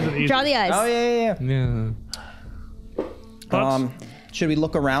the eyes. And easy. Draw the eyes. Oh yeah. Yeah. Thoughts? Should we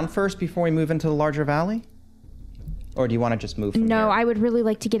look around first before we move into the larger valley, or do you want to just move? From No, here? I would really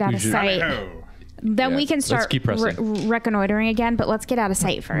like to get out of should- sight. Oh. Then Yeah, we can let's start keep pressing. reconnoitering again, but let's get out of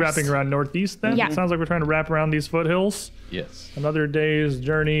sight first. Wrapping around northeast then? Yeah. It sounds like we're trying to wrap around these foothills. Yes. Another day's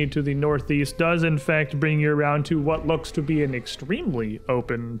journey to the northeast does, in fact, bring you around to what looks to be an extremely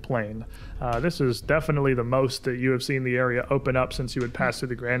open plain. This is definitely the most that you have seen the area open up since you had passed through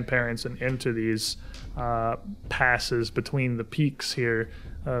the grandparents and into these passes between the peaks here.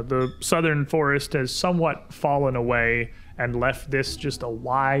 The southern forest has somewhat fallen away and left this just a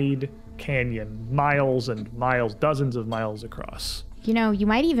wide canyon, miles and miles, dozens of miles across. You know, you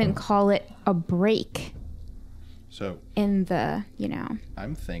might even call it a break So in the, you know.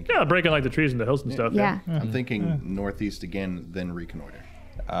 I'm thinking. Yeah, breaking like the trees in the hills and stuff. Yeah. I'm thinking northeast again, then reconnoiter.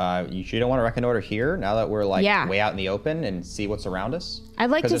 You don't want to reconnoiter here now that we're like Yeah. way out in the open and see what's around us.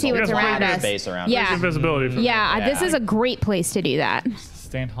 I'd like 'Cause to there's see a what's lot around of us. space around Yeah. us. Invisibility from Yeah, this Yeah. is a great place to do that.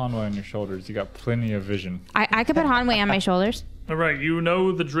 Stand Hanwha on your shoulders. You got plenty of vision. I could put Hanwei on my shoulders. All right, you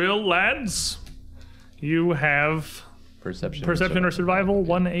know the drill, lads. You have Perception. perception or survival,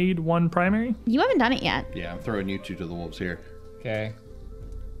 one aid, one primary. You haven't done it yet. Yeah, I'm throwing you two to the wolves here. Okay.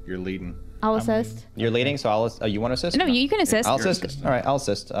 You're leading. I'll assist. You're leading, so you want to assist? No, you can assist. I'll You're assist. assisting. All right, I'll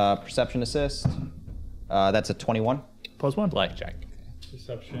assist. Perception assist. That's a 21. Plus one. Blackjack.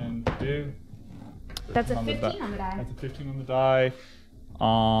 Perception. Do. That's a on the 15 die. on the die. That's a 15 on the die.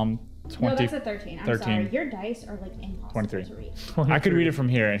 20. No, that's a 13. I'm 13. sorry. Your dice are like impossible 23. to read. I could read it from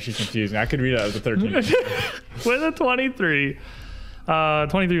here, and she's confusing. I could read it as a 13. With a 23.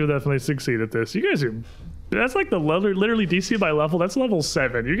 23 will definitely succeed at this. You guys are. That's like the literally DC by level. That's level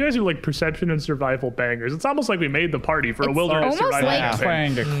 7. You guys are like perception and survival bangers. It's almost like we made the party for a It's wilderness almost survival like-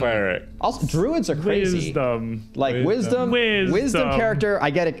 campaign. Playing a cleric. Also, druids are crazy. Wisdom. Like Wisdom. wisdom Wisdom. character.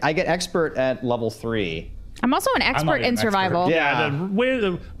 I get expert at level 3. I'm also an expert even in an expert. survival. Yeah. And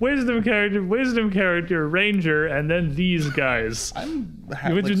then wisdom character, ranger, and then these guys.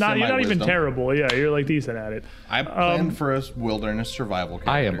 Which is not, you're not even terrible. Yeah, you're like decent at it. I planned for a wilderness survival character.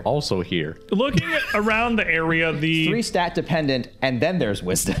 I am also here. Looking around the area, 3 stat dependent, and then there's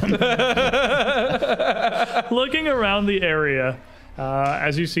wisdom. looking around the area,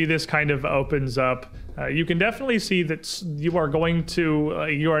 as you see this kind of opens up, you can definitely see that you are going to,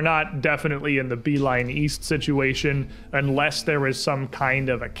 you are not definitely in the beeline east situation unless there is some kind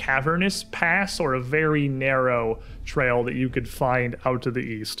of a cavernous pass or a very narrow trail that you could find out to the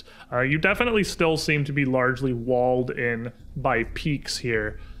east. You definitely still seem to be largely walled in by peaks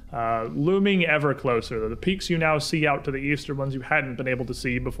here. Looming ever closer. The peaks you now see out to the east are ones you hadn't been able to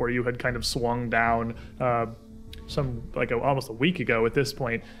see before you had kind of swung down almost a week ago at this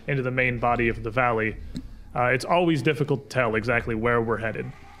point, into the main body of the valley. It's always difficult to tell exactly where we're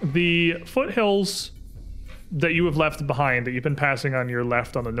headed. The foothills that you have left behind, that you've been passing on your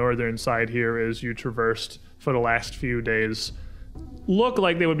left on the northern side here as you traversed for the last few days, look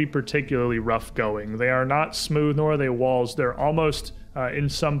like they would be particularly rough going. They are not smooth, nor are they walls. They're almost, in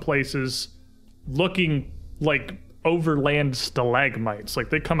some places, looking like overland stalagmites. Like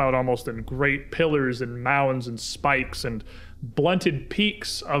they come out almost in great pillars and mounds and spikes and blunted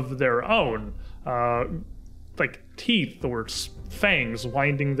peaks of their own, like teeth or fangs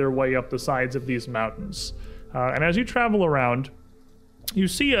winding their way up the sides of these mountains. And as you travel around, you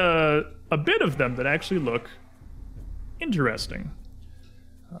see a bit of them that actually look interesting.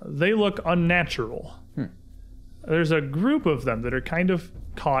 They look unnatural. There's a group of them that are kind of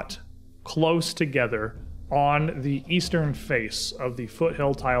caught close together on the eastern face of the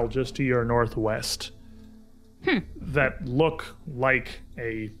foothill tile just to your northwest. That look like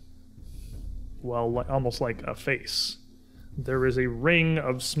almost like a face. There is a ring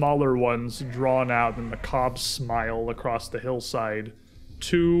of smaller ones drawn out in a macabre smile across the hillside.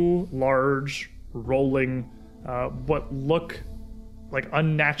 2 large, rolling, what look like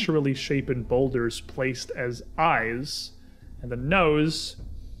unnaturally shapen boulders placed as eyes, and the nose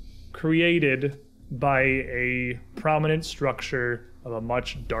created by a prominent structure of a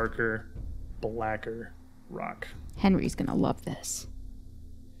much darker, blacker rock. Henry's gonna love this.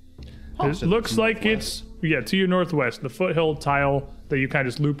 It looks like it's, to your northwest, the foothill tile that you kind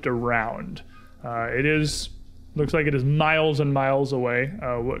of just looped around. Looks like it is miles and miles away,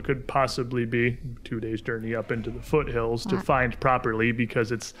 what could possibly be 2 days' journey up into the foothills to find properly,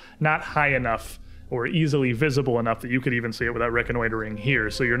 because it's not high enough or easily visible enough that you could even see it without reconnoitering here,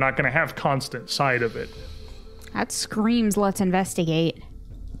 so you're not going to have constant sight of it. That screams, let's investigate.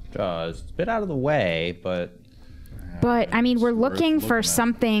 It's a bit out of the way, but But, I mean, we're looking for at.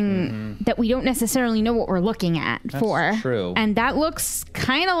 something that we don't necessarily know what we're looking at for. true. And that looks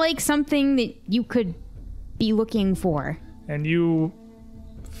kind of like something that you could be looking for. And you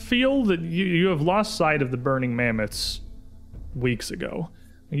feel that you have lost sight of the burning mammoths weeks ago.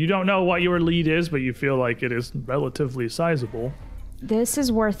 You don't know what your lead is, but you feel like it is relatively sizable. This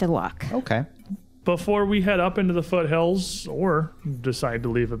is worth a look. okay. Before we head up into the foothills, or decide to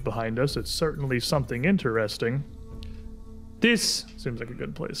leave it behind us, it's certainly something interesting. This seems like a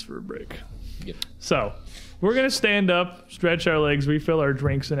good place for a break. Yep. So, we're going to stand up, stretch our legs, refill our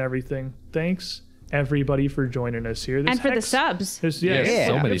drinks and everything. Thanks, everybody, for joining us here. And for the subs. There's, Yes,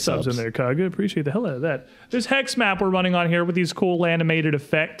 so many subs in subs. there, Cog. I appreciate the hell out of that. This hex map we're running on here with these cool animated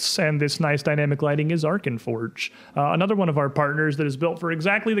effects and this nice dynamic lighting is Arkenforge, another one of our partners that is built for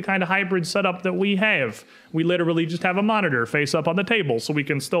exactly the kind of hybrid setup that we have. We literally just have a monitor face up on the table so we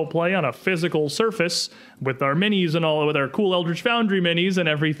can still play on a physical surface with our minis and all, with our cool Eldritch Foundry minis and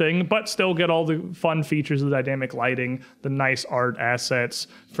everything, but still get all the fun features of the dynamic lighting, the nice art assets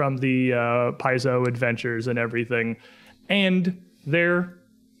from the Paizo adventures and everything. And their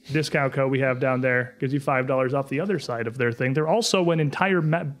discount code we have down there gives you $5 off the other side of their thing. They're also an entire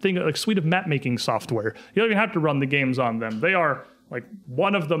suite of map making software. You don't even have to run the games on them. They are like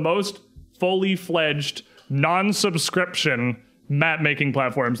one of the most fully fledged non-subscription map making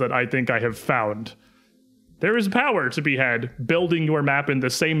platforms that I think I have found. There is power to be had building your map in the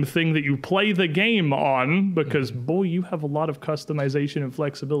same thing that you play the game on, because boy, you have a lot of customization and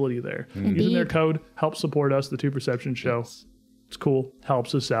flexibility there. Using their code helps support us, the Two Perception Show. It's cool,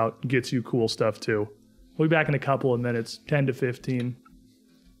 helps us out, gets you cool stuff too. We'll be back in a couple of minutes, 10 to 15.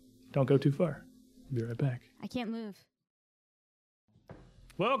 Don't go too far. Be right back. I can't move.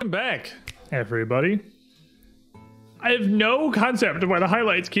 Welcome back, everybody. I have no concept of why the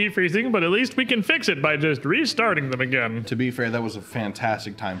highlights keep freezing, but at least we can fix it by just restarting them again. To be fair, that was a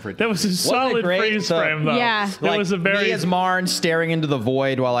fantastic time for it. That was a solid great? freeze So- frame, though. Yeah. That was a very, me as Marn staring into the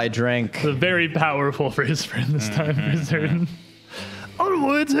void while I drink. a very powerful freeze frame this time for certain. I don't know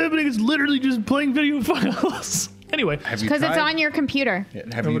what's happening. It's literally just playing video files. Anyway, Have you Because it's tried- on your computer.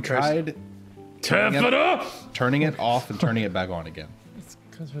 Have you tried tap it up. turning it off and turning it back on again?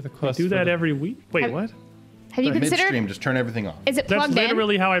 Because we're the quest Do for that the- every week. Wait, Have- what? Have you considered? Midstream, just turn everything off. Is it That's plugged in?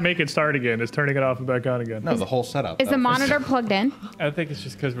 literally how I make it start again. Is turning it off and back on again. No, the whole setup. Is the monitor plugged in? I think it's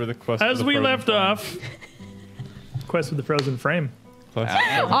just because we're the quest for As the we frozen left flame. off, Quest with the Frozen Frame. Oh!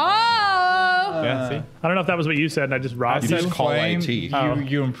 Yeah, see? I don't know if that was what you said, and I just robbed You you. just call Flame, IT.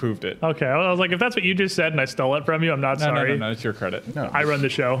 You improved it. Okay, I was like, if that's what you just said and I stole it from you, I'm not No, sorry. no, it's your credit. No, I run the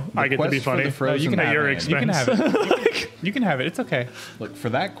show. I get to be quest for funny. the frozen you can At your Batman. expense. You can have it. You can have it. It's okay. Look, for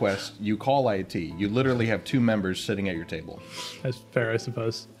that quest, you call IT. You literally have two members sitting at your table. That's fair, I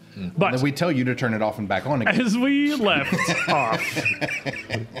suppose. But Then we tell you to turn it off and back on again. as we left off,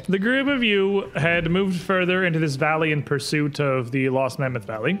 the group of you had moved further into this valley in pursuit of the Lost Mammoth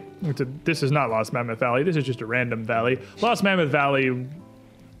Valley. This is not Lost Mammoth Valley. This is just a random valley. Lost Mammoth Valley,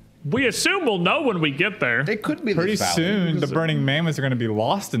 we assume we'll know when we get there. It could be Pretty this valley. soon, the burning mammoths are going to be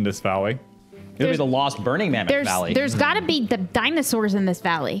lost in this valley. It'll be the lost burning mammoth valley. There's got to be the dinosaurs in this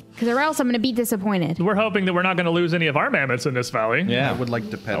valley, because or else I'm going to be disappointed. We're hoping that we're not going to lose any of our mammoths in this valley. I yeah. would like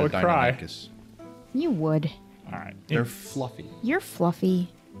to pet a would cry. Deinonychus. You would. All right. They're fluffy. You're fluffy.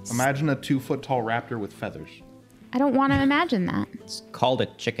 Imagine a 2-foot tall raptor with feathers. I don't want to imagine that. It's called a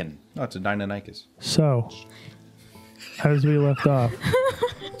chicken. No, it's a Deinonychus. So, as we left off,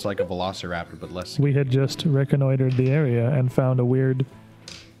 It's like a velociraptor, but less. we had just reconnoitered the area and found a weird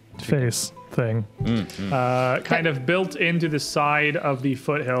face thing. Kind of built into the side of the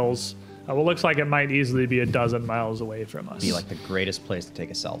foothills. What looks like it might easily be a dozen miles away from us. Be like the greatest place to take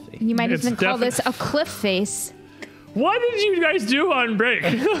a selfie. You might It's even call defi- this a cliff face. What did you guys do on break?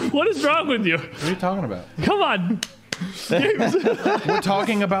 What is wrong with you? What are you talking about? Come on. We're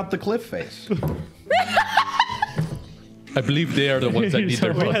talking about the cliff face. I believe they are the ones that need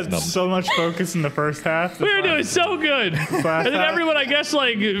their We butts had numbed. so much focus in the first half. We were doing so good. And then everyone, I guess,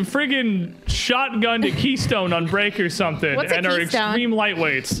 like friggin' shotgunned a keystone on break or something. What's a and are keystone? extreme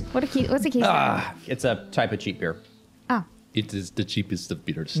lightweights. What's a keystone? It's a type of cheap beer. Oh, It is the cheapest of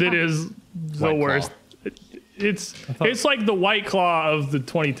beers. It is the White Claw. worst. It's like the White Claw of the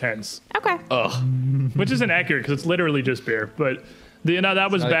 2010s, okay. which isn't accurate because it's literally just beer. But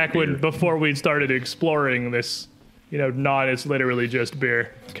that was not back beer. before we'd started exploring this, not it's literally just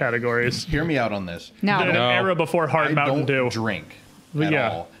beer categories. Hear me out on this. The No. era before Hard I Mountain don't Dew. drink But at yeah.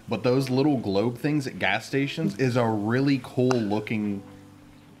 all. But those little globe things at gas stations is a really cool looking,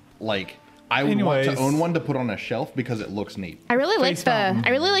 like, I would want Anyways. to own one to put on a shelf because it looks neat. I really like Face the Mountain. I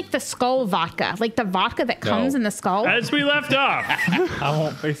really like the skull vodka, like the vodka that comes No. in the skull. As we left off, I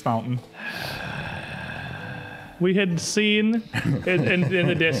won't face mountain. we had seen in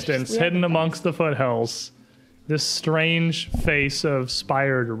the distance, hidden amongst the foothills, this strange face of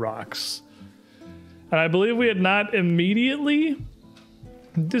spired rocks. And I believe we had not immediately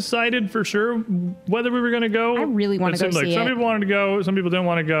decided for sure whether we were going to go. I really wanna It go seemed like see some it. people wanted to go, some people didn't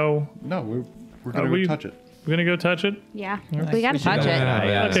want to go. No, we're gonna we- go touch it. We're going to go touch it? Yeah, we gotta touch it.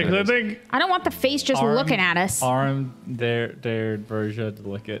 Okay, because I think I don't want the face just looking at us. Arm dared Verja to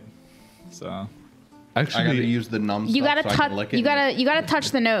lick it. So I gotta Actually, use the numb You stuff gotta so I touch. can lick it. You gotta touch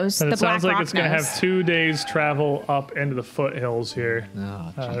the nose. and The it black sounds like rock it's going to nose. have 2 days travel up into the foothills here.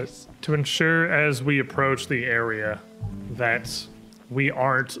 To ensure as we approach the area that we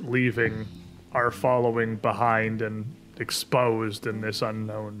aren't leaving our following behind and exposed in this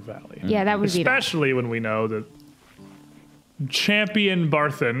unknown valley. Yeah, that would be. Nice. Especially when we know that Champion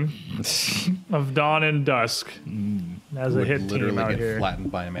Barthen of Dawn and Dusk has a would hit team literally out get here.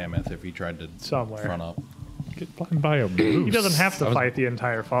 flattened by a mammoth if he tried to Somewhere. front up. get flattened by a moose. He doesn't have to fight the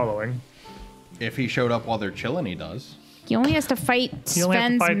entire following. If he showed up while they're chilling, he does. He only has to fight You only have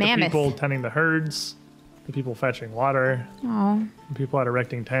to Sven's fight the mammoth. people tending the herds, the people fetching water, Oh, the people out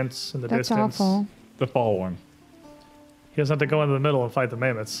erecting tents in the that's distance. awful. The following. He doesn't have to go into the middle and fight the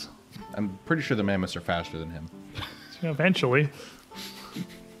mammoths. I'm pretty sure the mammoths are faster than him. Eventually.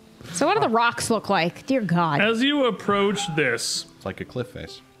 So what do the rocks look like? Dear God. As you approach this, It's like a cliff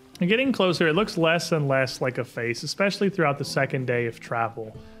face. and getting closer, it looks less and less like a face, especially throughout the second day of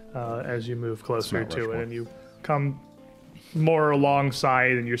travel as you move closer Mount to it Rushmore. and you come more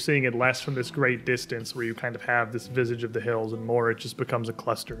alongside and you're seeing it less from this great distance where you kind of have this visage of the hills and more it just becomes a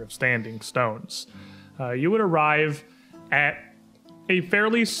cluster of standing stones. You would arrive at a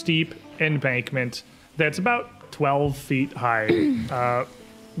fairly steep embankment that's about 12 feet high,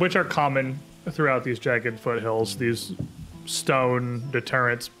 which are common throughout these jagged foothills. These stone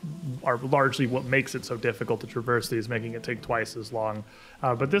deterrents are largely what makes it so difficult to traverse these, making it take twice as long.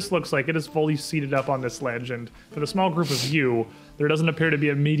 But this looks like it is fully seated up on this ledge, and for the small group of you, there doesn't appear to be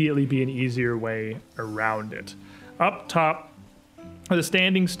immediately be an easier way around it. Up top are the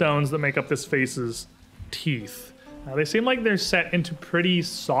standing stones that make up this face's teeth. They seem like they're set into pretty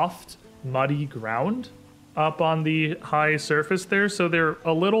soft, muddy ground up on the high surface there, so they're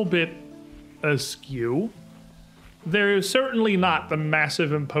a little bit askew. They're certainly not the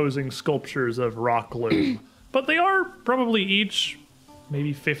massive, imposing sculptures of rock loom, but they are probably each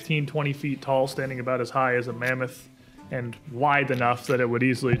maybe 15, 20 feet tall, standing about as high as a mammoth, and wide enough that it would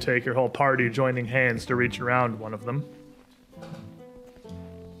easily take your whole party joining hands to reach around one of them.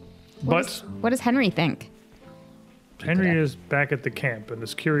 But What does Henry think? Henry is back at the camp and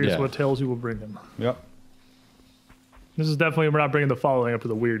is curious Yeah. what tales you will bring him. Yep. This is definitely, we're not bringing the following up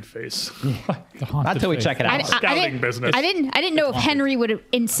with a weird face. Not till we check it out. Scouting business. I didn't know if Henry would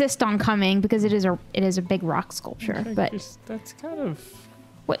insist on coming because it is a big rock sculpture. But That's kind of.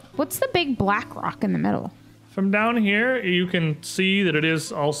 what's the big black rock in the middle? From down here, you can see that it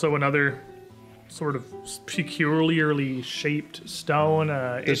is also another sort of peculiarly shaped stone.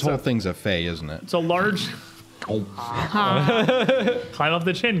 This whole thing's a fey, isn't it? It's a large. Climb up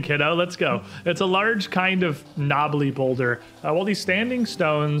the chin, kiddo. Let's go. It's a large kind of knobbly boulder. While these standing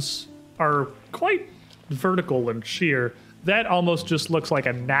stones are quite vertical and sheer, that almost just looks like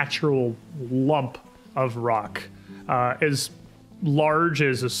a natural lump of rock. As large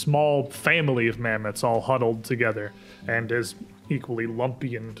as a small family of mammoths all huddled together, and as equally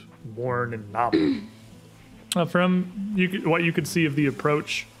lumpy and worn and knobbly. From what you could see of the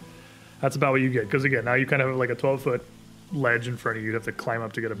approach, that's about what you get. Because again, now you kind of have like a 12-foot ledge in front of you. You'd have to climb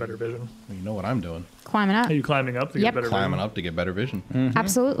up to get a better vision. You know what I'm doing? Climbing up. Are you climbing up to Yep. get better Climbing vision? up to get better vision.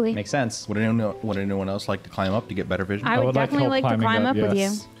 Absolutely. Makes sense. Would anyone else like to climb up to get better vision? I would definitely help like to climbing climb up with you.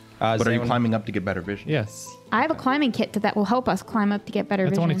 yes. But Does are you anyone- climbing up to get better vision? Yes. I have a climbing kit that will help us climb up to get better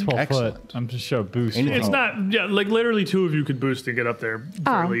It's vision. only 12 Excellent. foot. I'm just show boost. Anything- It's not, yeah, like literally two of you could boost and get up there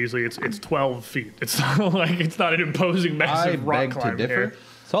fairly Oh. easily. It's 12 feet. It's not like it's not an imposing I massive rock beg to climb differ. here.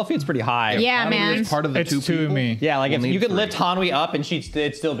 12 feet's pretty high. Yeah, Hanwi man. is part of the It's two two people. of me. Yeah, like if We'll you need could lift three. Hanwi up and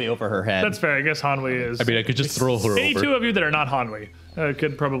it'd still be over her head. That's fair. I guess Hanwi is. I mean, I could just throw her Any over. two of you that are not Hanwi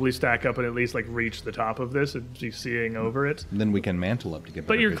could probably stack up and at least like reach the top of this and be seeing over it. Then we can mantle up to get better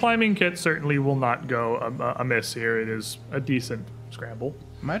But your vision. climbing kit certainly will not go amiss here. It is a decent scramble.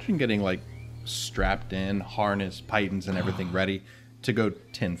 Imagine getting like strapped in, harness, pythons, and everything ready to go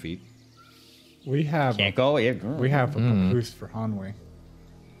 10 feet. We have Can't go. Yeah. we have a boost for Hanwei.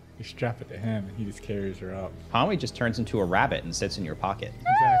 You strap it to him and he just carries her up. Hanwi just turns into a rabbit and sits in your pocket.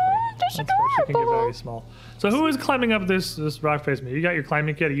 Exactly. That's fair. She can get very small. So who is climbing up this rock face? You got your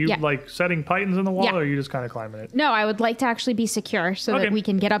climbing kit. Are you Yeah. like setting pythons in the wall, Yeah. or are you just kind of climbing it? No, I would like to actually be secure so Okay. that we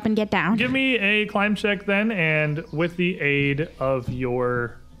can get up and get down. Give me a climb check then, and with the aid of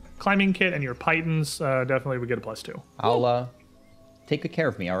your climbing kit and your pythons, definitely we get a +2. I'll take good care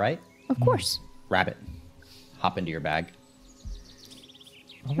of me, all right? Of course. Rabbit. Hop into your bag.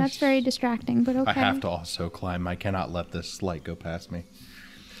 That's very distracting, but okay. I have to also climb. I cannot let this light go past me.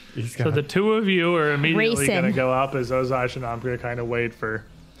 He's So got the two of you are immediately Racing. going to go up as Ozaj and I'm going to kind of wait for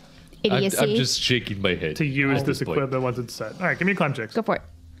Idiocy. I'm just shaking my head. to use at this point. equipment once it's set. All right, give me a climb check. Go for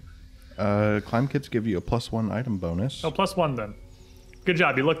it. Climb kits give you a +1 item bonus. Oh, +1 then. Good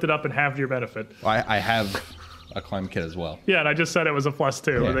job. You looked it up and halved your benefit. I have a climb kit as well. Yeah, and I just said it was a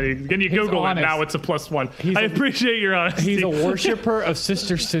 +2. Yeah. Then you Google honest. it. Now it's a +1. He's I a- appreciate your honesty. He's a worshiper of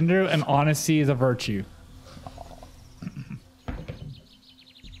Sister Cinder, and honesty is a virtue.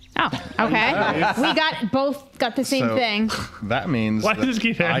 Oh, okay. We both got the same So- thing. That means Why does this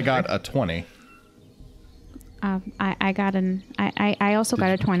keep that I happening? got a 20. I also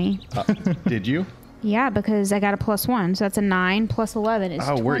got a 20. Did you? Yeah, because I got a +1, so that's a 9 plus 11 is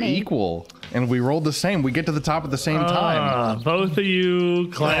 20. Oh, we're equal. And we rolled the same. We get to the top at the same time. Both of you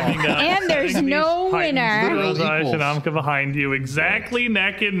climbing up. And there's setting no these pythons winner. to Literal Ozaj equals. and Amka behind you, exactly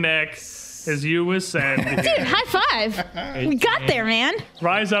neck and neck as you ascend. Dude, high five. We got there, man.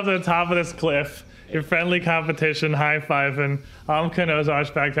 Rise up to the top of this cliff. Your friendly competition, high-fiving. Amka and Ozaj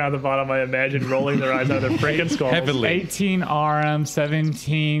back down at the bottom. I imagine rolling their eyes out of their freaking skulls. Heavily. 18 RM,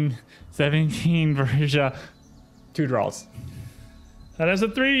 17 Verja. 2 draws. And as the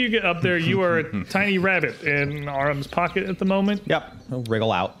three of you get up there, you are a tiny rabbit in Aram's pocket at the moment. Yep. He'll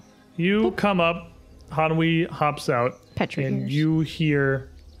wriggle out. You come up, Hanwi hops out, Petri and ears. you hear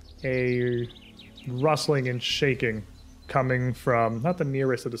a rustling and shaking coming from not the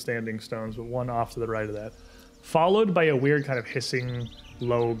nearest of the standing stones, but one off to the right of that, followed by a weird kind of hissing,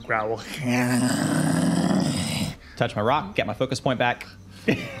 low growl. Touch my rock. Get my focus point back.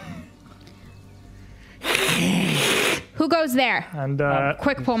 Who goes there? And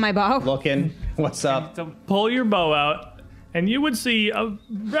Quick, pull my bow. Looking. What's up? pull your bow out, and you would see a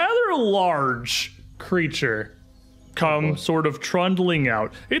rather large creature come sort of trundling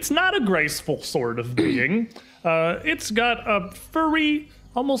out. It's not a graceful sort of being. It's got a furry,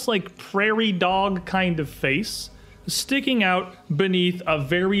 almost like prairie dog kind of face, sticking out beneath a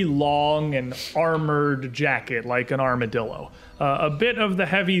very long and armored jacket like an armadillo. A bit of the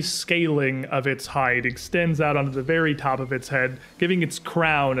heavy scaling of its hide extends out onto the very top of its head, giving its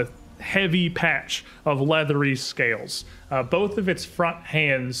crown a heavy patch of leathery scales. Both of its front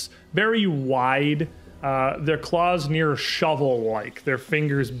hands very wide, their claws near shovel-like, their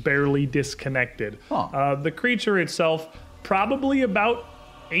fingers barely disconnected. The creature itself probably about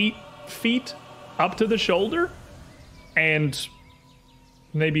 8 feet up to the shoulder. and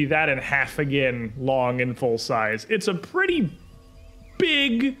maybe that and half again long and full size. It's a pretty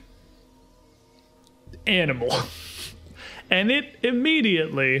big animal. And it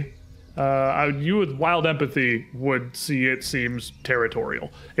immediately, you with wild empathy would see it seems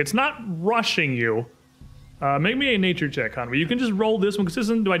territorial. It's not rushing you. Make me a nature check, Conway. You can just roll this one because this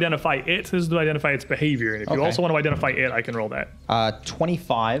isn't to identify it. This is to identify its behavior. And if you Okay. also want to identify it, I can roll that.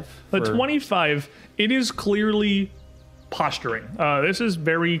 25. But for- 25, it is clearly posturing. This is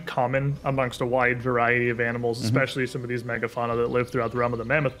very common amongst a wide variety of animals, especially some of these megafauna that live throughout the realm of the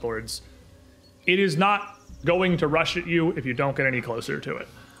mammoth lords. It is not going to rush at you if you don't get any closer to it.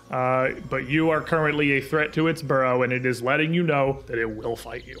 But you are currently a threat to its burrow, and it is letting you know that it will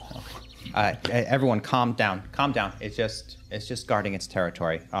fight you. Everyone, calm down. Calm down. It's just guarding its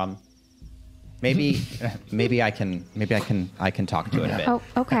territory. Maybe I can talk to it a bit. Oh,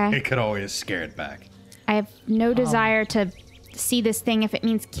 okay. It could always scare it back. I have no desire to see this thing if it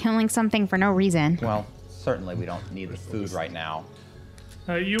means killing something for no reason. Well, certainly we don't need the food right now.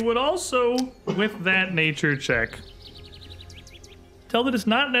 You would also, with that nature check, tell that it's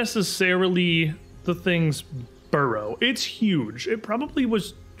not necessarily the thing's burrow. It's huge. It probably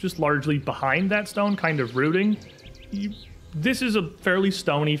was just largely behind that stone, kind of rooting. This is a fairly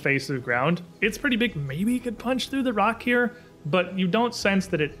stony face of ground. It's pretty big. Maybe it could punch through the rock here, but you don't sense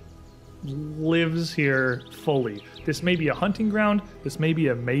that it lives here fully. This may be a hunting ground. This may be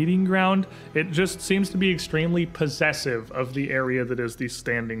a mating ground. It just seems to be extremely possessive of the area that is these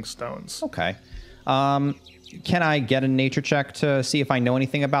standing stones. Okay. Can I get a nature check to see if I know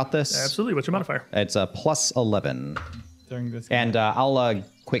anything about this? Absolutely. What's your modifier? It's a plus 11. During this And I'll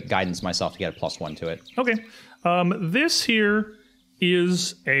quick guidance myself to get a +1 to it. Okay. This here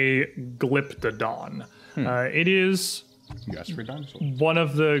is a Glyptodon. It is Yes, for dinosaurs. one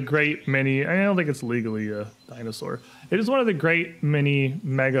of the great many, I don't think it's legally a dinosaur. It is one of the great many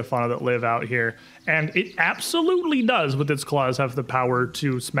megafauna that live out here. And it absolutely does, with its claws, have the power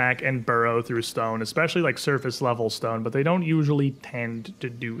to smack and burrow through stone, especially like surface level stone. But they don't usually tend to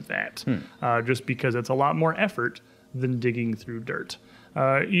do that, just because it's a lot more effort than digging through dirt.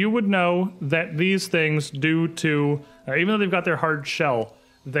 You would know that these things, due to, even though they've got their hard shell,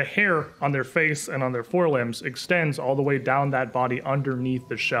 the hair on their face and on their forelimbs extends all the way down that body underneath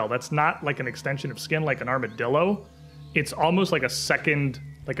the shell. That's not like an extension of skin like an armadillo. It's almost like a second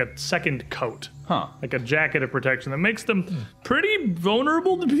coat. Huh. Like a jacket of protection that makes them pretty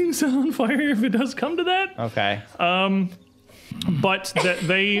vulnerable to being set on fire if it does come to that. Okay. But that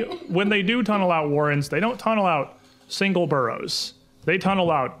they, when they do tunnel out warrens, they don't tunnel out single burrows. They tunnel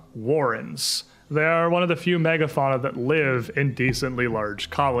out warrens. They are one of the few megafauna that live in decently large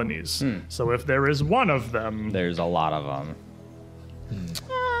colonies. So if there is one of them, There's a lot of them.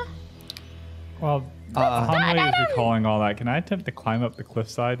 Well, Conway is recalling all that. Can I attempt to climb up the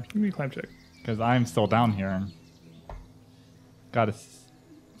cliffside? give me a climb check. Because I'm still down here. Gotta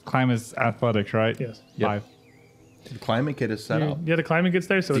climb is athletics, right? Yes. Five. The climate kit is set up. Yeah, the climbing gets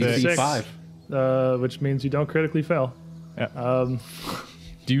there, so it's DC 6. 5. Which means you don't critically fail.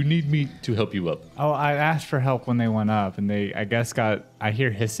 Do you need me to help you up? Oh, I asked for help when they went up, and they, I guess, I hear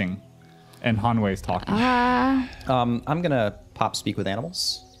hissing, and Hanwei's talking. I'm gonna pop speak with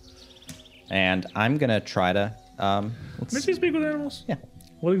animals, and I'm gonna try to. Does he speak with animals? Yeah.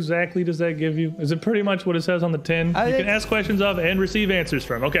 What exactly does that give you? Is it pretty much what it says on the tin? You can ask questions of and receive answers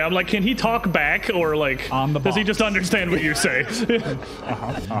from. Okay, I'm like, can he talk back or like, On the does he box. just understand what you say?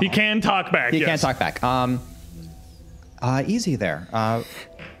 He can talk back. He yes. can't talk back. Easy there.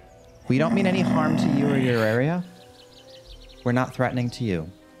 We don't mean any harm to you or your area. We're not threatening to you.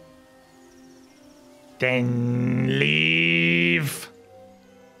 Then leave.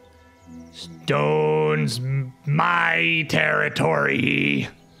 Stone's my territory.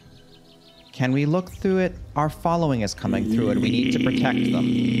 Can we look through it? Our following is coming through it. We need to protect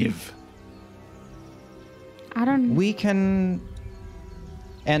them. I don't. We can.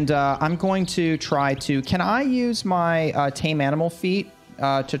 And I'm going to try to. Can I use my tame animal feat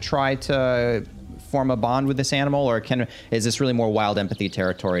to try to form a bond with this animal, or is this really more wild empathy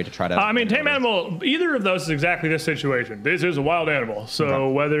territory to try to? I mean, tame animal, either of those is exactly this situation. This is a wild animal. So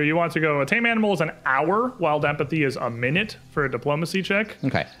whether you want to go, a tame animal is an hour, wild empathy is a minute for a diplomacy check.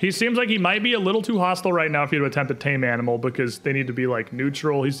 Okay. He seems like he might be a little too hostile right now for you to attempt a tame animal because they need to be like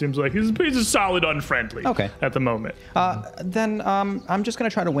neutral. He seems like he's a solid unfriendly at the moment. Then I'm just going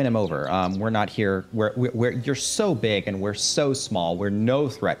to try to win him over. We're not here. You're so big and we're so small. We're no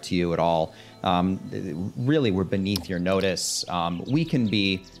threat to you at all. Really, we're beneath your notice. We can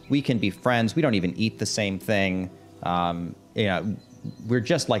be friends. We don't even eat the same thing. We're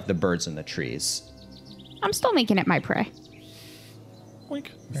just like the birds in the trees. I'm still making it my prey. Oink.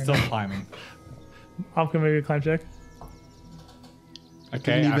 Still climbing. I'm gonna make a climb check.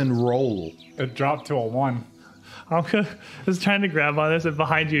 Okay. Didn't even roll. It dropped to a 1. Amka is trying to grab on this, and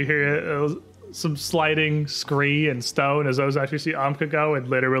behind you hear some sliding scree and stone as those actually see Amka go and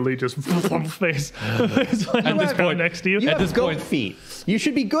literally just face At this point, next to you. You At have this goat point- feet. You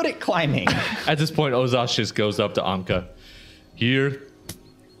should be good at climbing. At this point, Ozash just goes up to Amka. Here,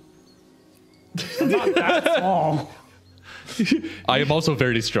 Oh. I am also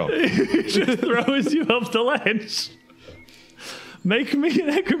very strong. Throws you up the ledge. Make me an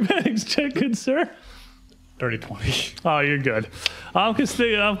acrobatics check, good sir. Dirty 20. Oh, you're good.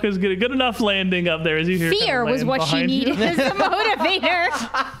 Amka's get a good enough landing up there as you hear. Fear was what she needed as the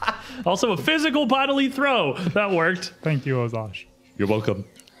motivator. Also, a physical bodily throw that worked. Thank you, Ozash. You're welcome.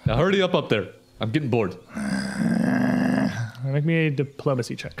 Now hurry up there. I'm getting bored. Make me a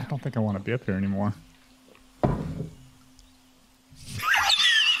diplomacy check. I don't think I want to be up here anymore.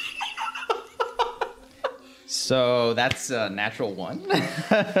 So that's a natural 1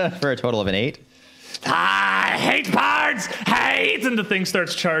 for a total of an 8. I hate parts, hate, and the thing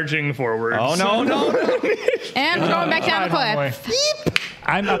starts charging forward. Oh no! And going back down the Hi, cliff. Hanway.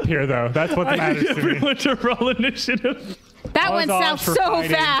 I'm up here though. That's what I matters need to me. everyone to roll initiative. That went Ozash south for so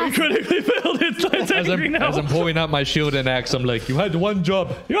fighting. fast. Critically failed. It's As angry now. I'm pulling out my shield and axe, I'm like, you had one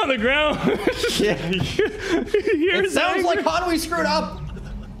job. You're on the ground. It sounds like Hanwi screwed up.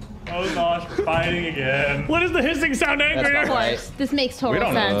 Ozash for fighting again. What is the hissing sound angry? That's Of not right. course. This makes total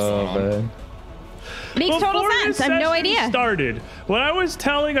don't know. sense. man. Makes total Before sense. the I have no session idea. Started when I was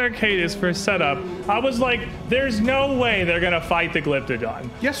telling Arcadis for setup. I was like, "There's no way they're gonna fight the Glyptodon.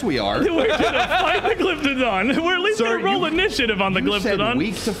 Yes, we are. We're gonna fight the Glyptodon. We're at least Sir, gonna roll initiative on the You said Glyptodon."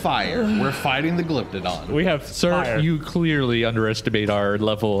 weak to fire. We're fighting the Glyptodon. We have Sir, fire. you clearly underestimate our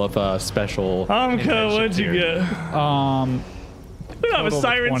level of special. Amka, what'd you get? We don't have a total of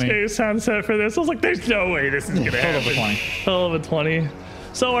Siren's 20. Cave sound set for this. I was like, "There's no way this is gonna Total of happen." 20. Total of a 20.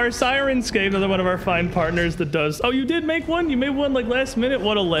 So our Sirenscape, another one of our fine partners that does. Oh, you did make one? You made one like last minute?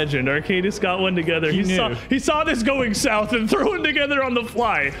 What a legend. Arcadis got one together. He He saw this going south and threw it together on the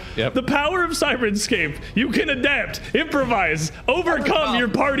fly. Yep. The power of Sirenscape. You can adapt, improvise, overcome your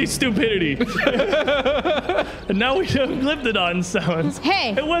party stupidity. And now we have Glyptodon sounds.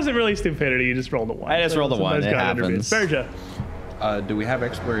 Hey. It wasn't really stupidity. You just rolled a 1. I just rolled a 1. Sometimes It God intervenes. happens. Berja. Do we have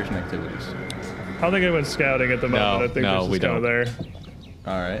exploration activities? I don't think anyone's scouting at the moment. No, I think no, there's just we kind of don't. there.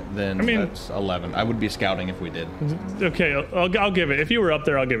 All right, then mean- that's 11. I would be scouting if we did. Okay, I'll give it. If you were up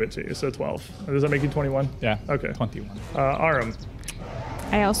there, I'll give it to you. So 12. Does that make you 21? Yeah. Okay. 21. Aram,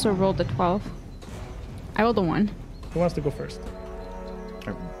 I also rolled a 12. I rolled a 1. who wants to go first?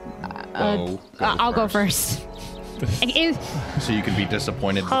 I'll go first. So you can be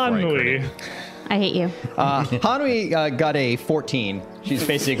disappointed before I crit Hanwi. it. I hate you. Hanwi got a 14. She's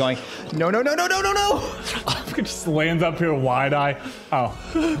basically going, no. Just lands up here wide eye.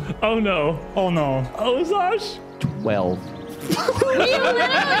 Oh. Oh no. Oh no. Oh, Zosh. 12. No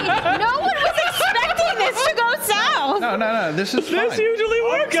one was expecting this to go south. No. This is This fine. usually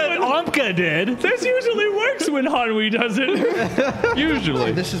works. Amka did. This usually works when Hanwi does it.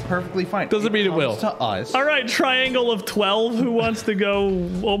 Usually. This is perfectly fine. Doesn't mean it will. comes to us. All right, triangle of 12. Who wants to go?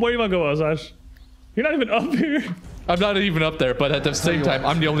 Well, where do you want to go, Ozash? You're not even up here. I'm not even up there, but at the same time,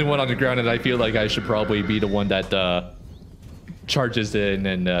 I'm the only one on the ground, and I feel like I should probably be the one that charges in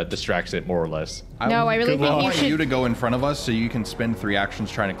and distracts it more or less. No, I really think you want should. you to go in front of us so you can spend 3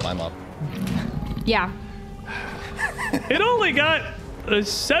 actions trying to climb up. Yeah. It only got a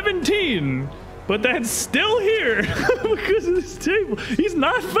 17, but that's still here because of this table. He's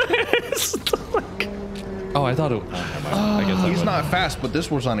not fast. Oh, I thought it. I guess He's not fast, but this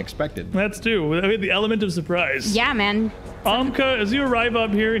was unexpected. That's true. I mean, the element of surprise. Yeah, man. Amka, as you arrive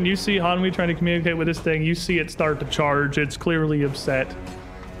up here and you see Hanwi trying to communicate with this thing, you see it start to charge. It's clearly upset.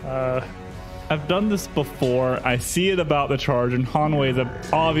 I've done this before. I see it about the charge, and Hanway's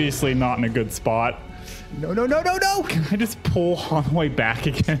obviously not in a good spot. No. Can I just pull Hanway back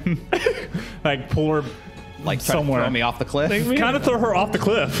again? Like pull her Like, try to somewhere. throw me off the cliff. Kind of throw her off the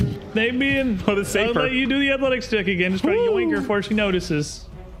cliff. Maybe in. But it's I'll safer. let you do the athletics check again. Just try to yoink her before she notices.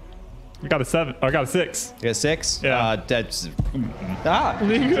 I got a 7. I got a 6. You got 6? Yeah. That's... Try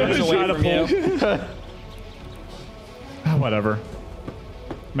That's away to from you. Whatever.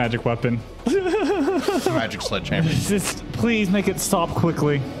 Magic weapon. Magic sledgehammer. Just please make it stop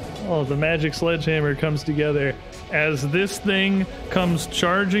quickly. Oh, the magic sledgehammer comes together as this thing comes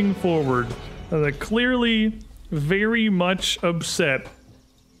charging forward. Clearly very much upset.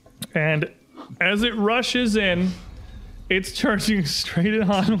 And as it rushes in, It's charging straight at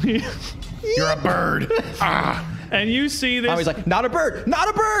Hanwi. You're a bird. And you see this I was like, not a bird, not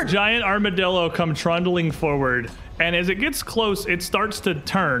a bird. giant armadillo come trundling forward. And as it gets close, it starts to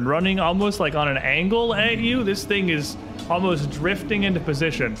turn, running almost like on an angle at you. This thing is almost drifting into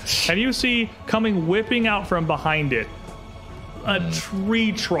position. And you see coming whipping out from behind it a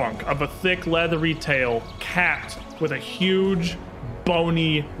tree trunk of a thick leathery tail capped with a huge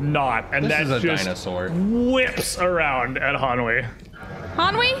bony knot. And This that is a just dinosaur. whips around at Hanwi.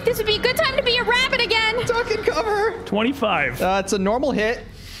 Hanwi, this would be a good time to be a rabbit again. Duck and cover. 25. It's a normal hit.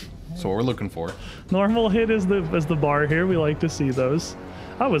 That's what we're looking for. Normal hit is the bar here. We like to see those.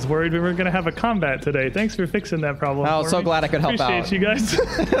 I was worried we were going to have a combat today. Thanks for fixing that problem. Oh, for so me. glad I could help Appreciate out. you guys.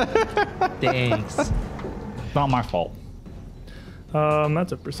 Thanks. Not my fault.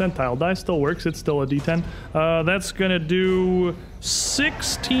 That's a percentile die. Still works. It's still a D10. That's going to do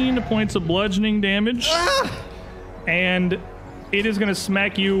 16 points of bludgeoning damage. And it is going to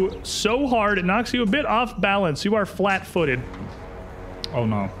smack you so hard it knocks you a bit off balance. You are flat-footed. Oh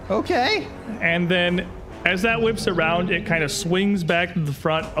no. Okay. And then as that whips around, it kind of swings back to the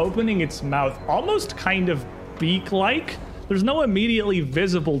front, opening its mouth, almost kind of beak-like. There's no immediately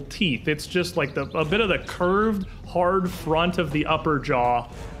visible teeth. It's just like a bit of the curved, hard front of the upper jaw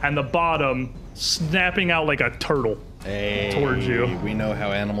and the bottom snapping out like a turtle towards you. We know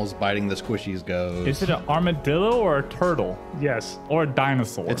how animals biting the squishies goes. Is it an armadillo or a turtle Yes. or a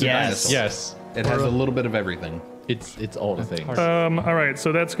dinosaur? It's a Yes. dinosaur. Yes. It has a little bit of everything. It's all the things. All right,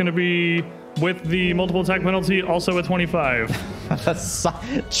 so that's going to be with the multiple attack penalty, also a 25.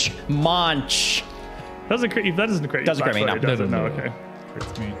 Munch. That doesn't crit you. Doesn't crit me, no. Doesn't, No. okay.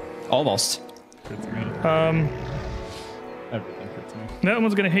 It's me. Almost. It's me. Everything hurts me. That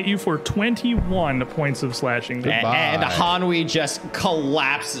one's going to hit you for 21 points of slashing damage. And Hanwi just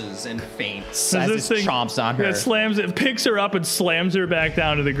collapses and faints as This it thing chomps on her. it picks her up and slams her back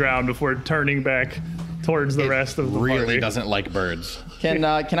down to the ground before turning back towards the rest of the Really party. doesn't like birds. Can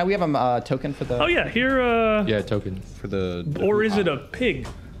we have a token for the? Oh yeah, here. Yeah, token. For the Or is it a pig?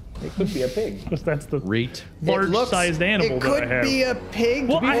 It could be a pig. Because that's the Rate. large-sized animal It that I could have. be a pig.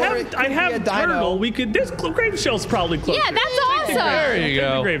 Well, or I it have could be a dino. turtle. We could. This grave shell's probably closer. Yeah, that's awesome. There you The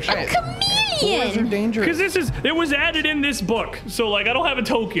go. grave shell. Chameleon. dangerous. Because it was added in this book, so like I don't have a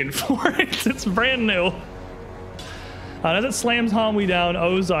token for it. It's brand new. As it slams Hanwi down,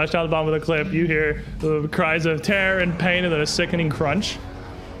 Ozosh down the bottom of the cliff, you hear the cries of terror and pain, and then a sickening crunch.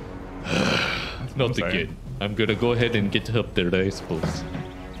 Not sorry. again. I'm gonna go ahead and get up there, I suppose.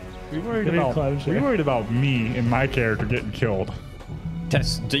 We worried Give me a cloud share. about me and my character getting killed.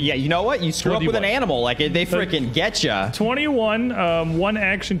 Yeah, you know what? You screw up with an 21. animal, like they freaking get ya. 21, one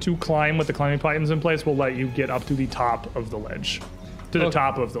action to climb with the climbing items in place will let you get up to the top of the ledge. To the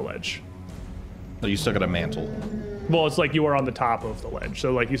top of the ledge. You still got a mantle. Well, it's like you are on the top of the ledge,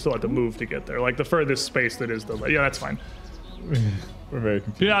 so like you still have to move to get there. Like the furthest space that is the ledge. Yeah, that's fine. We're very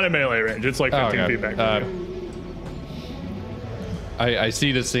confused. You're not in melee range. It's like 15 feet back. from you. I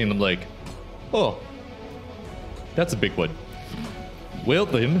see this thing and I'm like, oh, that's a big one. Well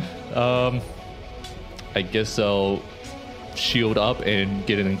then, I guess I'll shield up and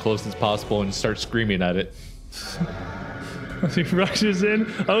get it in close as possible and start screaming at it. He rushes in.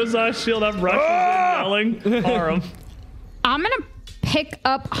 Ozosh shield up, rushes in, yelling. Harem. I'm gonna pick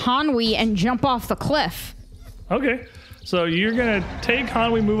up Hanwi and jump off the cliff. Okay. So you're gonna take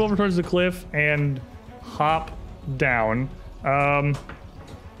Hanwi, move over towards the cliff, and hop down.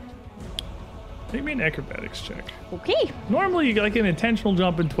 Make me an acrobatics check. Okay. Normally you get like an intentional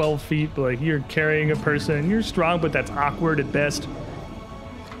jump in 12 feet, but like you're carrying a person, you're strong, but that's awkward at best.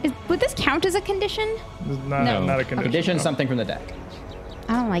 Would this count as a condition? It's not, No. not a condition. Condition no. something from the deck.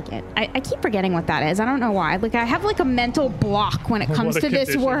 I don't like it. I keep forgetting what that is. I don't know why. Like I have like a mental block when it comes What a to this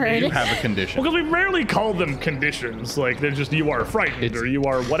condition. word. You have a condition. Well, because we rarely call them conditions. Like they're just you are frightened It's- or you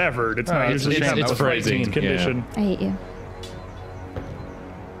are whatever. It's not it's usually a shame. a That was frightened 18. condition. I hate you.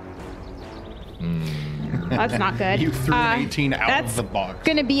 That's not good. You threw an 18 out of that's the box.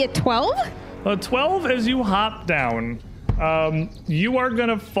 Gonna be a 12? 12 as you hop down. You are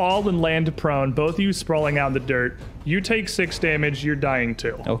gonna fall and land prone. Both of you sprawling out in the dirt. You take 6 damage. You're dying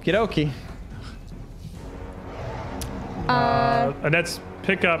too. Okie dokie. And that's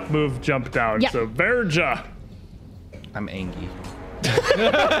pick up, move, jump down. Yeah. So Verja. I'm angry. That's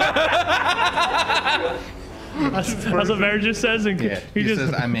what Verja says. And Yeah, he he just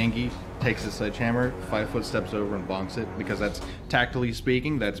says I'm angry. Takes a sledgehammer, 5 foot steps over and bonks it because that's tactically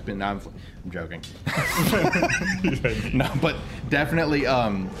speaking. That's been. I'm joking. No, but definitely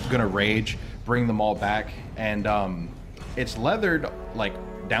gonna rage, bring them all back, and it's leathered like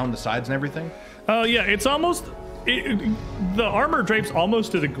down the sides and everything. Oh yeah, it's almost the armor drapes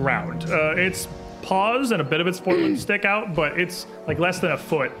almost to the ground. Its paws and a bit of its forelimbs stick out, but it's like less than a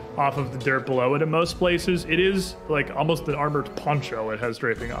foot off of the dirt below it in most places. It is like almost an armored poncho it has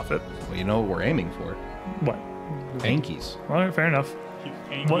draping off it. Well, you know what we're aiming for? What? Ankies. All right, fair enough.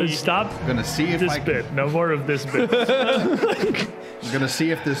 Well, stop Gonna see if this I can, bit. No more of this bit. gonna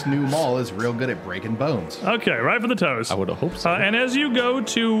see if this new mall is real good at breaking bones. Okay, right for the toes. I would have hoped so. And as you go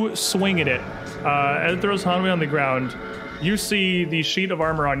to swing at it, as it throws Hanwi on the ground, you see the sheet of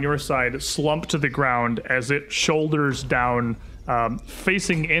armor on your side slump to the ground as it shoulders down,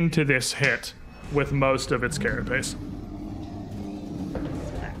 facing into this hit with most of its carapace.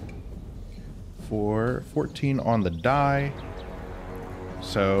 For 14 on the die.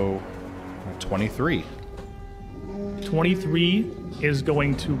 So 23. 23 is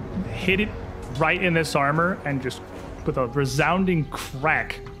going to hit it right in this armor and just with a resounding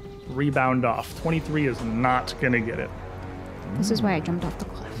crack rebound off. 23 is not going to get it. This is why I jumped off the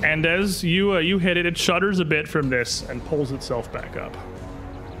cliff. And as you hit it, it shudders a bit from this and pulls itself back up.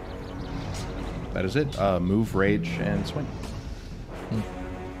 That is it. Move, rage, and swing.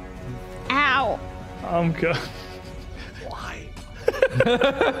 Ow! Good.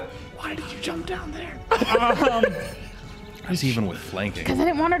 Why did you jump down there? That's even with flanking. Because I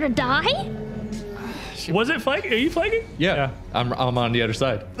didn't want her to die? Was it flanking? Are you flanking? Yeah, I'm on the other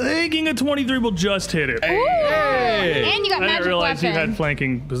side. Flanking a 23 will just hit it. And you got I didn't magic realize you had weapon.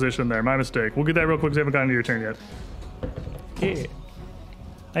 flanking position there. My mistake. We'll get that real quick because we haven't gotten to your turn yet. Yeah.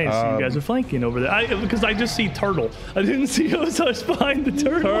 I didn't see you guys are flanking over there. Because I just see turtle. I didn't see Osash behind the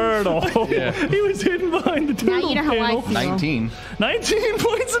turtle. Yeah. He was hidden behind the turtle Now you know how I panel. feel. 19. 19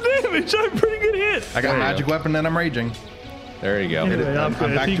 points of damage. I'm a pretty good hit. I got a magic weapon and I'm raging. There you go. Anyway, I'm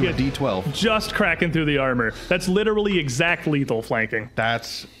good. back If to you a get D12. just cracking through the armor. That's literally exact lethal flanking.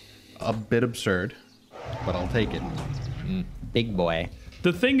 That's a bit absurd, but I'll take it. Big boy.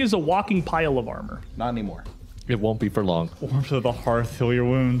 The thing is a walking pile of armor. Not anymore. It won't be for long. Warmth to the hearth, heal your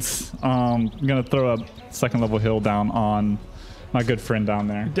wounds. I'm gonna throw a second level heal down on my good friend down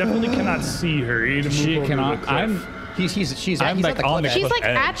there. Definitely cannot see her. You need to move She over cannot. to the cliff. She's I'm he's like at the on cliff the edge. She's like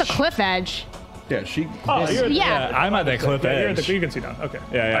at the edge. cliff edge. Yeah, she. Oh, you're Yeah. I'm at that cliff you're at edge. you can see down. Okay.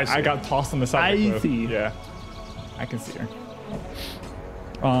 Yeah, I see. I got tossed on the side of the I cliff. see. Yeah, I can see her.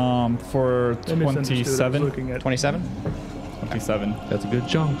 For I misunderstood. I was 27, looking at 27. 27, That's a good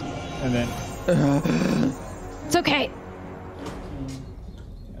jump. and then It's okay.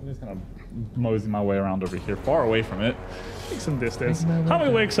 I'm just gonna mosey my way around over here, far away from it. Take some distance.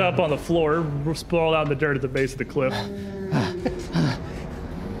 Hami wakes up on the floor, sprawled out in the dirt at the base of the cliff.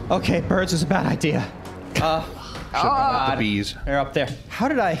 Okay, birds is a bad idea. The bees. They're up there. How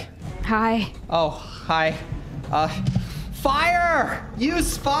did I? Hi. Oh, hi. Fire!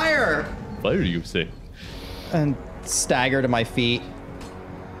 Use fire! Fire, you say? And stagger to my feet.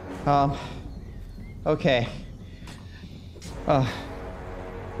 Okay.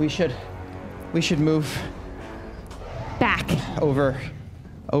 We should move Back. over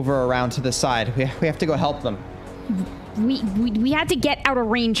around to the side. We have to go help them. We had to get out of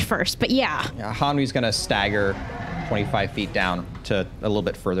range first, but yeah. Hanwi's gonna stagger 25 feet down to a little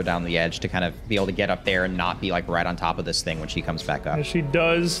bit further down the edge to kind of be able to get up there and not be like right on top of this thing when she comes back up. As she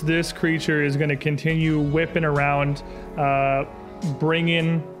does, this creature is going to continue whipping around,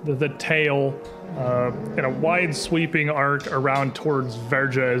 bringing the tail in a wide sweeping arc around towards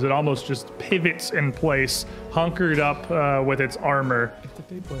Verja as it almost just pivots in place, hunkered up with its armor.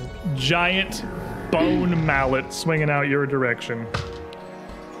 Giant bone mallet swinging out your direction.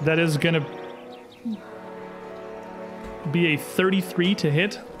 That is going to be a 33 to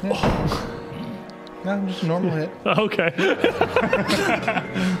hit. No, just a normal hit. Okay.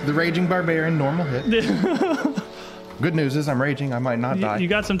 The Raging Barbarian, normal hit. Good news is I'm raging. I might not die. You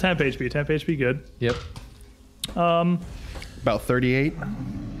got some temp HP. Temp HP, good. Yep. About 38.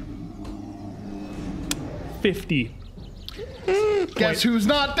 50. Guess who's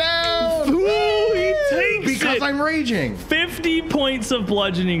not down? Ooh, he takes Because it. I'm raging. 50 points of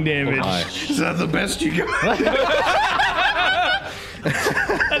bludgeoning damage. Hi. Is that the best you got?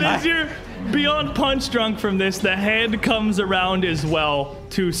 And as you're beyond punch drunk from this, the head comes around as well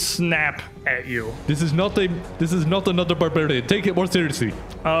to snap at you. This is not another barbarian. Take it more seriously.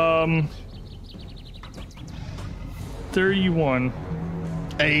 31.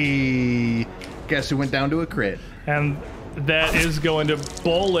 Hey, guess who went down to a crit? And that is going to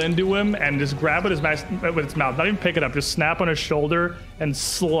bowl into him and just grab at his with its mouth. Not even pick it up, just snap on his shoulder and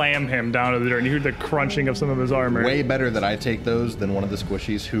slam him down to the dirt. And you hear the crunching of some of his armor. Way better that I take those than one of the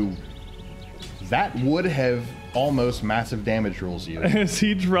squishies who That would have almost massive damage rules you As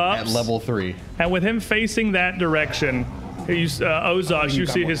he drops. at level 3. And with him facing that direction, Ozosh, you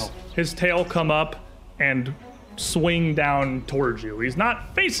see his tail come up and swing down towards you. He's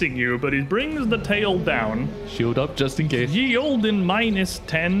not facing you, but he brings the tail down. Shield up just in case. Ye olden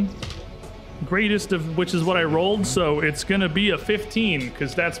 -10. Greatest of which is what I rolled, so it's gonna be a 15,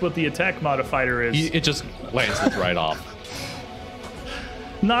 because that's what the attack modifier is. It just lances right off.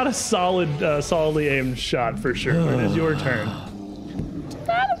 Not a solidly aimed shot for sure, but it is your turn.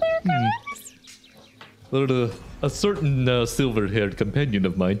 But a certain silver-haired companion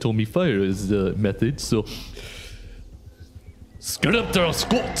of mine told me fire is the method, so... Skirt up there,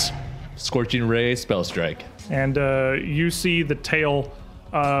 squat! Scorching Ray, Spell Strike. And you see the tail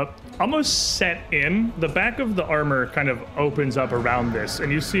almost set in. The back of the armor kind of opens up around this,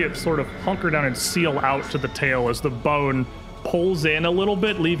 and you see it sort of hunker down and seal out to the tail as the bone pulls in a little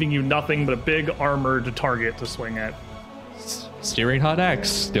bit, leaving you nothing but a big armored target to swing at. Steering hot axe,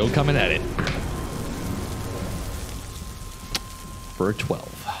 still coming at it. For a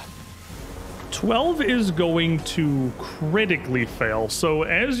 12. 12 is going to critically fail. So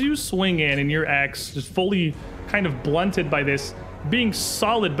as you swing in and your axe is fully kind of blunted by this, being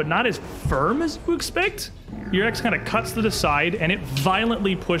solid but not as firm as you expect, your axe kind of cuts to the side and it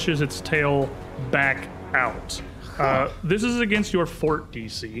violently pushes its tail back out. This is against your fort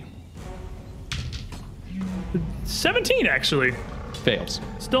DC. 17, actually. Fails.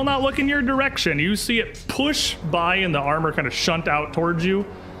 Still not looking your direction. You see it push by and the armor kind of shunt out towards you,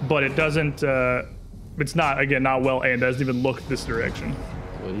 but it doesn't, it's not, again, not well aimed. It doesn't even look this direction.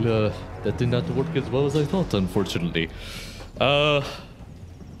 Well, that did not work as well as I thought, unfortunately.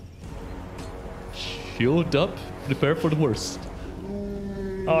 Shield up, prepare for the worst.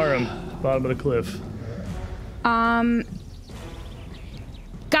 Aram, bottom of the cliff.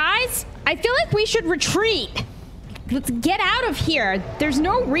 Guys, I feel like we should retreat. Let's get out of here. There's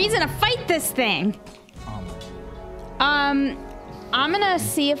no reason to fight this thing. I'm gonna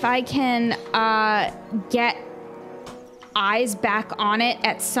see if I can get eyes back on it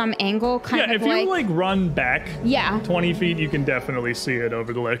at some angle, kind Yeah, of if you like run back Yeah. 20 feet, you can definitely see it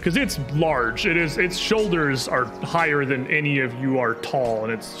over the ledge because it's large. Its shoulders are higher than any of you are tall,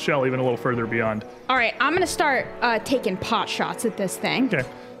 and its shell even a little further beyond. All right, I'm gonna start taking pot shots at this thing. Okay,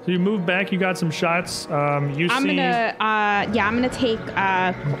 so you move back. You got some shots. I'm gonna take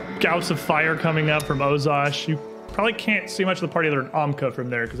gouts of fire coming up from Ozosh. You probably can't see much of the party other than Amka from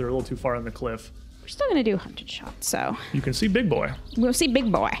there because they're a little too far on the cliff. we're still gonna do 100 shots, so You can see Big Boy. we'll see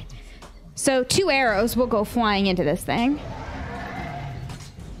big boy. So 2 arrows will go flying into this thing.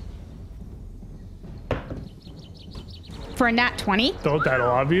 For a nat 20. So that'll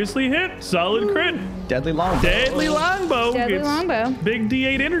obviously hit. Solid crit. Deadly longbow. Deadly longbow. Deadly gets longbow. Big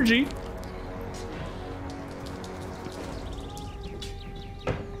D8 energy.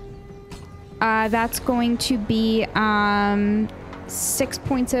 That's going to be 6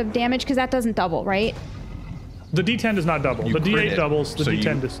 points of damage because that doesn't double, right? The D10 does not double. You The crit D8 it. doubles. The So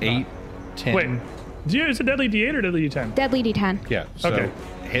D10 you does 8, not. 10. Wait. Is it deadly D8 or deadly D10? Deadly D10. Yeah. So Okay.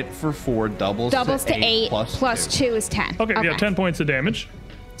 hit for 4, doubles Doubles to 8 plus 2 is 10. Okay, yeah, 10 points of damage.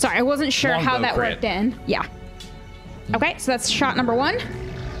 Sorry, I wasn't sure how Longbow that crit. worked in. Yeah. Okay, so that's shot number 1.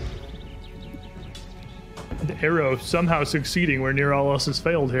 The arrow somehow succeeding where near all else has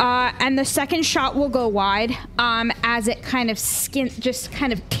failed here. And the second shot will go wide as it kind of just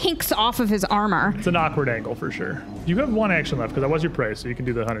kind of kinks off of his armor. It's an awkward angle for sure. You have 1 action left because that was your prey, so you can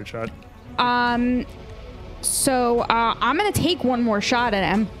do the 100 shot. So I'm going to take one more shot at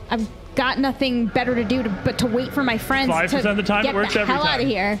him. I've got nothing better to do but to wait for my friends 5% to of the time, it get works the every hell out time. of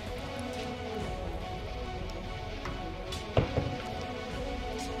here.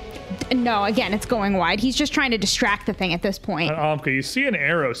 No, again, it's going wide. He's just trying to distract the thing at this point. Amka, you see an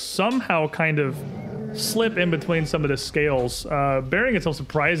arrow somehow kind of slip in between some of the scales, burying itself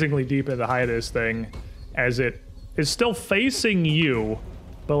surprisingly deep in the hide of this thing as it is still facing you,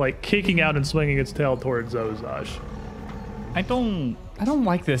 but like kicking out and swinging its tail towards Ozosh. I don't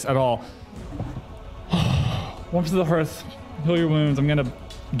like this at all. Warmth to the hearth, heal your wounds. I'm gonna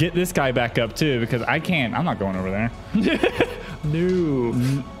get this guy back up too because I'm not going over there. No.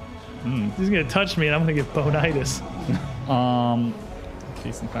 He's gonna touch me and I'm gonna get bonitis.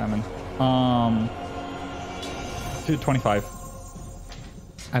 Feast and famine. 25.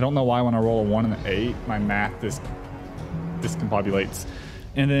 I don't know why when I roll a 1 and an 8, my math discombobulates.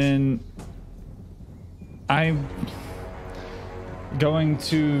 And then I'm going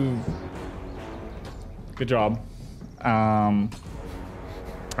to. Good job. I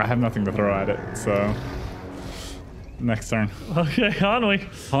have nothing to throw at it, so Next turn. Okay, Hanwi.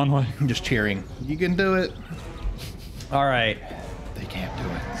 Conway. I'm just cheering. You can do it. All right. They can't do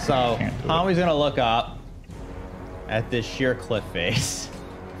it. So Can't do it. Tommy's gonna look up at this sheer cliff face.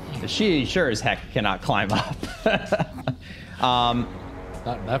 She sure as heck cannot climb up.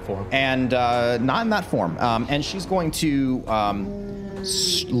 Not in that form. And not in that form. And she's going to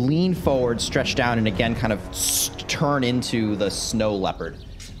lean forward, stretch down, and again kind of turn into the snow leopard.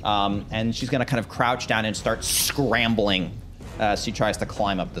 And she's going to kind of crouch down and start scrambling as she tries to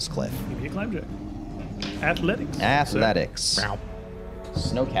climb up this cliff. Give me a climb check. Athletics. Athletics.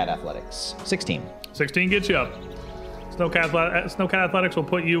 Snowcat athletics. 16. 16 gets you up. Snowcat Athletics will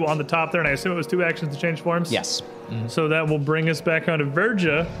put you on the top there, and I assume it was 2 actions to change forms? Yes. So that will bring us back onto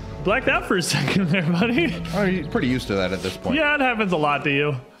Verja. Blacked out for a second there, buddy. Oh, you're pretty used to that at this point. Yeah, it happens a lot to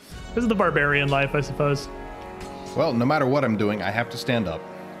you. This is the barbarian life, I suppose. Well, no matter what I'm doing, I have to stand up.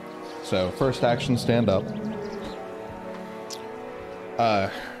 So first action, stand up.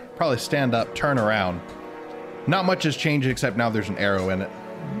 Probably stand up, turn around. Not much has changed except now there's an arrow in it.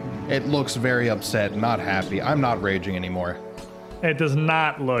 It looks very upset, not happy. I'm not raging anymore. It does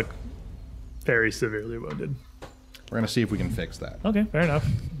not look very severely wounded. We're gonna see if we can fix that. Okay, fair enough.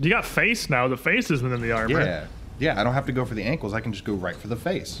 You got face now. The face is within the armor. Yeah, I don't have to go for the ankles. I can just go right for the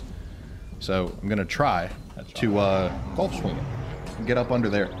face. So I'm gonna try to golf swing it. Get up under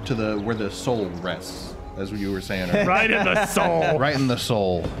there to the where the soul rests, as you were saying earlier. Right in the soul. Right in the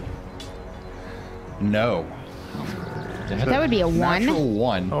soul. No. That would be a 1. Natural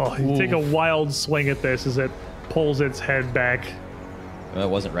 1. Oh, you take a wild swing at this as it pulls its head back. I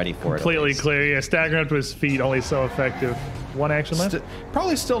wasn't ready for it. at Completely least. clear. Yeah, staggering up to his feet, only so effective. 1 action left.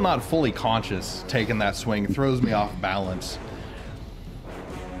 Probably still not fully conscious taking that swing. Throws me off balance.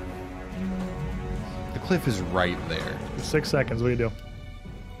 The cliff is right there. 6 seconds. What do you do?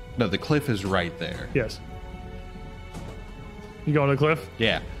 No, the cliff is right there. Yes. You going to the cliff?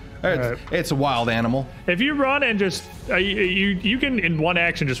 Yeah. It's a wild animal. If you run and just you can in 1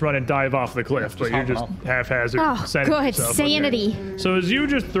 action just run and dive off the cliff, but you're just haphazard. Oh, sending good. yourself under. Sanity. So as you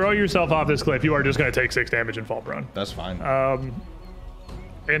just throw yourself off this cliff, you are just going to take 6 damage and fall prone. That's fine.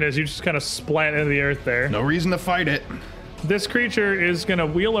 And as you just kind of splat into the earth there, No reason to fight it. this creature is going to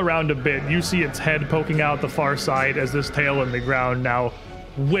wheel around a bit. You see its head poking out the far side as this tail in the ground now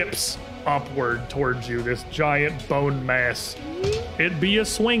whips upward towards you, this giant bone mass. It be a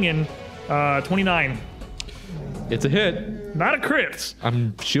swinging 29. It's a hit. Not a crit.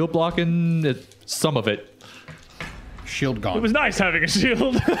 I'm shield blocking some of it. Shield gone. It was nice having a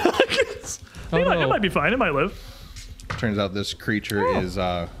shield. It might be fine. It might live. Turns out this creature is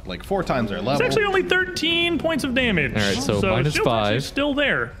like 4 times our level. It's actually only 13 points of damage. All right, so minus shield's actually 5. still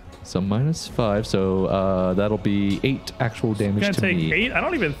there. So minus 5, so that'll be 8 actual damage Gonna to take me. 8. I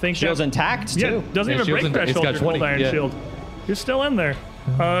don't even think Shield's that. intact, Yeah, too. doesn't Yeah, even shield's break in- it's threshold. got Your cold 20, iron yeah. shield. You're still in there.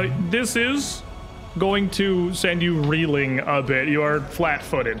 This is going to send you reeling a bit. You are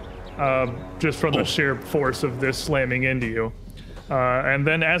flat-footed, just from the sheer force of this slamming into you. And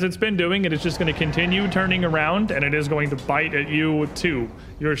then, as it's been doing, it is just going to continue turning around, and it is going to bite at you too.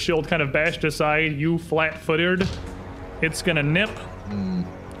 Your shield kind of bashed aside. You flat-footed. It's going to nip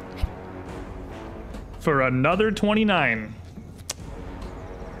for another 29.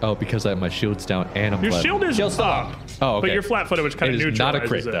 Oh, because I have my shields down and I'm Your flat. shield is Shield's up, Oh, okay. but you're flat-footed, which kind It of is not a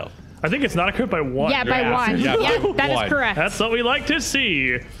neutralizes crit, it. though. I think it's not a crit by 1. Yeah, by 1. Yeah, Yeah, by that is one. correct. That's what we like to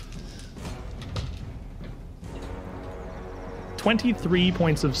see. 23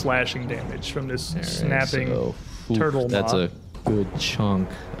 points of slashing damage from this snapping So, turtle That's mob. a good chunk.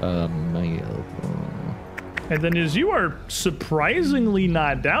 Mail. And then as you are surprisingly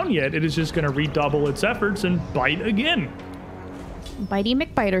not down yet, it is just going to redouble its efforts and bite again. Bitey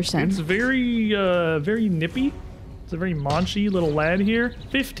McBiterson. It's very nippy. It's a very maunchy little lad here.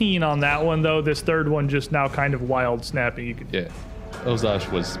 15 on that one, though. This third one just now kind of wild snapping. You could Yeah. Ozash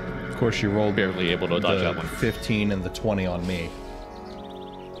was Of course, you rolled barely able to dodge the that one. 15 and the 20 on me.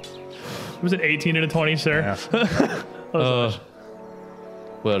 Was it 18 and a 20, sir? Yeah.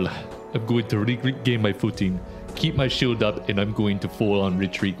 Well, I'm going to regain my footing, keep my shield up, and I'm going to fall on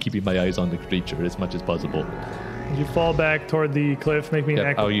retreat, keeping my eyes on the creature as much as possible. You fall back toward the cliff. Make me an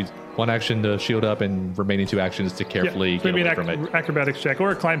Yeah, I'll use 1 action to shield up and remaining 2 actions to carefully get maybe away an from it. acrobatics check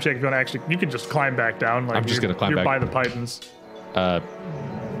or a climb check if you want to actually. You can just climb back down. Like I'm just you're- gonna climb you're back. by the pythons.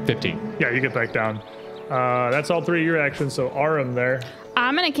 15. Yeah, you get back down. That's all 3 of your actions. So Aram there.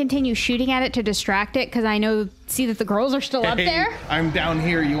 I'm going to continue shooting at it to distract it because I see that the girls are still up Hey, there. I'm down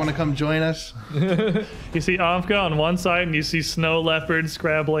here. You want to come join us? You see Amka on one side, and you see Snow Leopard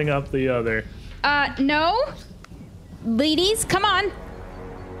scrabbling up the other. No. Ladies, come on.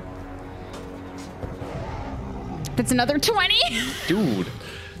 That's another 20. Dude.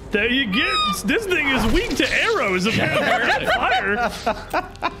 There you get. This thing is weak to arrows, apparently. Fire.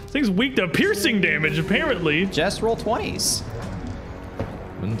 This thing's weak to piercing damage, apparently. Just roll 20s.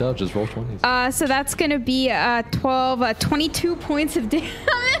 When in doubt, just roll 20s. So that's going to be 22 points of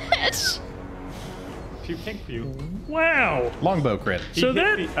damage. Too pink for you. Wow. Longbow crit. So He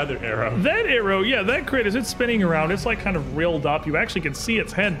hit that the other arrow. that arrow, yeah, that crit, as it's spinning around, it's like kind of reeled up. You actually can see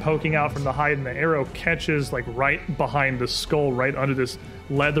its head poking out from the hide, and the arrow catches like right behind the skull, right under this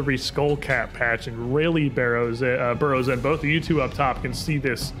leathery skull cap patch, and really burrows in. Both of you two up top can see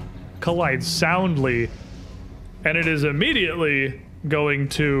this collide soundly, and it is immediately going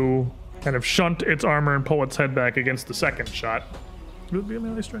to kind of shunt its armor and pull its head back against the second shot. Would it be a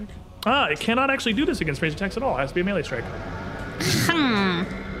melee strike? It cannot actually do this against ranged attacks at all. It has to be a melee strike.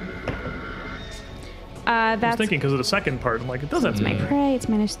 I was That's thinking because of the second part. I'm like, it doesn't. my prey. It's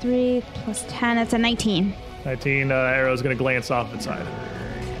 -3 plus 10. That's a 19. 19 arrow's going to glance off its side.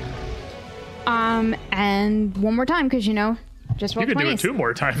 And one more time, because, just roll You could 20s. do it 2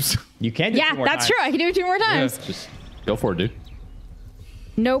 more times. You can do Yeah, 2 more that's times. true. I can do it 2 more times. Just go for it, dude.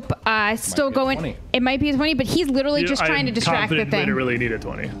 Nope. Still be a going. 20. It might be a 20, but he's literally just trying to distract the thing. thing. It really need a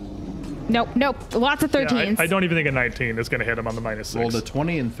 20. Nope. Lots of Yeah, 13s. I don't even think a 19 is going to hit him on the -6. Rolled a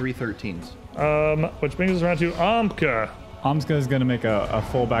 20 and 3 13s. Which brings us around to Amka. Amska is gonna make a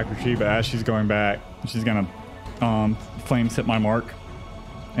full back retreat, but as she's going back, she's gonna flames hit my mark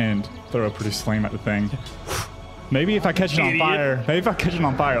and throw a produce flame at the thing. Maybe if I catch it on Idiot.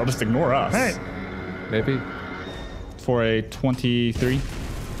 fire, it'll just ignore us. Hey, Maybe. For a 23.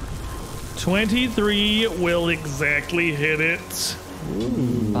 23 will exactly hit it.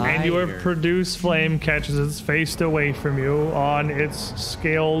 And your produce flame catches its face away from you on its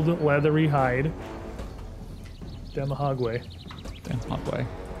scaled leathery hide. Demahogway. Damn, hot way.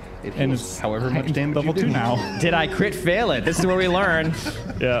 It And heals it's however much damage level you do. 2 now. Did I crit fail it? This is where we learn.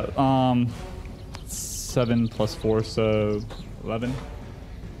 Yeah. 7 plus 4, so 11.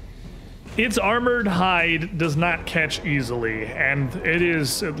 Its armored hide does not catch easily, and it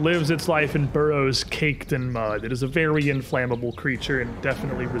lives its life in burrows caked in mud. It is a very inflammable creature and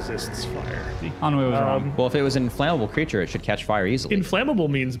definitely resists fire. Hanwei was wrong. Well, if it was an inflammable creature, it should catch fire easily. Inflammable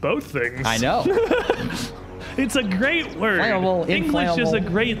means both things. I know. It's a great word. Flammable, English is a inflammable.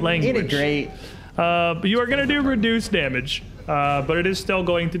 great language. Integrate. But you are going to do reduced damage, but it is still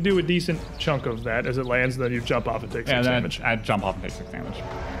going to do a decent chunk of that as it lands, then you jump off and take 6 And then damage. I jump off and take 6 damage.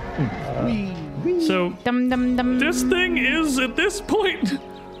 So Dum dum dum. this thing is, at this point,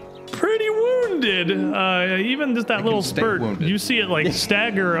 pretty wounded. Even just that little stay spurt, wounded. you see it like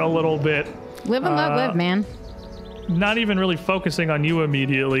stagger a little bit. Live and let live, man. Not even really focusing on you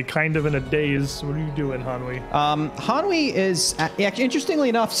immediately, kind of in a daze. What are you doing, Hanwei? Hanwei is, actually, interestingly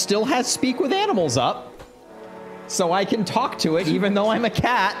enough, still has speak with animals up. So I can talk to it even though I'm a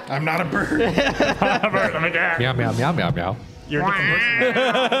cat. I'm not a bird. Meow, meow, meow, mew, meow. You're a different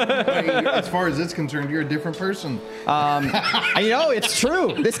person. As far as it's concerned, you're a different person. I know, it's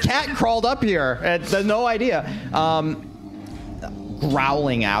true. This cat crawled up here. It has no idea.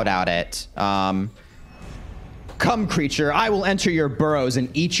 Growling out at it. Come, creature, I will enter your burrows and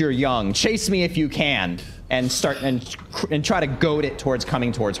eat your young. Chase me if you can. And start and try to goad it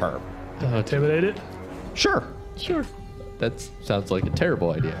coming towards her. Intimidate it? Sure. Sure. That sounds like a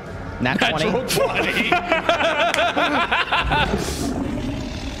terrible idea. Nat 20. 20.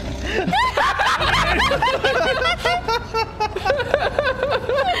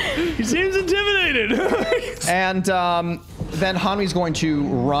 He seems intimidated. And then Hanwei's going to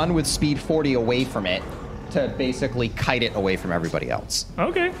run with speed 40 away from it to basically kite it away from everybody else.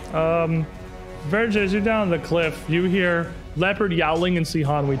 Okay. Verge, as you're down the cliff, you hear Leopard yowling and see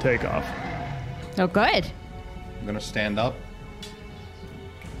Hanwei take off. Oh, good. I'm gonna stand up,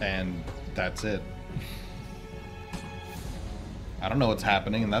 and that's it. I don't know what's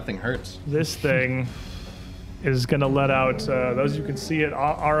happening, and that thing hurts. This thing is going to let out, those you can see it,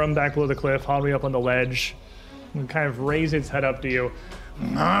 Aram back below the cliff, Hanwei up on the ledge, and kind of raise its head up to you.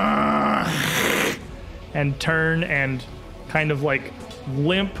 And turn and kind of like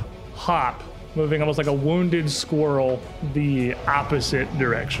limp hop, moving almost like a wounded squirrel the opposite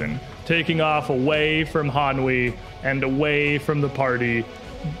direction, taking off away from Hanwei and away from the party.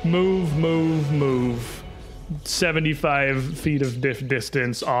 Move, move, move. 75 feet of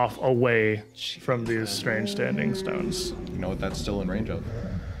distance off away from these strange standing stones. You know what that's still in range of?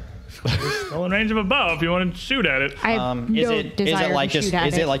 Still in range of a bow if you want to shoot at it. I have Is no it desire like to just shoot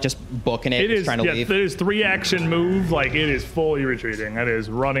at it. just booking it, It is, trying to yes, leave? it is 3 action move. Like, it is fully retreating. It is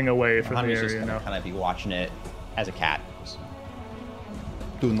running away from the Hanwei's just area gonna now. kind of be watching it as a cat.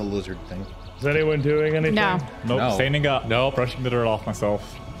 doing the lizard thing. Is anyone doing anything? No. Nope. No. Standing up. Nope. Brushing the dirt off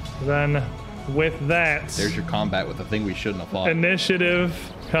myself. Then, with that, There's your combat with the thing we shouldn't have fought. initiative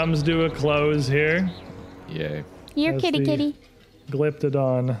comes to a close here. Yay. Here, As kitty, the kitty.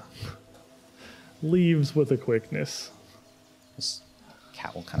 Glyptodon leaves with a quickness. This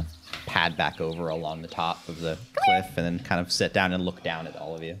cat will kind of pad back over along the top of the cliff and then kind of sit down and look down at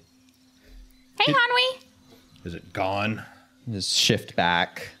all of you. Hey, Hanwi. Is it gone? Just shift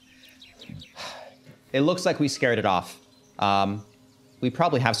back. It looks like we scared it off. We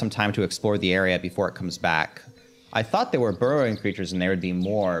probably have some time to explore the area before it comes back. I thought there were burrowing creatures and there would be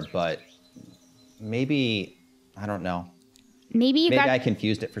more, but maybe, I don't know. Maybe I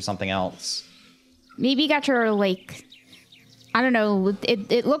confused it for something else. maybe you got your, like, I don't know.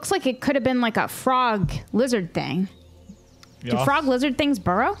 It looks like it could have been like a frog lizard thing. Do Yeah. frog lizard things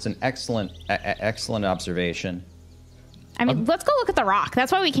burrow? It's an excellent, excellent observation. I mean, let's go look at the rock.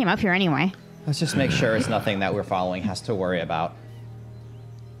 That's why we came up here anyway. Let's just make sure it's nothing that we're following has to worry about.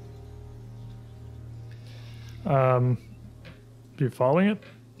 You following it?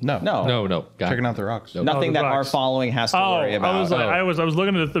 No. No. No. Got Checking it. out the rocks. Nope. Nothing Oh, the that our rocks. following has to worry about. I was like, I was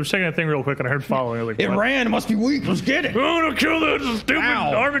looking at the checking that thing real quick, and I heard following. I was like, It what? ran. It must be weak. Let's get it. I'm gonna kill that stupid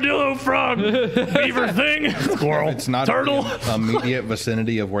armadillo frog beaver thing. Squirrel. It's not turtle. in the immediate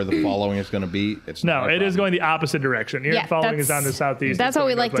vicinity of where the following is going to be. It's No, not it is going the opposite direction. Your Yeah, following is that's- down to southeast. that's It's what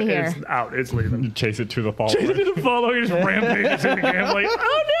we going like to northwest. hear. It's out. It's leaving. Chase it to the fall. The following just rampages in the camp like,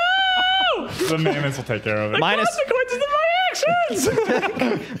 oh no! The mammoths will take care of it. Minus Consequences of my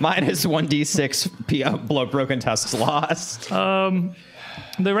actions. minus 1d6 broken tusks lost.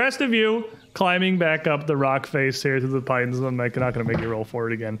 The rest of you climbing back up the rock face here to the pines. I'm not going to make you roll for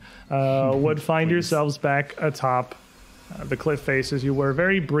it again. Would find yourselves back atop the cliff face as you were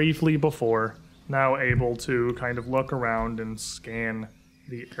very briefly before. Now able to kind of look around and scan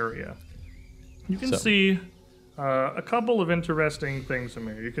the area. You can see a couple of interesting things from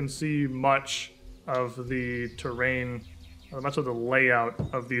here. You can see much of the terrain, much of the layout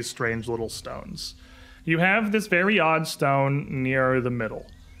of these strange little stones. You have this very odd stone near the middle,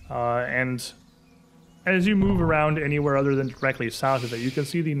 and as you move around anywhere other than directly south of it, you can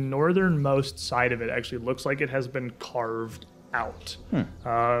see the northernmost side of it actually looks like it has been carved out,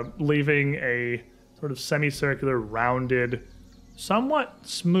 leaving a sort of semicircular, rounded, somewhat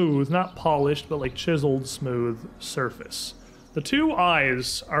smooth, not polished, but like chiseled smooth surface. The two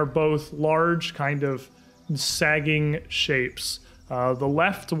eyes are both large, kind of sagging shapes. The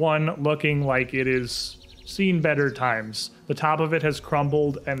left one looking like it is seen better times. The top of it has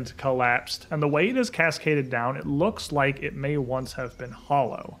crumbled and collapsed, and the way it is cascaded down, it looks like it may once have been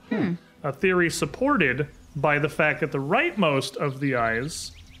hollow. A theory supported by the fact that the rightmost of the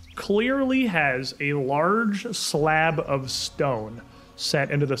eyes clearly has a large slab of stone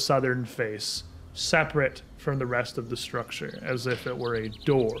set into the southern face, separate from the rest of the structure, as if it were a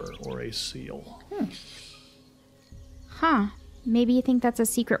door or a seal. Huh. Maybe you think that's a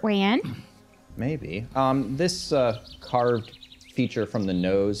secret way in? Maybe. This carved feature from the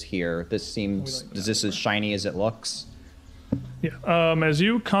nose here, this seems, is this as shiny as it looks? Yeah. As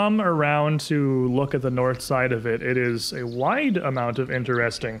you come around to look at the north side of it, it is a wide amount of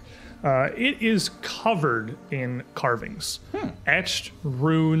interesting. It is covered in carvings, etched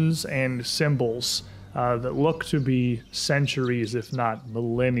runes and symbols that look to be centuries, if not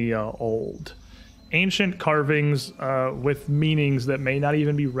millennia old. Ancient carvings with meanings that may not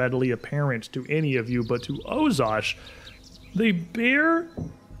even be readily apparent to any of you, but to Ozosh, they bear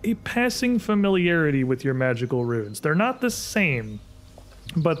a passing familiarity with your magical runes. They're not the same,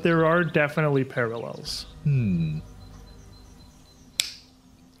 but there are definitely parallels.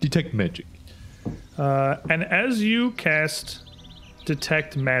 Detect magic. And as you cast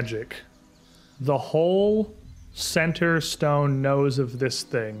Detect Magic, the whole center stone nose of this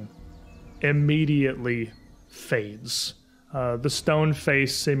thing immediately fades. The stone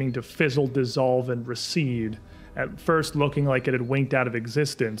face seeming to fizzle, dissolve, and recede, at first looking like it had winked out of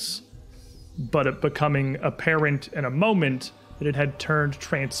existence, but it becoming apparent in a moment that it had turned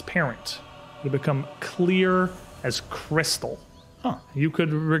transparent. It had become clear as crystal. You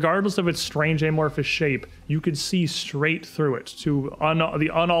could, regardless of its strange amorphous shape, you could see straight through it to the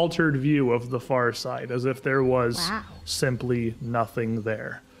unaltered view of the far side, as if there was simply nothing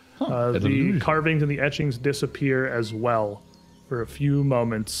there. The illusion. carvings and the etchings disappear as well for a few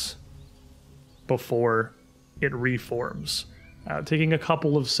moments before it reforms, taking a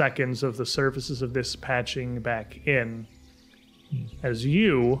couple of seconds of the surfaces of this patching back in, as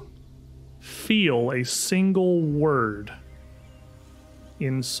you feel a single word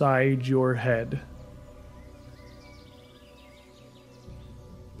inside your head.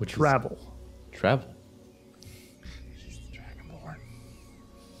 Which is Travel. travel.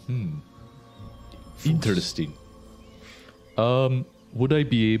 Interesting. Would I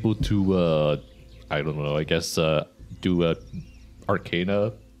be able to, I don't know, I guess, do a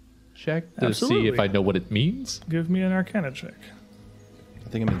Arcana check to see Absolutely. if I know what it means? Give me an Arcana check. I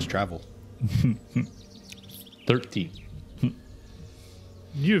think it means travel. 13.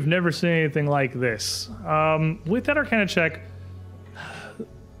 You've never seen anything like this. With that Arcana check,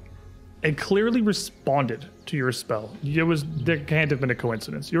 it clearly responded to your spell. There can't have been a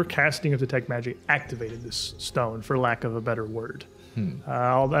coincidence. Your casting of detect magic activated this stone, for lack of a better word. And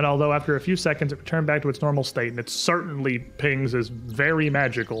although after a few seconds it returned back to its normal state, and it certainly pings as very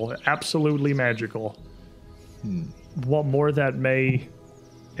magical, absolutely magical. What more that may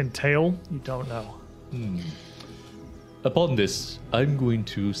entail, you don't know. Upon this, I'm going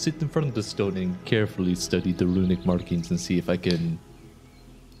to sit in front of the stone and carefully study the runic markings and see if I can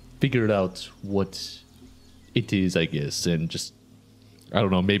figure out what it is, I guess, and just, I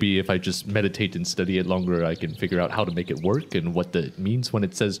don't know, maybe if I just meditate and study it longer, I can figure out how to make it work and what it means when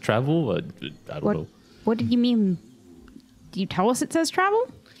it says travel. I don't know. What did you mean? Do you tell us it says travel?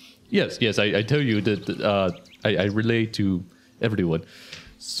 Yes, I tell you that I relay to everyone.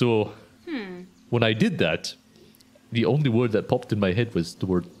 So, when I did that, the only word that popped in my head was the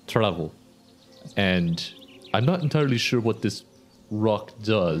word travel. And I'm not entirely sure what this rock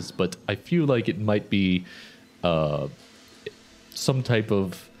does, but I feel like it might be some type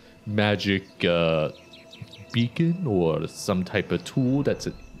of magic beacon or some type of tool that's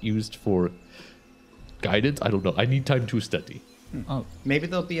used for guidance. I don't know. I need time to study. Maybe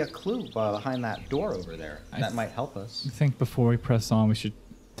there'll be a clue behind that door over there. That might help us. I think before we press on, we should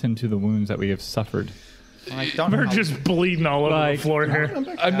tend to the wounds that we have suffered. I don't We're know. just bleeding all over the floor here.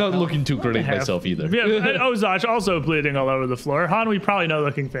 I'm not looking to grade Half. myself either. Yeah, Ozaj also bleeding all over the floor. Han, we probably know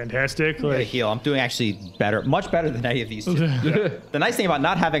looking fantastic. I'm gonna Like, heal. I'm doing actually better, much better than any of these two. The nice thing about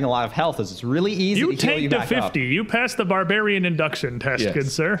not having a lot of health is it's really easy you to heal you tanked a back 50. You passed the barbarian induction test, Yes. good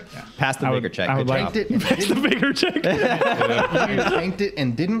sir. up. Pass the I bigger would- check. I Good would job. Tanked it and That's the didn't, bigger check. you tanked it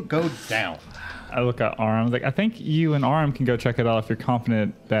and didn't go down. I look at Aram. Like, I think you and Aram can go check it out if you're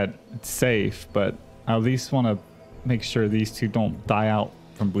confident that it's safe, but I at least want to make sure these two don't die out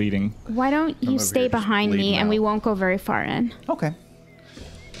from bleeding. Why don't you over stay here just behind me bleeding and we out. won't go very far in? Okay.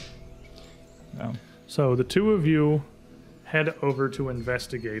 So, So the two of you head over to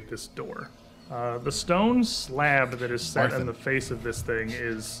investigate this door. The stone slab that is set in the face of this thing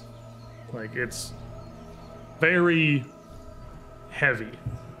is like it's very heavy.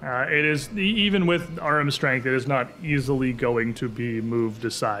 It is even with arm strength, it is not easily going to be moved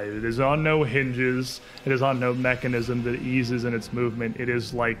aside. It is on no hinges. It is on no mechanism that eases in its movement. It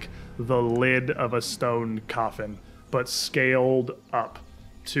is like the lid of a stone coffin, but scaled up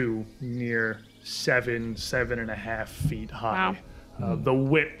to near 7.5 feet high. The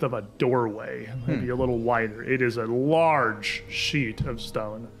width of a doorway, maybe a little wider. It is a large sheet of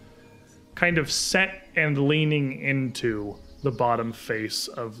stone, kind of set and leaning into the bottom face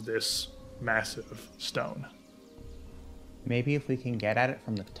of this massive stone. Maybe if we can get at it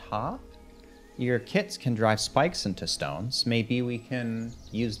from the top? Your kits can drive spikes into stones. Maybe we can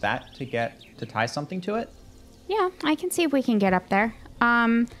use that to tie something to it? Yeah, I can see if we can get up there.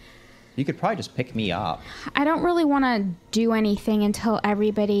 You could probably just pick me up. I don't really want to do anything until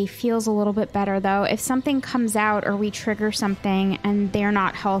everybody feels a little bit better, though. If something comes out or we trigger something and they're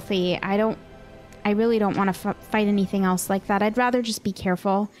not healthy, I really don't want to fight anything else like that. I'd rather just be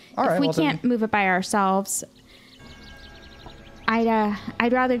careful. All right, if we well then- can't move it by ourselves,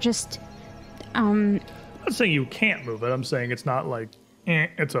 I'd rather just. I'm not saying you can't move it. I'm saying it's not like,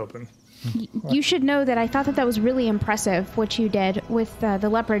 it's open. You should know that I thought that was really impressive what you did with the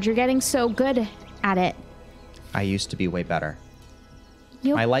leopard. You're getting so good at it. I used to be way better.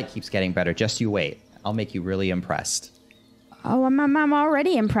 You'll- My light keeps getting better. Just you wait. I'll make you really impressed. Oh, I'm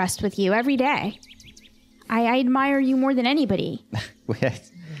already impressed with you every day. I admire you more than anybody.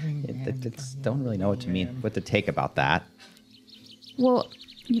 Don't really know what to take about that. Well,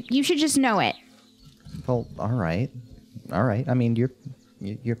 you should just know it. Well, all right. I mean, you're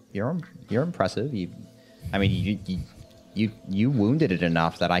impressive. You wounded it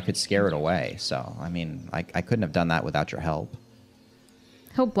enough that I could scare it away. So, I mean, I couldn't have done that without your help.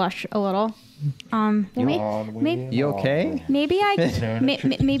 He'll blush a little. Maybe You okay? maybe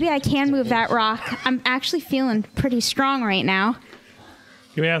I can move that rock. I'm actually feeling pretty strong right now.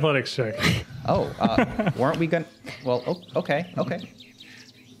 Give me an athletics check. Oh, weren't we gonna? Well, okay.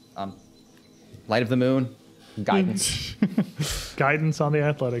 Light of the moon, guidance. Guidance on the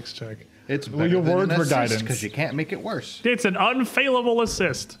athletics check. It's better your than words an were assist guidance. because you can't make it worse. It's an unfailable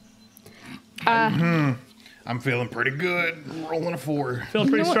assist. I'm feeling pretty good. Rolling a 4. Feeling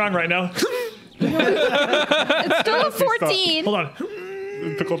pretty strong right now. It's still a 14. Hold on.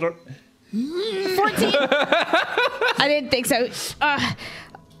 Pickle jar. 14? I didn't think so.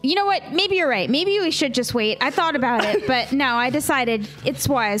 You know what? Maybe you're right. Maybe we should just wait. I thought about it, but no, I decided it's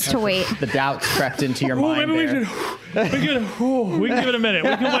wise to wait. The doubts crept into your Oh, mind maybe there. we can give it a minute. We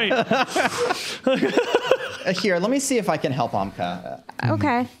can wait. Here, let me see if I can help Amka.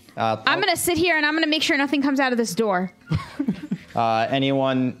 Okay. I'm going to sit here and I'm going to make sure nothing comes out of this door.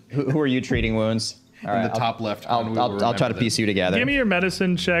 Anyone, who are you treating wounds? All In right, the top left. I'll try to piece you together. Give me your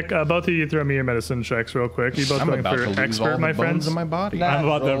medicine check. Both of you throw me your medicine checks real quick. You both I'm going about to for lose expert, all my the bones friends. in my body. Nah. I'm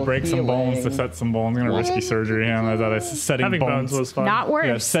about to Natural break some bones to healing. set some bones. I'm gonna risky surgery. And I thought I was setting Having bones bones. was fun. Not worse.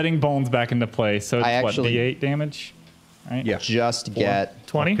 Yeah, setting bones back into place. So it's I what, actually- D8 damage? Right? Yeah. Just get.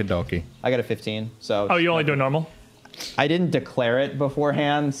 20? Okie I got a 15. So Oh, you only do normal? I didn't declare it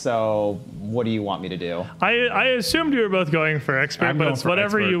beforehand. So what do you want me to do? I assumed you were both going for expert, I'm but going it's for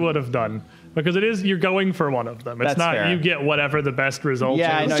whatever expert. you would have done. Because you're going for one of them. It's That's not fair. you get whatever the best result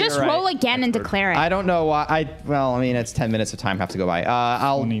Yeah, I is. know. Just you're right. roll again and declare it. I don't know why. Well, I mean, it's 10 minutes of time have to go by.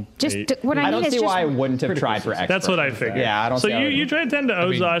 I'll. 28. What I I need don't is see just why I wouldn't have tried for expert. That's what I figured. Yeah, I don't So see how you it- try to tend to I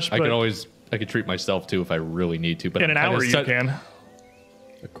mean, Ozosh, I but could treat myself too if I really need to. But in an I'm kinda hour you set- can.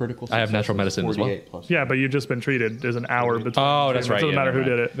 A critical I have natural success is medicine as well. 48 plus. Yeah, but you've just been treated. There's an hour between. Oh, that's treatments. right. Doesn't Yeah, matter who never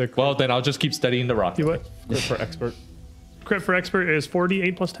did mind. it. Well, then I'll just keep studying the rock. You what? Good for expert. Crit for expert is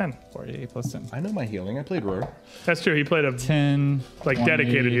 48 plus 10. 48 plus 10. I know my healing. I played Roar. That's true. He played a 10. like 20,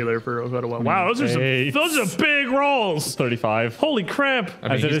 dedicated healer for quite a while. Wow, those are 28. big rolls. 35. Holy crap! I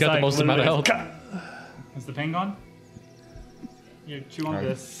mean, As it he's is got the like most amount of health. literally- Is the pain gone? You chew on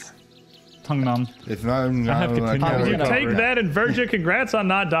this. Tongue numb. It's not. I have continued. You No, take right. that, and Virgil, congrats on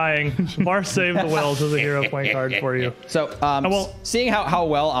not dying. Bar Save the Will to the hero point card for you. So, well- seeing how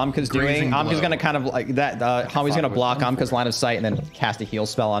well Amka's doing, Grazing Amka's blow. gonna kind of like that. Hami's gonna block Amka's line of sight and then cast a heal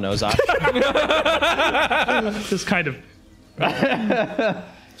spell on Ozok. Just kind of.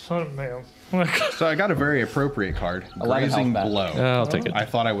 Son of man. So I got a very appropriate card. 11 Grazing health blow. I'll take it. I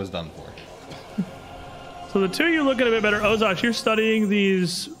thought I was done for. So the two of you looking a bit better. Ozosh, you're studying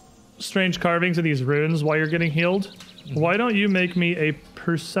these strange carvings and these runes while you're getting healed. Why don't you make me a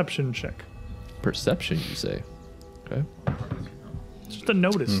perception check? Perception, you say? Okay. Just to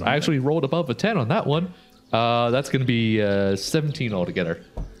notice. I actually rolled above a 10 on that one. That's going to be 17 altogether.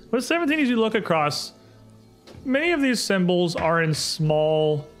 With 17, as you look across, many of these symbols are in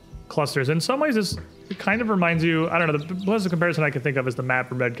small clusters. In some ways, it kind of reminds you, I don't know, the closest comparison I can think of is the map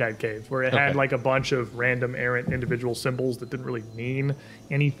from Red Cat Cave, where it had Okay. like a bunch of random errant individual symbols that didn't really mean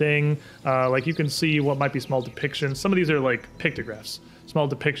anything. Like you can see what might be small depictions. Some of these are like pictographs, small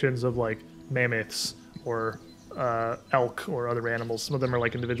depictions of like mammoths or elk or other animals. Some of them are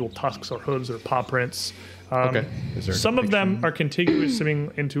like individual tusks or hooves or paw prints. Okay. Is there a Some of them depiction? are contiguous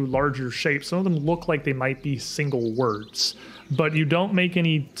into larger shapes. Some of them look like they might be single words, but you don't make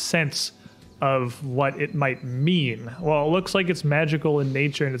any sense of what it might mean. Well, it looks like it's magical in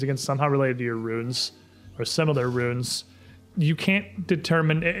nature and it's again somehow related to your runes or similar runes. You can't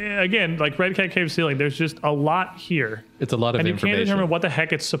determine, again, like Red Cat Cave Ceiling, there's just a lot here. It's a lot of And you can't information. determine what the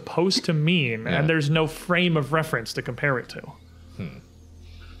heck it's supposed to mean, Yeah. and there's no frame of reference to compare it to.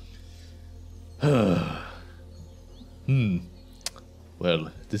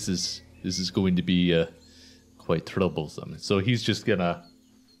 Well, this is going to be quite troublesome. So he's just gonna.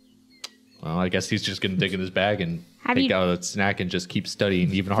 Well, I guess he's just gonna dig in his bag and Have take you- out a snack and just keep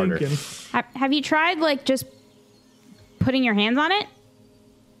studying even harder. Thinking. Have you tried like just putting your hands on it?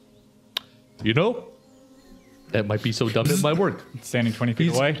 You know, that might be so dumb it might work. Standing 20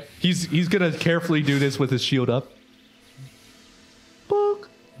 feet away. He's gonna carefully do this with his shield up.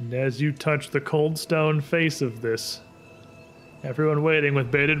 And as you touch the cold stone face of this, everyone waiting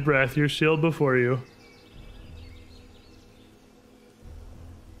with bated breath, your shield before you.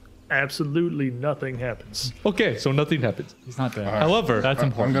 Absolutely nothing happens. Okay, so nothing happens. He's not there. However, That's I'm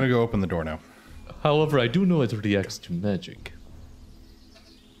important. gonna go open the door now. I do know it reacts to magic.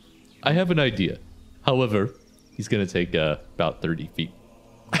 I have an idea. However, he's gonna take about 30 feet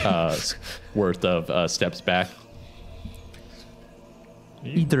worth of steps back.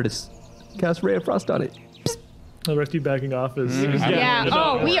 Either this cast Ray of Frost on it. The rest of you backing off is Yeah.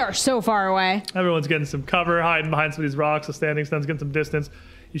 Oh, we are so far away. everyone's getting some cover, hiding behind some of these rocks. The standing stone's getting some distance.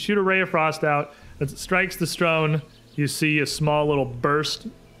 You shoot a ray of frost out. As it strikes the stone, you see a small little burst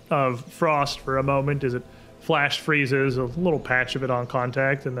of frost for a moment as it flash freezes, a little patch of it on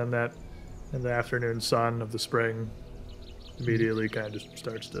contact, and then that in the afternoon sun of the spring immediately kind of just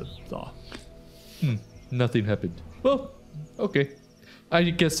starts to thaw. Nothing happened. Well, okay. I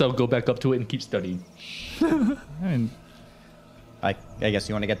guess I'll go back up to it and keep studying. I mean, I guess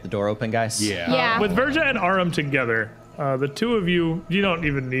you want to get the door open, guys? Yeah. With Verja and Aram together, the two of you don't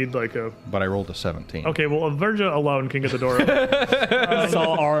even need like a. But I rolled a 17. Okay, well, Verja alone can get the door open. I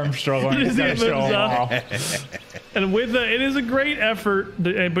saw arm struggling. You He's see gotta it show moves him up. off. And it is a great effort,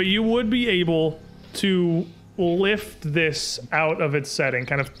 but you would be able to lift this out of its setting,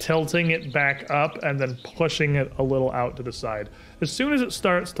 kind of tilting it back up and then pushing it a little out to the side. As soon as it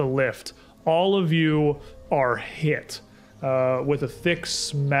starts to lift, all of you are hit with a thick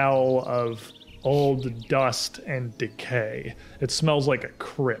smell of old dust and decay. It smells like a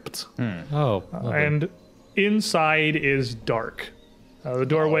crypt. Oh. And inside is dark. The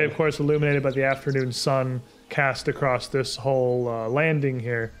doorway, of course, illuminated by the afternoon sun cast across this whole landing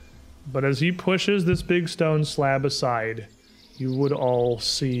here. But as he pushes this big stone slab aside, you would all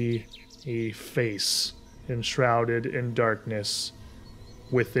see a face enshrouded in darkness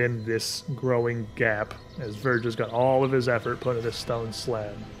within this growing gap as Verja's got all of his effort put into this stone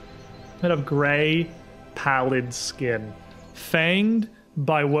slab. Made of gray, pallid skin, fanged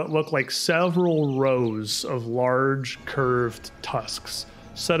by what look like several rows of large, curved tusks,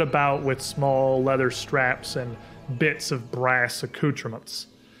 set about with small leather straps and bits of brass accoutrements.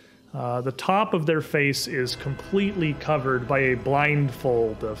 The top of their face is completely covered by a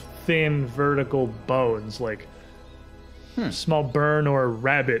blindfold of thin, vertical bones, like small burn or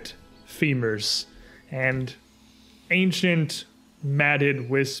rabbit femurs, and ancient, matted,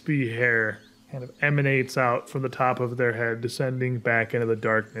 wispy hair kind of emanates out from the top of their head, descending back into the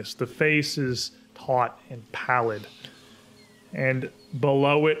darkness. The face is taut and pallid, and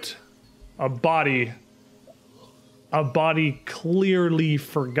below it, a body clearly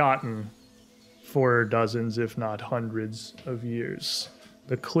forgotten for dozens, if not hundreds, of years.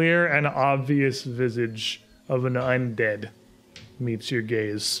 The clear and obvious visage of an undead meets your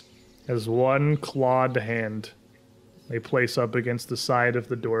gaze as one clawed hand they place up against the side of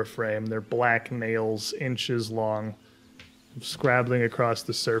the door frame, their black nails inches long, scrabbling across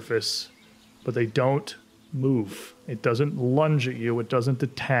the surface, but they don't move. It doesn't lunge at you, it doesn't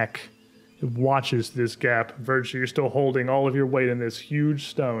attack. It watches this gap. Verja, you're still holding all of your weight in this huge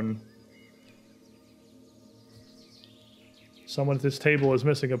stone. Someone at this table is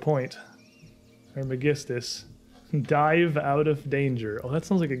missing a point. Hermagistus. Dive out of danger. Oh, that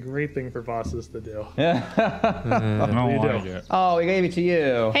sounds like a great thing for bosses to do. I don't like it. Oh, we gave it to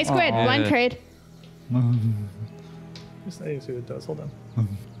you. Hey, Squid, blind trade. Just let me see what it does. Hold on.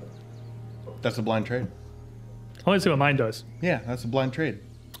 That's a blind trade. I want to see what mine does. Yeah, that's a blind trade.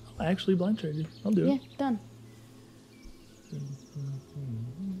 I actually blind trade you. I'll do Yeah, it. done.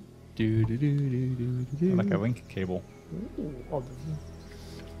 Like a link cable. I'll do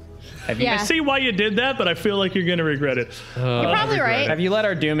it. Yeah. I see why you did that, but I feel like you're going to regret it. You're probably right. Have you let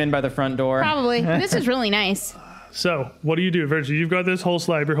our doom in by the front door? Probably. This is really nice. So, what do? Verja, you've got this whole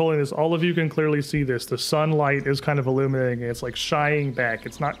slab. You're holding this. All of you can clearly see this. The sunlight is kind of illuminating it. It's like shining back.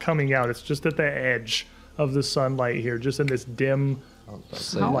 It's not coming out. It's just at the edge of the sunlight here, just in this dim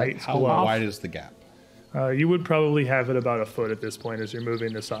light How glow. wide is the gap? You would probably have it about a foot at this point as you're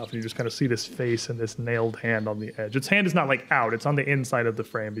moving this off, and you just kind of see this face and this nailed hand on the edge. Its hand is not like out, it's on the inside of the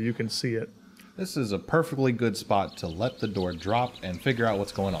frame, but you can see it. This is a perfectly good spot to let the door drop and figure out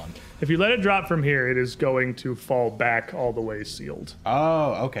what's going on. If you let it drop from here, it is going to fall back all the way sealed.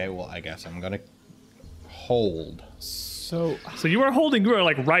 Oh, okay. Well, I guess I'm going to hold. So, So you are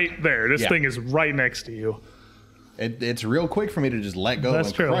like right there. This Yeah. thing is right next to you. It's real quick for me to just let go That's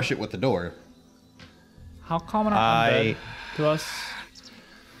and true. crush it with the door. how common are undead to us?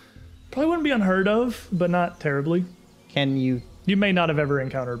 Probably wouldn't be unheard of, but not terribly. Can you? You may not have ever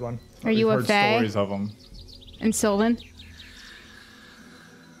encountered one. Are you a Heard fae? stories of them. And Sylvan?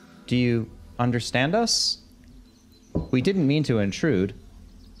 Do you understand us? We didn't mean to intrude.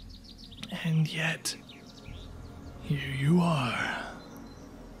 And yet, here you are.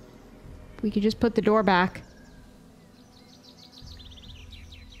 We could just put the door back.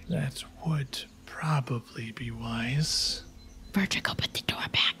 That would probably be wise. Verja, go put the door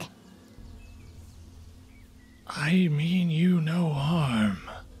back. I mean you no harm.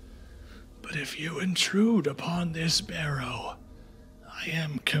 But if you intrude upon this barrow, I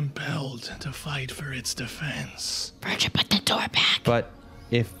am compelled to fight for its defense. Verja, put the door back. But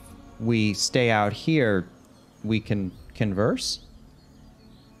if we stay out here, we can converse?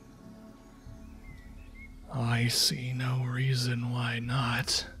 I see no reason why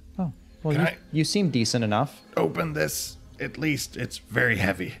not. Oh, well, Can you, I- you seem decent enough. Open this. At least it's very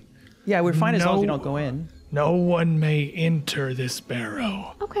heavy. Yeah, we're fine as long as we No. don't go in. No one may enter this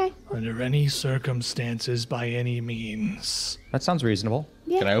barrow Okay. under any circumstances by any means. That sounds reasonable.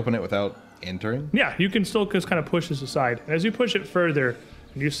 Can I open it without entering? Yeah, you can still just kind of push this aside. And as you push it further,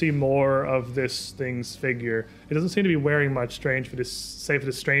 you see more of this thing's figure. It doesn't seem to be wearing much strange for this, save for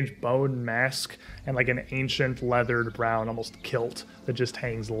this strange bone mask and like an ancient leathered brown, almost kilt that just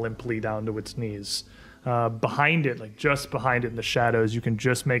hangs limply down to its knees. Behind it, like just behind it in the shadows, you can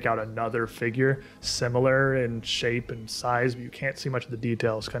just make out another figure, similar in shape and size, but you can't see much of the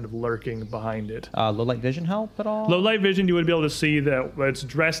details kind of lurking behind it. Low light vision help at all? Low light vision, you would be able to see that it's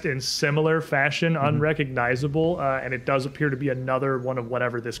dressed in similar fashion, unrecognizable, and it does appear to be another one of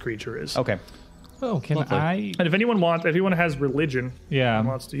whatever this creature is. Okay. Oh, Can lovely. I? And if anyone has religion, Yeah.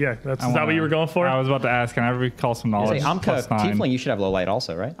 wants to, yeah, that's I is that what wanna- you were going for? I was about to ask. Can I recall some knowledge? Say, Amka, Plus 9. Tiefling, you should have low light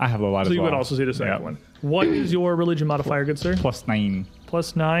also, right? I have a lot so as you well. would also see the second Yep. one. What is your religion modifier, good sir? Plus 9.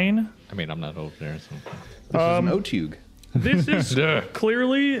 Plus 9. I mean, I'm not over there, so. This is an Otug. This is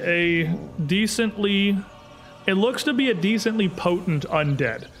clearly a decently. It looks to be a decently potent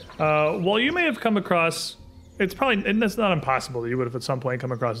undead. While you may have come across, it's probably, and it's not impossible that you would have at some point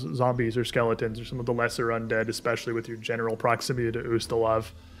come across zombies or skeletons or some of the lesser undead, especially with your general proximity to Ustalav.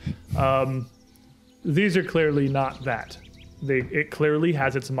 These are clearly not that. It clearly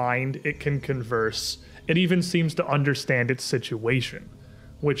has its mind. It can converse. It even seems to understand its situation,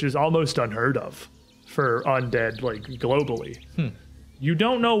 which is almost unheard of for undead, like globally. You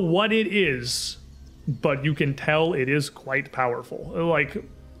don't know what it is, but you can tell it is quite powerful. Like,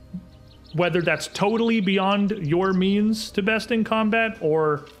 whether that's totally beyond your means to best in combat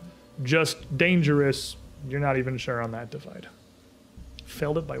or just dangerous, you're not even sure on that divide.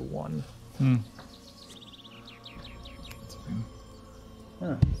 Failed it by 1.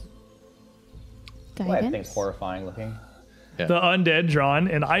 Well, I think Guidance. horrifying looking. The undead drawn,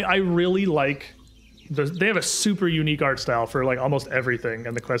 and I really like. They have a super unique art style for like almost everything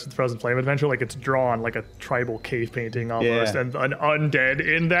in the Quest of the Frozen Flame adventure. Like it's drawn like a tribal cave painting almost, Yeah. and an undead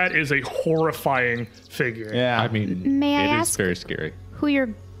in that is a horrifying figure. Yeah. I mean, May I it is ask- very scary. Who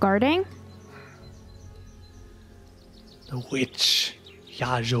you're guarding? The witch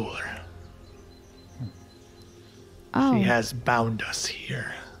Yajur. Oh. He has bound us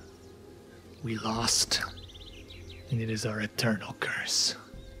here. We lost, and it is our eternal curse.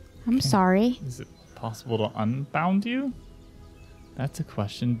 I'm sorry. Is it possible to unbound you? That's a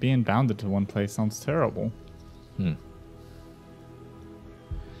question. Being bounded to one place sounds terrible.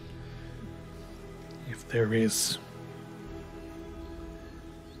 If there is,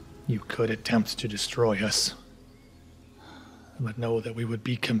 you could attempt to destroy us, but know that we would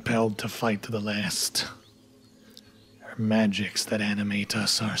be compelled to fight to the last. Our magics that animate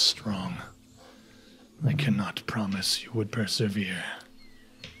us are strong. I cannot promise you would persevere.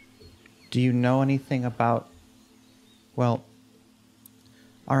 Do you know anything about. Well,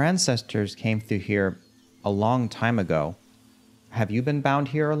 our ancestors came through here a long time ago. Have you been bound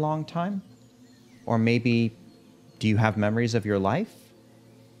here a long time? Or maybe. Do you have memories of your life?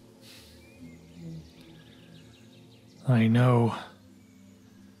 I know.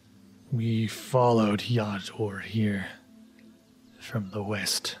 We followed Yajor here from the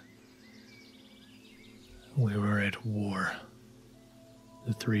west. We were at war.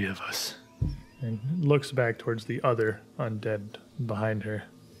 The 3 of us. And looks back towards the other undead behind her.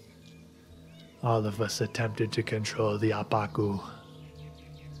 All of us attempted to control the Apaku.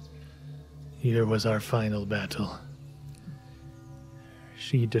 Here was our final battle.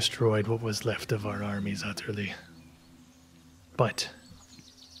 She destroyed what was left of our armies utterly. But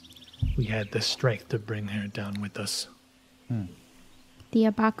we had the strength to bring her down with us. The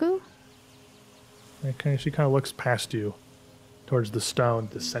Abaku? She kind of looks past you towards the stone,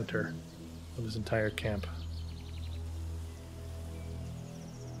 the center of this entire camp.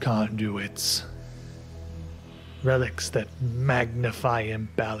 Conduits. Relics that magnify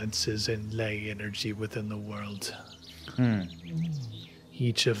imbalances and lay energy within the world.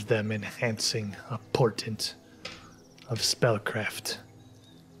 Each of them enhancing a portent of spellcraft.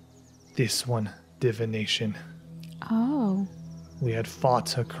 This one, divination. Oh. We had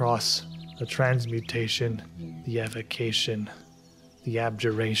fought across the transmutation, the evocation, the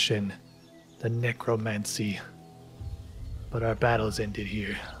abjuration, the necromancy. But our battles ended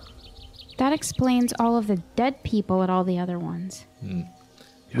here. That explains all of the dead people at all the other ones.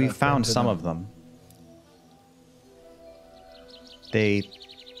 We have found been to some them. of them. They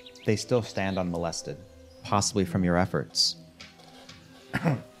still stand unmolested, possibly from your efforts.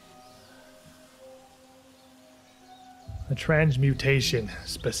 The transmutation,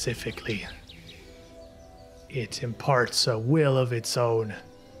 specifically. It imparts a will of its own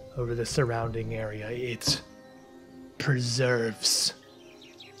over the surrounding area. It preserves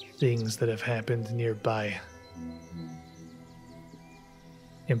things that have happened nearby.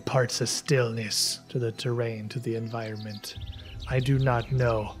 Imparts a stillness to the terrain, to the environment. I do not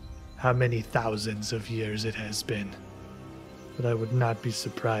know how many thousands of years it has been, but I would not be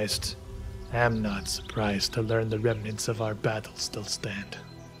surprised, am not surprised to learn the remnants of our battle still stand.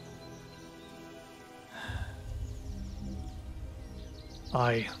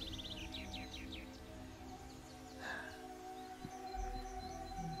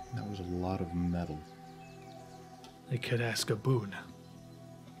 That was a lot of metal. I could ask a boon,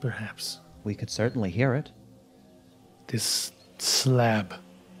 perhaps. We could certainly hear it. This slab,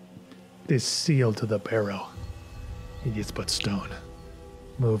 this seal to the barrow, it is but stone,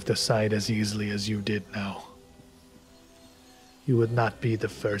 moved aside as easily as you did now. You would not be the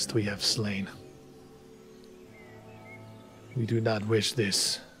first we have slain. We do not wish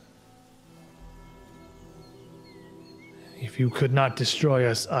this. If you could not destroy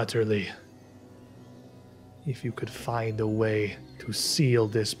us utterly, if you could find a way to seal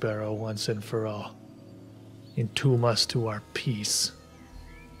this barrow once and for all, entomb us to our peace,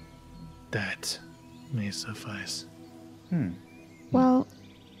 that may suffice. Well,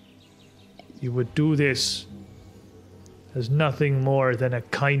 You would do this as nothing more than a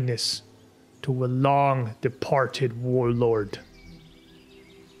kindness to a long departed warlord.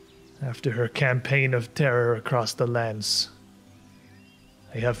 After her campaign of terror across the lands,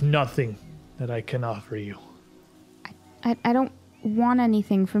 I have nothing that I can offer you. I don't want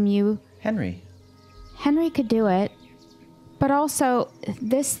anything from you. Henry, Henry could do it. But also,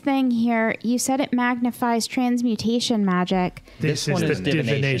 this thing here, you said it magnifies transmutation magic. This one is is the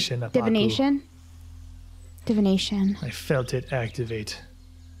divination. Apaku. Divination? Divination. I felt it activate.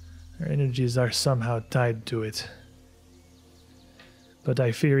 Our energies are somehow tied to it. But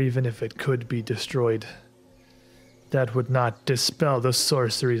I fear even if it could be destroyed, that would not dispel the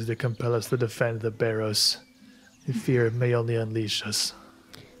sorceries that compel us to defend the barrows. I fear it may only unleash us.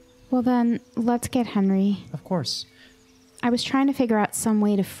 Well then, let's get Henry. of course. I was trying to figure out some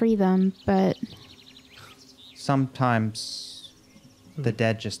way to free them, but Sometimes the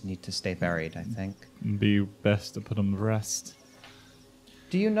dead just need to stay buried, I think. It'd be best to put them to rest.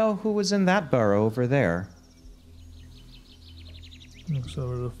 Do you know who was in that burrow over there? Looks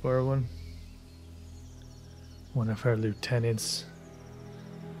over the far one. One of her lieutenants.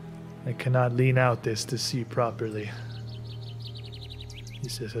 I cannot lean out this to see properly. He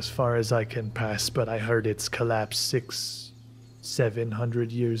says as far as I can pass, but I heard it's collapsed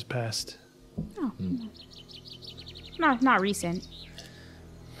 700 years past. not recent.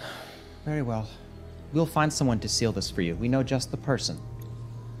 Very well. We'll find someone to seal this for you. We know just the person.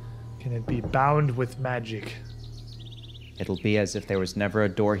 Can it be bound with magic? It'll be as if there was never a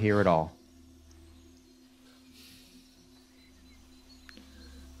door here at all.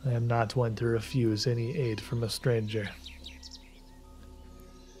 I am not one to refuse any aid from a stranger.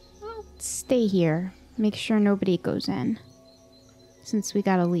 Stay here. Make sure nobody goes in. Since we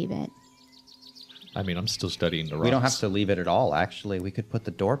gotta leave it. I mean, I'm still studying the rocks. We don't have to leave it at all, actually. We could put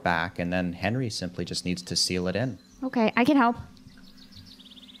the door back, and then Henry simply just needs to seal it in. Okay, I can help.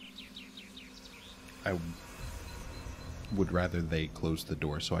 I would rather they close the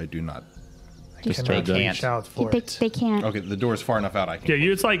door so I do not. Just try to- reach out for They, it. they can't. Okay, the door's far enough out I can.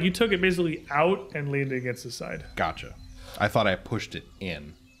 Yeah, it's like you took it basically out and leaned it against the side. Gotcha. I thought I pushed it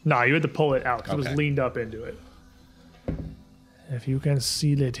in. Nah, you had to pull it out because it Okay. was leaned up into it. If you can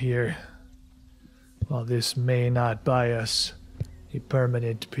seal it here, while this may not buy us a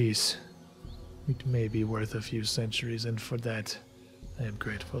permanent peace, it may be worth a few centuries, and for that, I am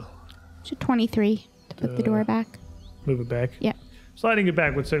grateful. So 23 to put the door back. Move it back. Yeah. Sliding it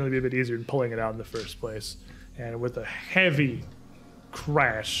back would certainly be a bit easier than pulling it out in the first place. And with a heavy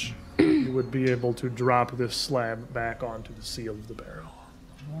crash, you would be able to drop this slab back onto the seal of the barrel.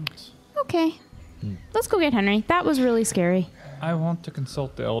 Okay. Let's go get Henry. That was really scary. I want to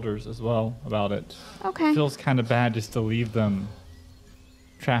consult the elders as well about it. Okay. Feels kind of bad just to leave them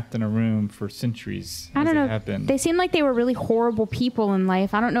trapped in a room for centuries. I as don't they know. have been. They seem like they were really horrible people in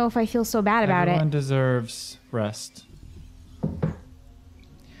life. I don't know if I feel so bad about Everyone it. deserves rest.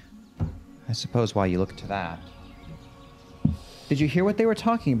 I suppose while you look to that. Did you hear what they were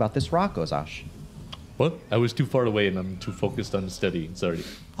talking about, this rock, Ozash? What? I was too far away and I'm too focused on studying. Sorry.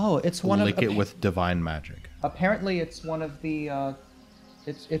 Oh, it's one Lick of... it with divine magic. Apparently, it's one of the...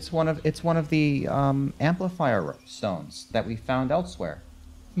 It's one of the amplifier stones that we found elsewhere.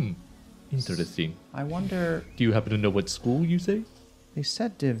 Interesting. I wonder... Do you happen to know what school you say? They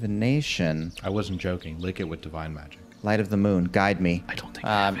said divination. I wasn't joking. Lick it with divine magic. Light of the moon, guide me. I don't think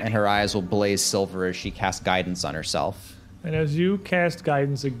And her eyes will blaze silver as she casts guidance on herself. And as you cast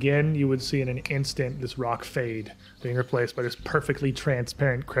guidance again, you would see in an instant this rock fade, being replaced by this perfectly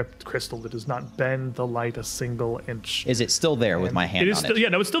transparent crystal that does not bend the light a single inch. Is it still there with my hand It is on still, it? yeah,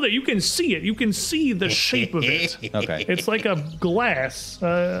 no, it's still there. You can see it. You can see the shape of it. Okay. It's like a glass,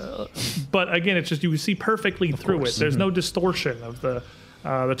 but again, it's just you see perfectly through it. There's no distortion of the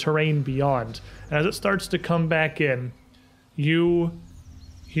terrain beyond. And as it starts to come back in, you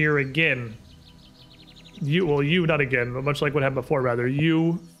hear again. You not again, but much like what happened before. Rather,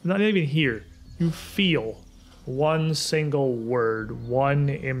 you not even hear. You feel one single word, one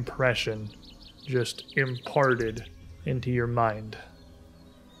impression, just imparted into your mind.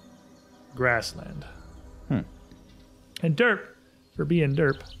 Grassland. And derp, for being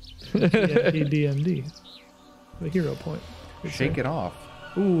derp. DMD. The hero point. Shake it off.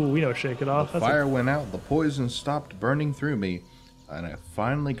 Ooh, we know shake it off. That's Fire went out, the poison stopped burning through me, and I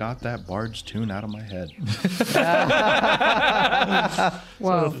finally got that bard's tune out of my head.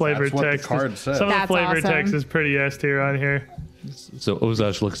 some of the flavored That's what the text. card says. Some of the That's flavored awesome. text is pretty S tier on here. So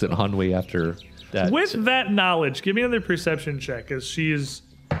Ozash looks at Hanwei after that. With that knowledge, give me another perception check as she is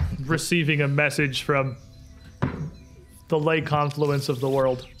receiving a message from the lake confluence of the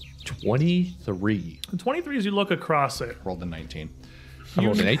world. 23. And 23 as you look across it. Rolled a 19. I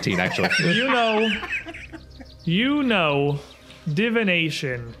rolled an 18, actually. You know,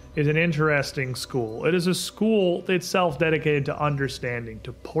 divination is an interesting school. It is a school itself dedicated to understanding,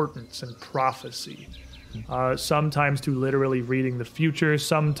 to portents and prophecy. Sometimes to literally reading the future,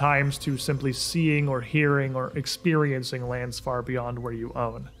 sometimes to simply seeing or hearing or experiencing lands far beyond where you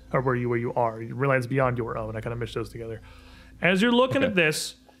own, or where you are. Lands beyond your own. I kind of mixed those together. As you're looking at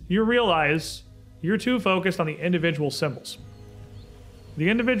this, you realize you're too focused on the individual symbols. The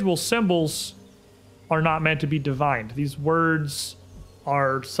individual symbols are not meant to be divined. These words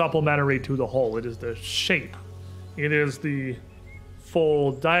are supplementary to the whole. It is the shape. It is the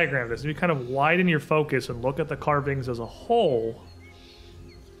full diagram of this. If you kind of widen your focus and look at the carvings as a whole,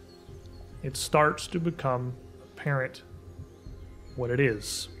 it starts to become apparent what it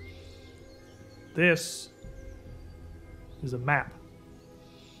is. This is a map.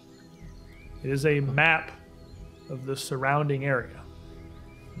 It is a map of the surrounding area.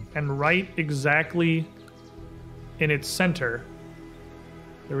 And right exactly in its center,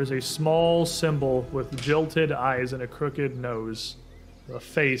 there is a small symbol with jilted eyes and a crooked nose, a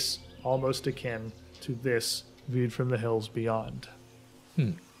face almost akin to this viewed from the hills beyond.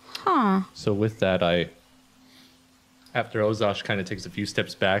 So with that, after Ozash kind of takes a few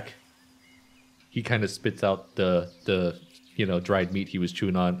steps back, he kind of spits out the dried meat he was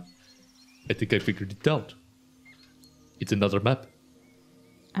chewing on. I think I figured it out. It's another map.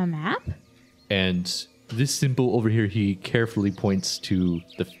 A map? And this symbol over here, he carefully points to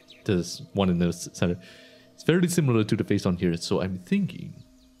the one in the center. It's very similar to the face on here, so I'm thinking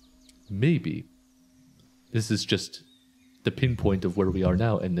maybe this is just the pinpoint of where we are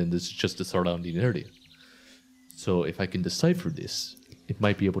now, and then this is just the surrounding area. So if I can decipher this, it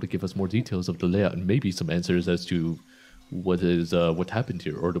might be able to give us more details of the layout and maybe some answers as to what happened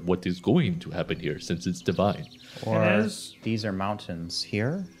here, or what is going to happen here, since it's divine. Or as- these are mountains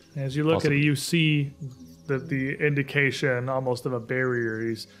here. As you look at Possibly. it, you see the indication almost of a barrier.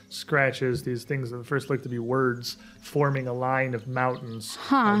 These scratches, these things that first look to be words, forming a line of mountains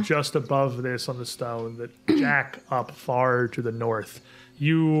just above this on the stone that jack up far to the north.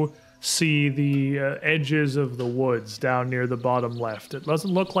 You see the edges of the woods down near the bottom left. It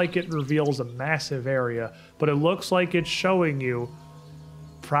doesn't look like it reveals a massive area, but it looks like it's showing you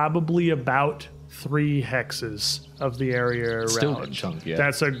probably about 3 hexes of the area around. Still a chunk, yeah.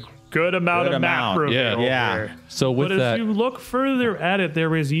 That's a good amount Good of map amount, reveal yeah. there. So with But that, if you look further at it,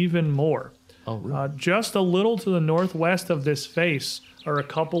 there is even more. oh, really? Just a little to the northwest of this face are a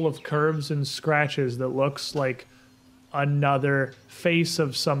couple of curves and scratches that looks like another face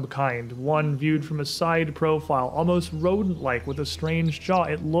of some kind. One viewed from a side profile, almost rodent-like with a strange jaw.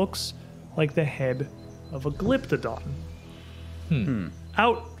 It looks like the head of a glyptodon.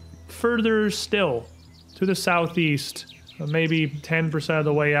 Out further still, to the southeast, maybe 10% of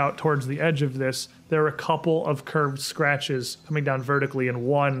the way out towards the edge of this, there are a couple of curved scratches coming down vertically and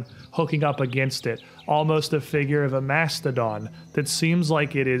one hooking up against it. Almost a figure of a mastodon that seems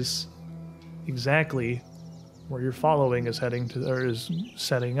like it is exactly where your following is heading to, or is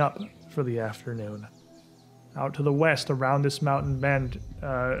setting up for the afternoon. Out to the west, around this mountain bend,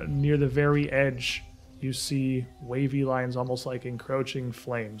 near the very edge, you see wavy lines almost like encroaching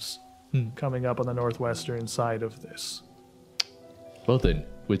flames coming up on the northwestern side of this. Well then,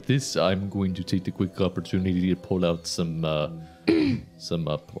 with this, I'm going to take the quick opportunity to pull out something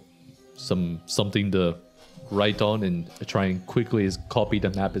to write on and try and copy the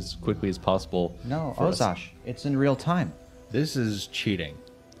map as quickly as possible. No, for us. Ozash, it's in real time. This is cheating.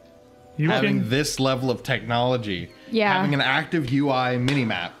 You Having can, this level of technology, Yeah. having an active UI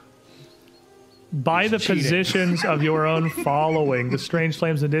minimap. by the cheating. positions of your own following, the strange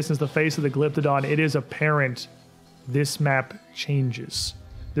flames in the distance, the face of the Glyptodon, it is apparent this map changes.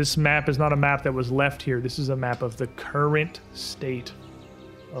 This map is not a map that was left here. This is a map of the current state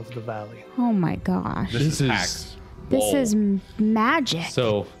of the valley. Oh my gosh. This is hacks. This Whoa. is magic.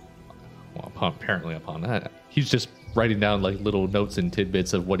 So, apparently upon that, he's just writing down like little notes and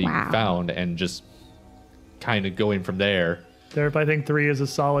tidbits of what he Wow. found and just kind of going from there. Derp, I think 3 is a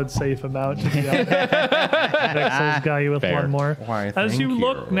solid, safe amount. To be honest. Vexel's got you with Fair. one more. Why, As you thank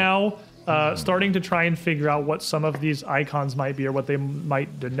look you. now, starting to try and figure out what some of these icons might be or what they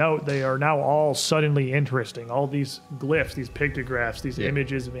might denote, they are now all suddenly interesting. All these glyphs, these pictographs, these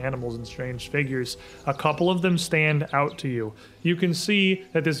images of animals and strange figures, a couple of them stand out to you. You can see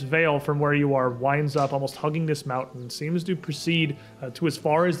that this veil from where you are winds up, almost hugging this mountain, seems to proceed to as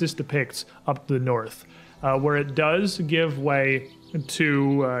far as this depicts up to the north. Where it does give way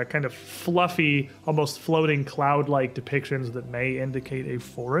to kind of fluffy, almost floating cloud-like depictions that may indicate a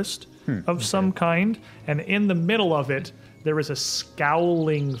forest of some kind. And in the middle of it, there is a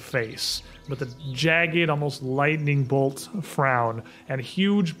scowling face with a jagged, almost lightning bolt frown and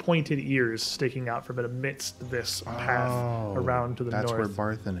huge pointed ears sticking out from it amidst this path around to the That's where north.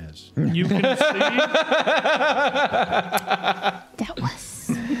 Barthen is. You can see That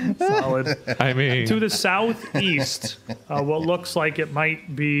was. solid. I mean, To the southeast, what looks like it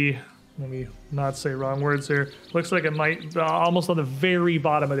might be, let me not say wrong words here, looks like it might, almost on the very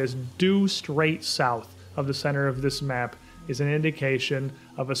bottom of this, due straight south of the center of this map, is an indication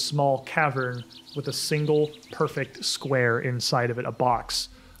of a small cavern with a single perfect square inside of it, a box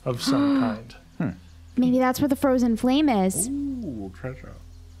of some kind. Maybe that's where the frozen flame is. Ooh, treasure.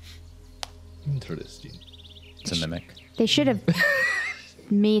 interesting. It's a mimic. They should have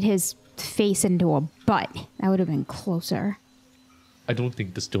made his face into a butt. That would have been closer. I don't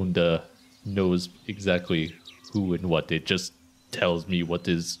think the stone knows exactly who and what. It just tells me what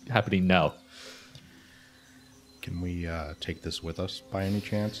is happening now. Can we take this with us by any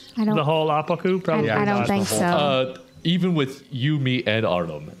chance? I don't. The whole Apaku? Probably I don't not. think so. Even with you, me, and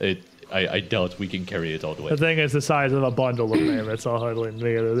Arnhem, I doubt we can carry it all the way. The thing is the size of a bundle of mammoths all huddling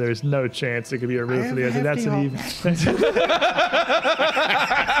together. There's no chance it could be a roof for the other. That's an even.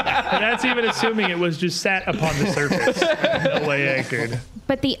 And that's even assuming it was just sat upon the surface, no way anchored.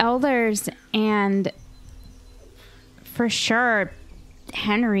 But the elders and for sure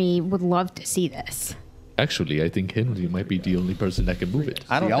Henry would love to see this. Actually, I think Henry might be the only person that can move it.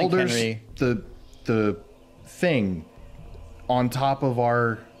 I don't The think elders, Henry. the thing on top of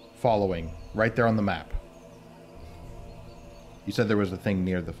our following, right there on the map. You said there was a thing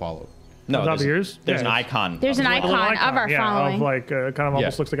near the follow. No, On top of there's, yours? there's Yeah. an icon. There's an A little icon of our yeah, following. of like kind of almost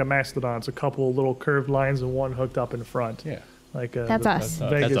Yeah. looks like a mastodon. It's a couple of little curved lines and one hooked up in front. Yeah. Like That's us.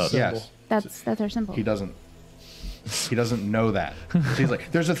 Vegas That's us. symbol. Yes. That's our symbol. He doesn't know that. So he's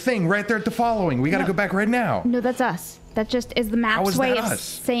like, there's a thing right there at the following. We got to go back right now. No, that's us. That just is the How map's is way that of us?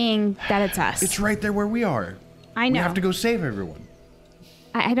 saying that it's us. It's right there where we are. I We know. have to go save everyone.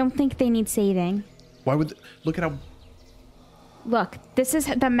 I don't think they need saving. Why would look at how Look, this is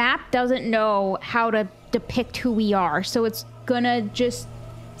the map doesn't know how to depict who we are, so it's gonna just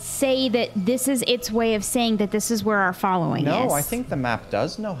say that this is its way of saying that this is where our following is. No, I think the map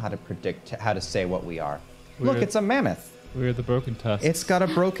does know how to predict, how to say what we are. Look, it's a mammoth. We're the broken tusk. It's got a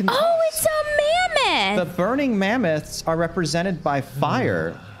broken. Oh, it's a mammoth! The burning mammoths are represented by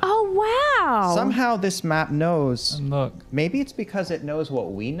fire. Oh wow! Somehow this map knows. And look, Maybe it's because it knows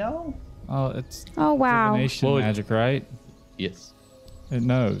what we know. oh, it's Oh wow! divination Well, magic, right? Yes. It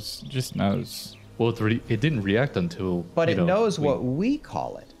knows. It just knows. Well, it didn't react until. But you it know, knows we- what we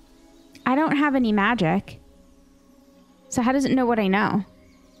call it. I don't have any magic, so how does it know what I know?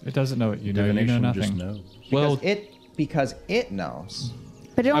 It doesn't know what you know. You know divination nothing. just knows. Well, Because it knows.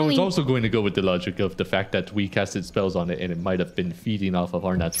 But it I only. was also going to go with the logic of the fact that we casted spells on it and it might have been feeding off of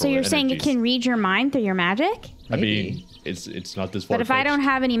our natural so you're saying it energies. can read your mind through your magic? I mean, Maybe. it's not this far. But if I don't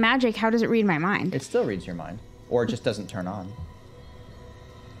have any magic, how does it read my mind? It still reads your mind, or it just doesn't turn on.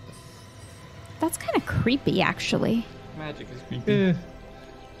 That's kind of creepy, actually. Magic is creepy.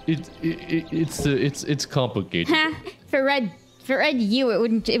 It's complicated. If it read you,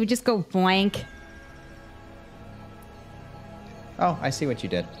 it would just go blank. Oh, I see what you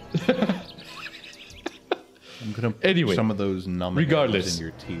did. I'm gonna put Anyway, some of those numbing regardless. in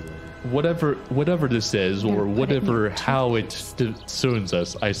your tea later. Whatever this says, or put it in whatever your how it concerns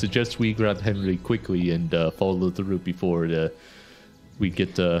us, I suggest we grab Henry quickly and follow through before we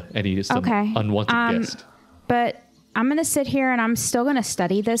get some Okay. unwanted guest. But I'm going to sit here and I'm still going to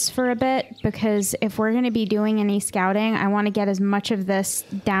study this for a bit because if we're going to be doing any scouting, I want to get as much of this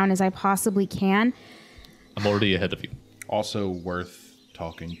down as I possibly can. I'm already ahead of you. Also worth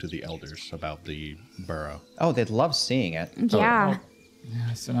talking to the elders about the burrow. Oh, they'd love seeing it. Yeah.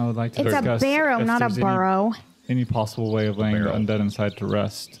 Yes, and I would like to It's a discuss barrow, if not a there's burrow. Any possible way of laying the barrel. undead inside to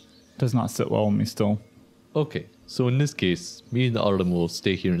rest. Does not sit well with me still. Okay, so in this case, me and Artem will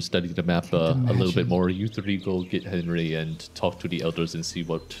stay here and study the map a little bit imagine. more. You three go get Henry and talk to the elders and see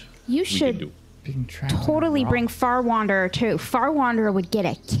what You we can should do. Being trapped in a totally rock. bring Far Wanderer too. Far Wanderer would get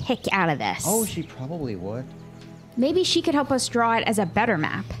a kick out of this. Oh, she probably would. Maybe she could help us draw it as a better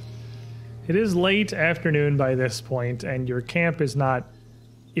map. It is late afternoon by this point, and your camp is not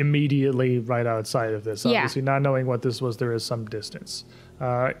immediately right outside of this. Yeah. Obviously, not knowing what this was, there is some distance.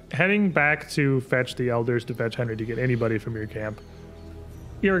 Heading back to fetch the elders, to fetch Henry, to get anybody from your camp.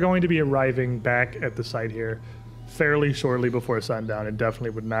 You're going to be arriving back at the site here fairly shortly before sundown, and definitely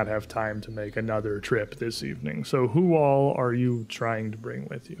would not have time to make another trip this evening. So who all are you trying to bring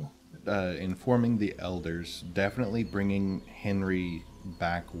with you? Informing the elders, definitely bringing Henry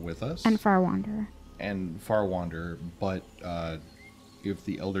back with us. And Far Wanderer. and Far Wanderer, but if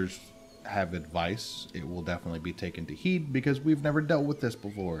the elders have advice, it will definitely be taken to heed because we've never dealt with this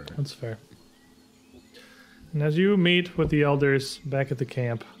before. That's fair. And as you meet with the elders back at the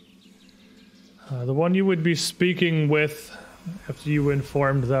camp, the one you would be speaking with after you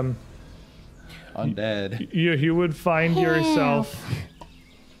informed them, Undead. you would find yourself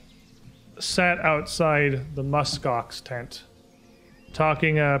sat outside the muskox tent,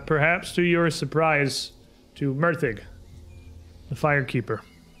 talking, perhaps to your surprise, to Murthig, the firekeeper.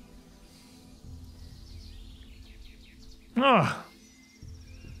 Ah,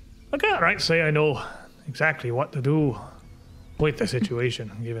 I can't right say I know exactly what to do with the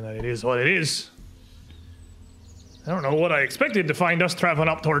situation, given that it is what it is. I don't know what I expected to find us traveling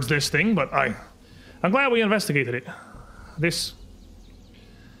up towards this thing, but I'm glad we investigated it. This,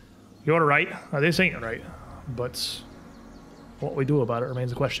 you're right. This ain't right, but what we do about it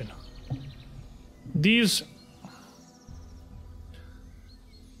remains a question. These,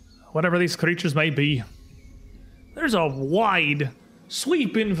 whatever these creatures may be, there's a wide,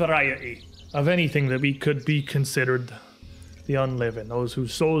 sweeping variety of anything that we could be considered the unliving, those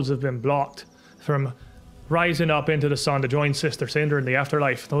whose souls have been blocked from rising up into the sun to join Sister Cinder in the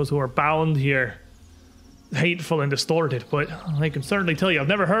afterlife, those who are bound here, hateful and distorted. But I can certainly tell you, I've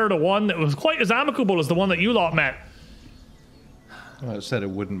never heard of one that was quite as amicable as the one that you lot met. Well, it said it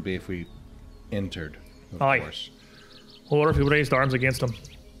wouldn't be if we entered, of Aye. course. Or if we raised arms against them.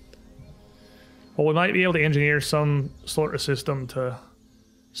 Well, we might be able to engineer some sort of system to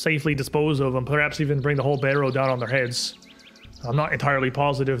safely dispose of them, perhaps even bring the whole barrow down on their heads. I'm not entirely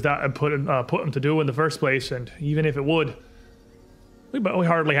positive that would put them to do in the first place, and even if it would, we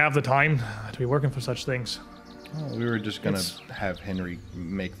hardly have the time to be working for such things. Well, we were just going to have Henry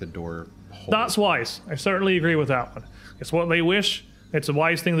make the door whole. That's wise. I certainly agree with that one. It's what they wish. It's a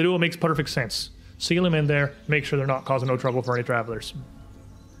wise thing to do. It makes perfect sense. Seal them in there. Make sure they're not causing no trouble for any travelers.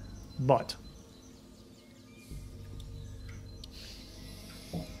 But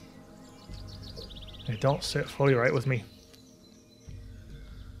they don't sit fully right with me.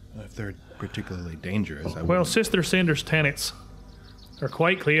 If they're particularly dangerous, I Well, wouldn't. Sister Cinder's tenets are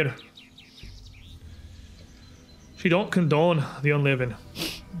quite clear. She don't condone the unliving.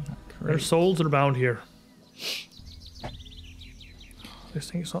 Their souls are bound here.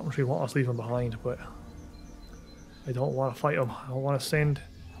 This ain't something she wants us leaving behind, but I don't want to fight them. I don't want to send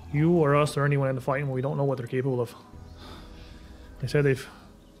you or us or anyone into fighting when we don't know what they're capable of. They said they've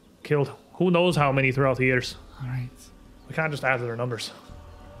killed who knows how many throughout the years. All right. We can't just add to their numbers.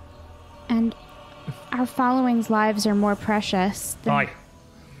 And our following's lives are more precious than... Aye.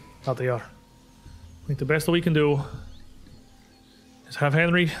 That they are. I think the best that we can do is have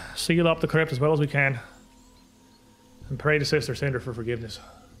Henry seal up the crypt as well as we can and pray to Sister Cinder for forgiveness.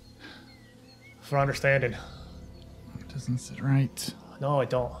 For understanding. It doesn't sit right. No, I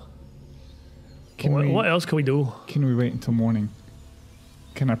don't. Can What else can we do? Can we wait until morning?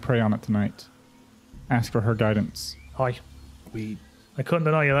 Can I pray on it tonight? Ask for her guidance. Aye. We I couldn't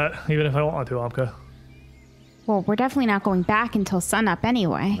deny you that, even if I wanted to, Amka. Well, we're definitely not going back until sunup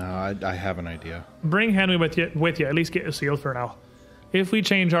anyway. No, I have an idea. Bring Henry with you, at least get it sealed for now. If we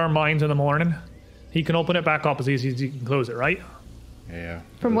change our minds in the morning, he can open it back up as easy as he can close it, right? Yeah.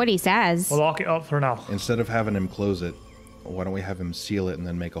 From what he says. We'll lock it up for now. Instead of having him close it, why don't we have him seal it and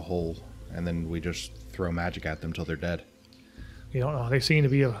then make a hole, and then we just throw magic at them till they're dead? You don't know. They seem to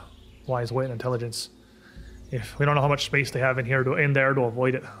be a wise wit and intelligence. If we don't know how much space they have in there to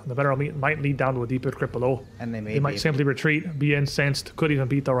avoid it, the better might lead down to a deeper crypt below. And they may They be might able- simply retreat, be incensed, could even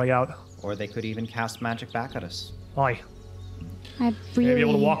beat their way out. Or they could even cast magic back at us. Aye. I They may be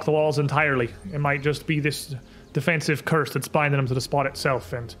able to really. walk the walls entirely. It might just be this defensive curse that's binding them to the spot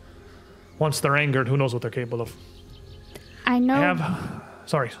itself, and once they're angered, who knows what they're capable of. I know.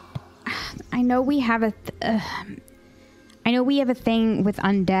 Sorry. I know we have a. I know we have a thing with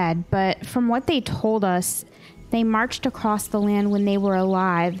undead, but from what they told us, they marched across the land when they were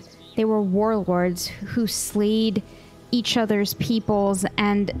alive. They were warlords who slayed each other's peoples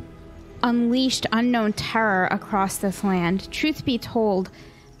and unleashed unknown terror across this land. Truth be told,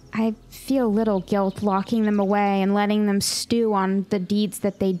 I feel little guilt locking them away and letting them stew on the deeds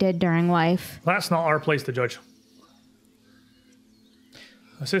that they did during life. That's not our place to judge.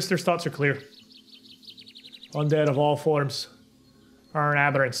 My sister's thoughts are clear. Undead of all forms are an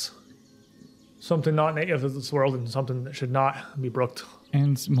aberrance. Something not native of this world and something that should not be brooked.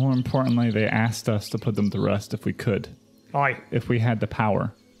 And more importantly, they asked us to put them to rest if we could, Aye. if we had the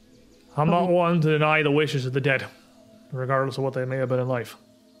power. I'm not one to deny the wishes of the dead, regardless of what they may have been in life.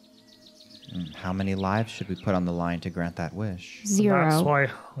 How many lives should we put on the line to grant that wish? 0. That's why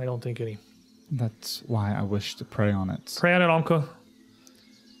I don't think any. That's why I wish to pray on it. Pray on it, Omka.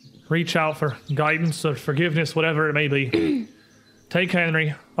 Reach out for guidance or forgiveness, whatever it may be. Take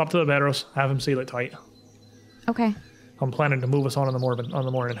Henry up to the Bedros, have him seal it tight. Okay. I'm planning to move us on in the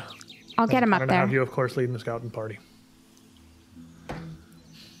morning. I'll get him up And have there. you, of course, leading the scouting party.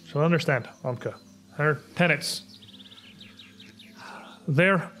 So understand, Omka. Her tenets.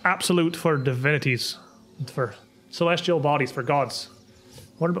 They're absolute for divinities, for celestial bodies, for gods.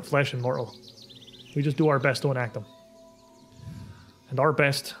 What about flesh and mortal? We just do our best to enact them. And our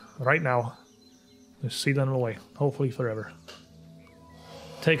best, right now, is see them away, hopefully forever.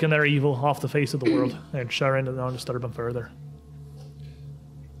 Taking their evil off the face of the world and sharing it not disturb them further.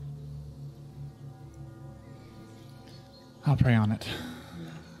 I'll pray on it.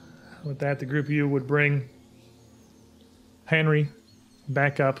 With that, the group of you would bring Henry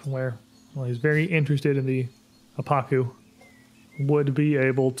back up where, well, he's very interested in the Apaku. Would be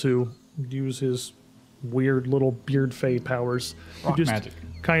able to use his weird little beard fade powers to Rock just magic.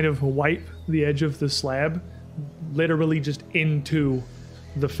 kind of wipe the edge of the slab, literally just into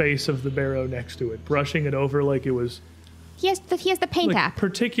the face of the barrow next to it, brushing it over like it was He has the paint like app.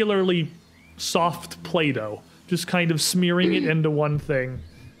 particularly soft Play-Doh, just kind of smearing it into one thing.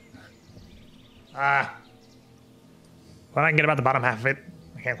 Well, I can get about the bottom half of it.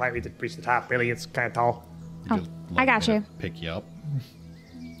 I can't quite reach the top, really. It's kind of tall. Oh, Just I like got me you. to Pick you up.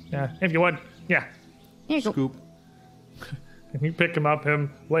 Yeah, if you would. Yeah. Here you go. Scoop. And you pick him up,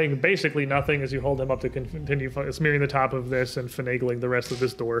 him weighing basically nothing as you hold him up to continue smearing the top of this and finagling the rest of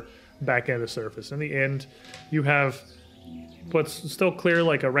this door back into the surface. In the end, you have what's still clear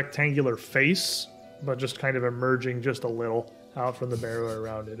like a rectangular face, but just kind of emerging just a little out from the barrow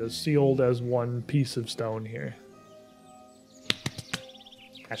around it, as sealed as one piece of stone here.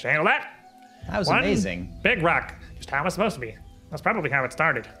 I should handle that. That was One amazing. big rock. Just how it's supposed to be. That's probably how it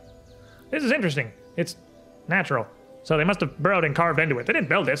started. This is interesting. It's natural. So they must have burrowed and carved into it. They didn't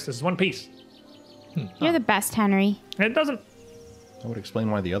build this. This is one piece. You're the best, Henry. It doesn't That would explain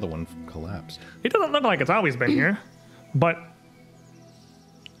why the other one collapsed. look like it's always been here, but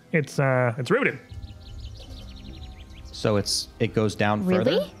it's rooted. So it goes down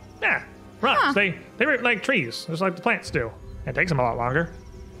further? Really? Yeah. Rocks. Huh. They root like trees, just like the plants do. It takes them a lot longer.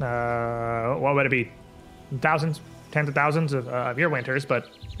 What would it be? Thousands, tens of thousands of year winters, but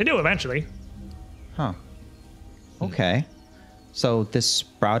they do eventually. Huh. Okay. So this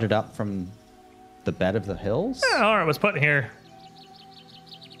sprouted up from the bed of the hills? Or it was put here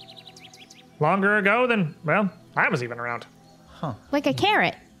longer ago than, well, I was even around. Like a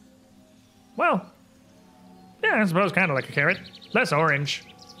carrot. Well, yeah, I suppose kind of like a carrot. Less orange.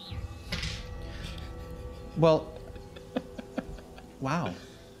 Well, wow.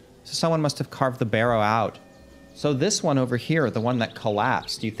 So someone must have carved the barrow out. So this one over here, the one that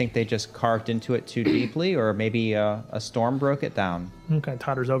collapsed, do you think they just carved into it too deeply, or maybe a storm broke it down? Kind of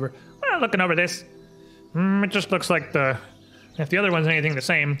totters over. Well, looking over this, it just looks like if the other one's anything the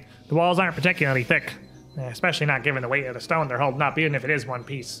same, the walls aren't particularly thick, especially not given the weight of the stone they're holding up, even if it is one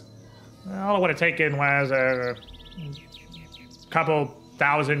piece. All it would have taken was a couple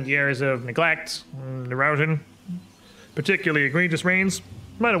thousand years of neglect, erosion, particularly egregious rains.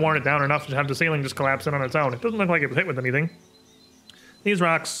 Might have worn it down enough to have the ceiling just collapse in on its own. It doesn't look like it was hit with anything. these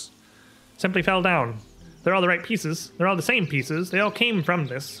rocks simply fell down. They're all the right pieces. They're all the same pieces. They all came from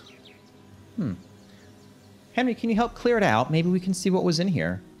this. Henry, can you help clear it out? Maybe we can see what was in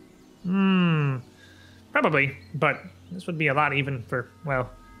here. Probably, but this would be a lot even for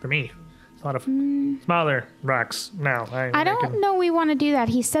me. It's a lot of smaller rocks now. I don't know we want to do that.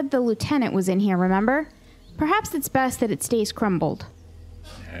 He said the lieutenant was in here, remember? Perhaps it's best that it stays crumbled.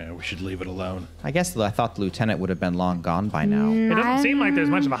 Yeah, we should leave it alone. I guess I thought the lieutenant would have been long gone by now. It doesn't seem like there's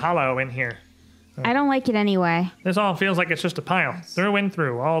much of a hollow in here. I don't like it anyway. This all feels like it's just a pile, through and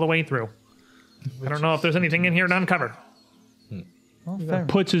through, all the way through. I don't know if there's anything in here to uncover. Well, fair.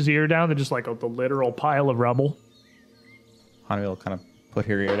 Puts his ear down to just like the literal pile of rubble. Hanwi will kind of put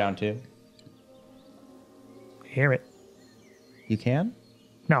her ear down too. Hear it? You can?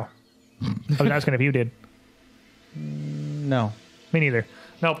 No. I was asking if you did. No. Me neither.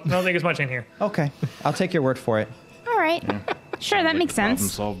 Nope, don't think there's much in here. Okay, I'll take your word for it. All right. Sure, that makes Problem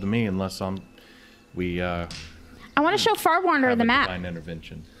sense. solved to me, unless we I want to show Farwander have the a map. divine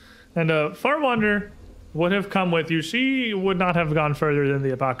intervention. And Farwander would have come with you. She would not have gone further than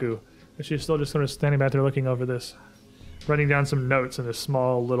the Abaku. But she's still just sort of standing back there looking over this, writing down some notes in this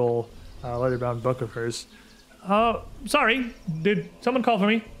small little leather-bound book of hers. Sorry, did someone call for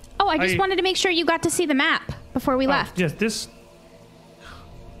me? Oh, I just wanted to make sure you got to see the map before we left. Yes, this...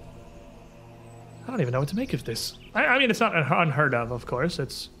 I don't even know what to make of this. I mean, it's not unheard of course.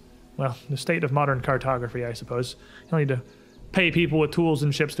 It's, well, the state of modern cartography, I suppose. You don't need to pay people with tools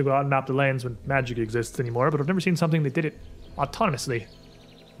and ships to go out and map the lands when magic exists anymore, but I've never seen something that did it autonomously,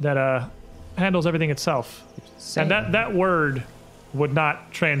 that handles everything itself. Same. And that word would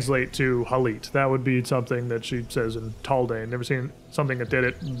not translate to Halit. That would be something that she says in Taldane. Never seen something that did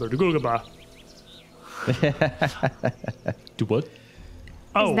it. Do what?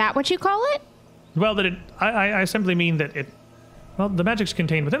 Oh, Is that what you call it? well, that it. I simply mean that it. Well, the magic's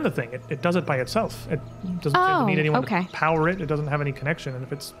contained within the thing. It does it by itself. It doesn't seem to need anyone okay. to power it. It doesn't have any connection. And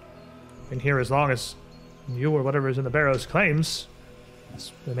if it's been here as long as you or whatever is in the barrows claims,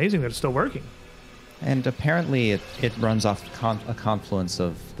 it's amazing that it's still working. And apparently it runs off a confluence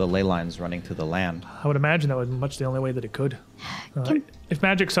of the ley lines running through the land. I would imagine that was much the only way that it could. If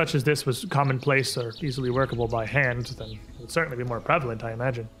magic such as this was commonplace or easily workable by hand, then it would certainly be more prevalent, I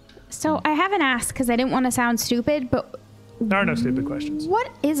imagine. So I haven't asked because I didn't want to sound stupid, but There are no stupid questions. what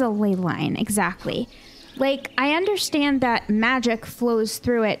is a ley line exactly? Like, I understand that magic flows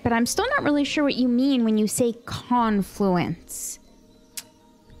through it, but I'm still not really sure what you mean when you say confluence.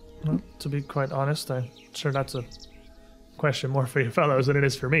 Well, to be quite honest, I'm sure that's a question more for you fellows than it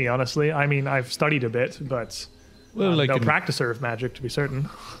is for me, honestly. I mean, I've studied a bit, but Well, I'm no practicer of magic, to be certain.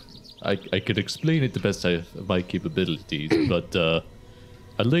 I could explain it the best of my capabilities, but a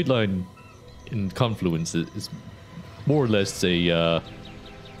ley line in Confluence is more or less a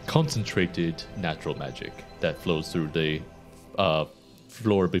concentrated natural magic that flows through the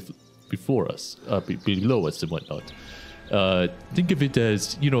floor before us, below us and whatnot. Think of it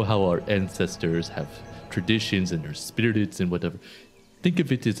as, you know how our ancestors have traditions and their spirits and whatever. Think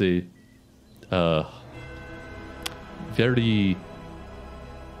of it as a very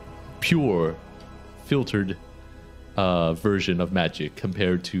pure, filtered version of magic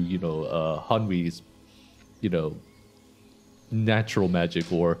compared to, Hanwi's, natural magic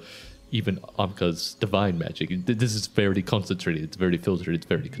or even Amka's divine magic. This is very concentrated, it's very filtered, it's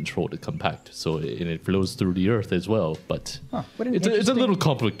very controlled and compact. So and it flows through the earth as well. But what an it's a interesting- little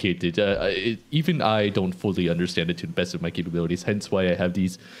complicated. Even I don't fully understand it to the best of my capabilities. Hence why I have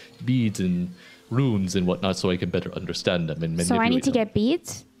these beads and runes and whatnot, so I can better understand them and manipulate So I need to them. get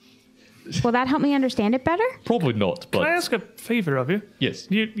beads? Will that help me understand it better? Probably not, but Can I ask a favor of you? yes.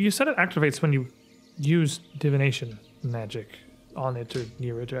 You said it activates when you use divination magic on it or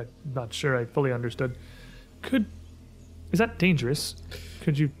near it. I'm not sure I fully understood. Is that dangerous?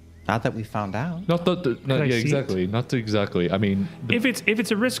 Could you... Not that we found out. Not I see exactly. Not exactly. I mean, If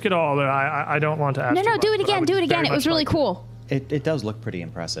it's a risk at all, then I don't want to ask No, too much, do it but I again, would do it again. very It was much really like to. cool. It does look pretty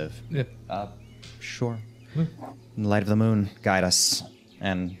impressive. yeah. Sure. In the light of the moon, guide us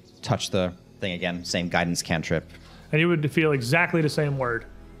and touch the thing again. Same guidance cantrip. And you would feel exactly the same word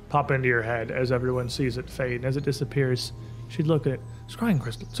pop into your head as everyone sees it fade. And as it disappears, she'd look at it. Scrying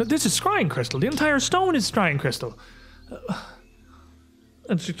crystal. So this is scrying crystal. The entire stone is scrying crystal.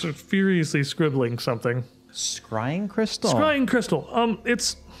 And she's sort of furiously scribbling something. Scrying crystal. Scrying crystal.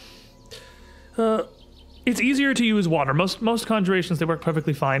 It's easier to use water. Most conjurations, they work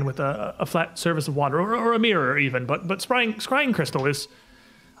perfectly fine with a flat surface of water or a mirror even. But scrying crystal is...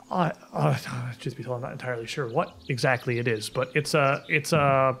 truth be told, I'm not entirely sure what exactly it is, but it's a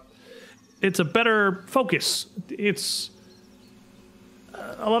better focus.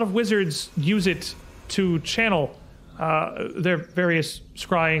 a lot of wizards use it to channel their various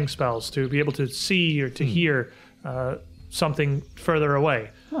scrying spells to be able to see or to hear something further away.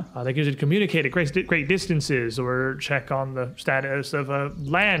 They use it to communicate at great distances or check on the status of a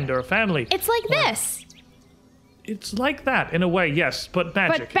land or a family. It's like this. It's like that in a way, yes, but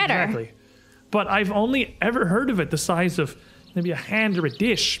magic. But better. Exactly. But I've only ever heard of it the size of maybe a hand or a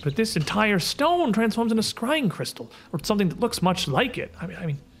dish. But this entire stone transforms into a scrying crystal or something that looks much like it. I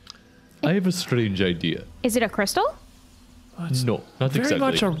mean, I have a strange idea. Is it a crystal? No, not very exactly.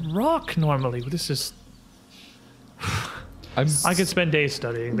 much a rock normally. This is. I could spend days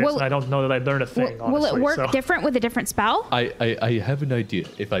studying this, Will- and I don't know that I'd learn a thing. Will it honestly, work so. different with a different spell? I have an idea,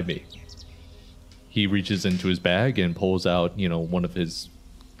 if I may. He reaches into his bag and pulls out, one of his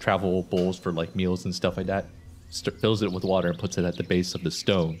travel bowls for like meals and stuff like that. Fills it with water and puts it at the base of the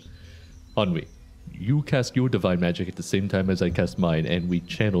stone. Hanwi, you cast your divine magic at the same time as I cast mine, and we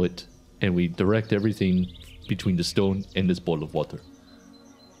channel it, and we direct everything between the stone and this bowl of water.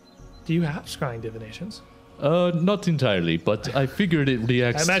 Do you have scrying divinations? Not entirely, but I figured it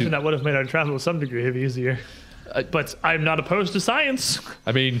reacts I imagine to... that would have made our travel to some degree easier. But I'm not opposed to science.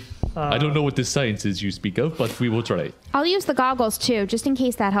 I mean, I don't know what this science is you speak of, but we will try. I'll use the goggles too, just in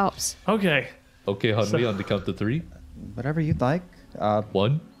case that helps. Okay. Okay, Hanwi, on the count of 3. Whatever you'd like.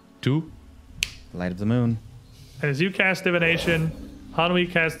 1, 2. Light of the moon. And as you cast divination, Hanwi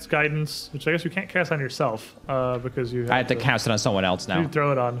casts guidance, which I guess you can't cast on yourself because you have I have to cast it on someone else You now.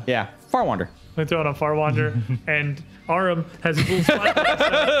 throw it on. Yeah, Farwander. We throw it on Farwander, and Aram has his little spot.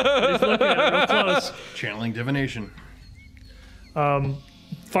 He's looking at it real close. Channeling divination.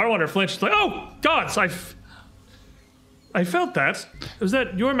 Farwander flinched, like, oh, gods, I felt that. Was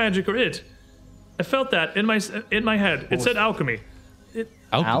that your magic or it? I felt that in my head. It said alchemy.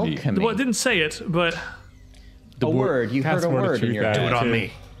 Alchemy. Alchemy. Well, it didn't say it, but A word. You heard Cast a word of word in truth your at Do head. it on too.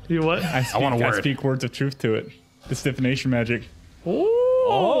 me. you what? I want a word. speak words of truth to it. This divination magic.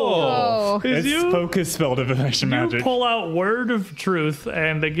 Oh. Is It's you- focus spell divination You magic. pull out word of truth,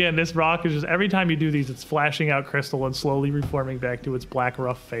 and again, this rock is just every time you do these, it's flashing out crystal and slowly reforming back to its black,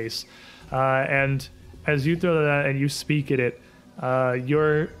 rough face. And as you throw that and you speak at it,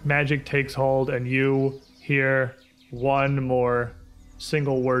 your magic takes hold, and you hear one more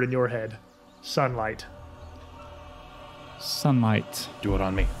single word in your head: sunlight. Sunlight. Do it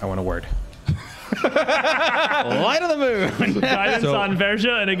on me. I want a word. Light of the moon. Guidance on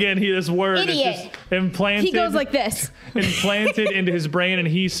Verja, and again, this word is Idiot. just implanted. He goes like this. implanted into his brain, and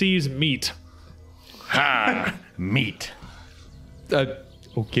he sees meat. Ha! Meat.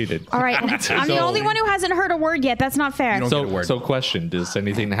 Okay then. All right, I'm the only one who hasn't heard a word yet. That's not fair. don't- Get a word. So question: does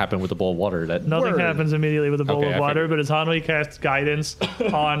anything happen with the bowl of water? That Nothing happens immediately with a bowl Okay, of I water, figured. but as Hanwi casts guidance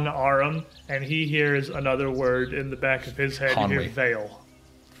on Aram, and he hears another word in the back of his head, you hear Hanwi. veil.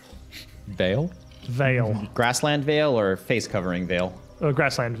 veil. Veil. Grassland veil or face covering veil?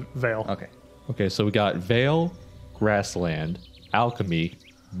 Grassland veil. Okay. Okay, so we got veil, grassland, alchemy,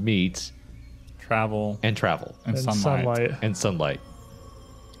 meat, Travel. and travel, And, And sunlight. sunlight. and sunlight.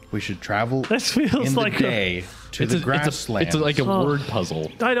 We should travel This feels in the like day to the grassland. It's like a word puzzle.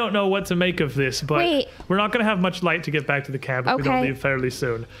 I don't know what to make of this, but Wait. we're not going to have much light to get back to the camp if we don't Okay. leave fairly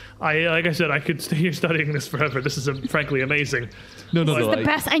soon. Like I said, I could stay here studying this forever. This is frankly amazing. No. The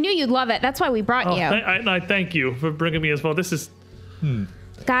best. I knew you'd love it. That's why we brought Oh, you. I thank you for bringing me as well. This is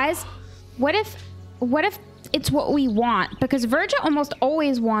Guys, what if it's what we want? Because Verja almost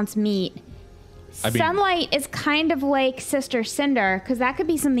always wants meat. I mean- Sunlight is kind of like Sister Cinder, because that could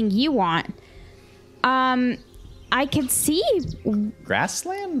be something you want. I could see.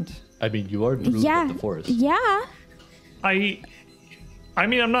 Grassland? I mean, you are the ruler Yeah. of the forest. Yeah. I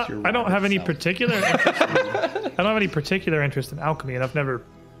mean, I'm not. I don't have any particular. I don't have any particular interest in alchemy, and I've never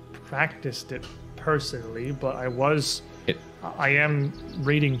practiced it personally. But I am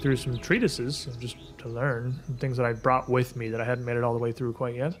reading through some treatises just to learn things that I brought with me that I hadn't made it all the way through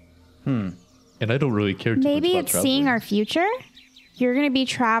quite yet. And I don't really care too Maybe much it's about seeing traveling. our future. You're going to be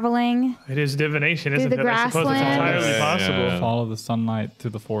traveling. It is divination, isn't the it? I suppose it's grasslands. entirely possible. Follow the sunlight to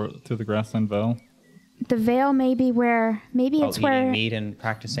the grassland veil. The veil may be where. Maybe Oh, it's eating where. meat and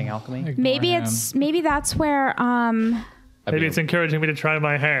practicing alchemy? Maybe Ignore it's. Maybe that's where. I Maybe mean, it's encouraging me to try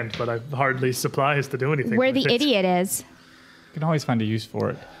my hand, but I've hardly supplies to do anything. where with the it. idiot is. You can always find a use for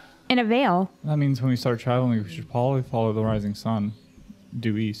it. In a veil. That means when we start traveling, we should probably follow the rising sun,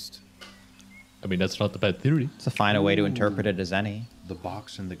 due east. I mean, that's not the bad theory. It's a fine way to interpret it as any. the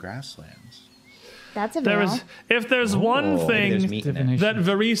box in the grasslands. That's a veil. If there's one Oh, maybe there's thing meat in it. Divination. that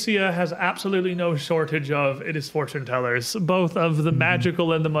Varesia has absolutely no shortage of, it is fortune tellers, both of the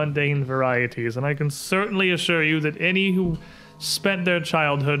magical and the mundane varieties. And I can certainly assure you that any who spent their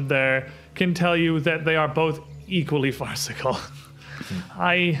childhood there can tell you that they are both equally farcical.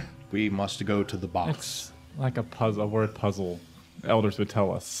 We must go to the box. It's like a puzzle, a word puzzle. Elders would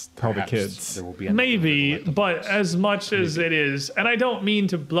tell the Perhaps kids. There will be another Maybe, little- but as much as it is, and I don't mean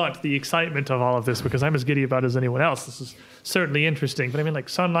to blunt the excitement of all of this because I'm as giddy about it as anyone else. This is certainly interesting, but I mean, like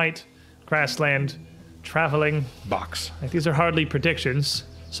sunlight, grassland, traveling. box. Like these are hardly predictions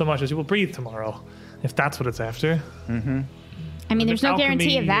so much as you will breathe tomorrow, if that's what it's after. I mean, there's no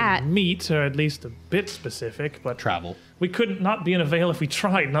guarantee of Alchemy that. and meat are at least a bit specific, but Travel. we couldn't not be in a veil if we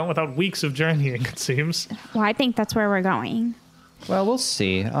tried, not without weeks of journeying, it seems. Well, I think that's where we're going. Well, we'll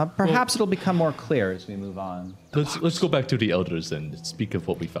see. Perhaps it'll become more clear as we move on. Let's go back to the elders and speak of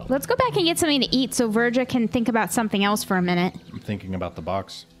what we found. Let's go back and get something to eat so Verja can think about something else for a minute. I'm thinking about the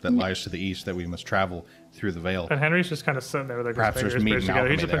box that lies to the east that we must travel through the veil. And Henry's just kind of sitting there with like Perhaps his there's fingers meat pushed and together.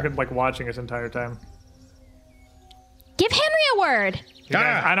 He's alchemy just been there. like watching his entire time. Give Henry a word.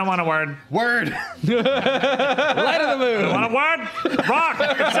 I don't want a word. Word! Want a word? Rock!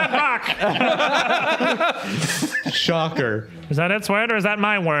 It said rock! Shocker. Is that its word or is that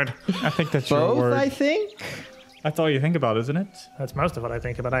my word? I think that's your Both, word. I think. That's all you think about, isn't it? That's most of what I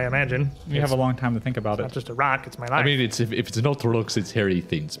think about, I imagine. You have a long time to think about Not it. just a rock, it's my life. I mean, it's if it's not rocks, it's hairy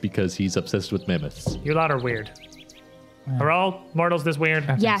things because he's obsessed with mammoths. You lot are weird. Are all mortals this weird? I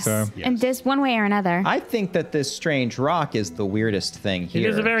think Yes. so. And this one way or another. I think that this strange rock is the weirdest thing It here.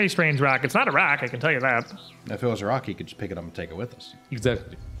 is a very strange rock. It's not a rock, I can tell you that. If it was a rock, he could just pick it up and take it with us.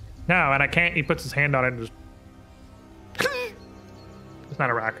 Exactly. No, and I can't. He puts his hand on it and just. It's not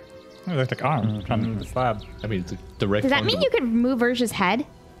a rock. Oh, that's like arm trying to move the slab. I mean, it's a direct. Does that mean you could remove Verja's head?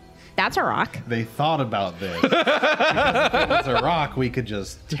 That's a rock. They thought about this. Because if it was a rock, we could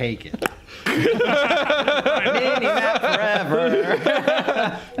just take it.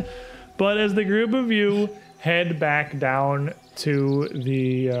 forever. But as the group of you head back down to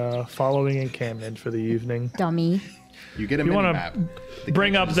the following encampment for the evening, Dummy. You get a you mini want map. to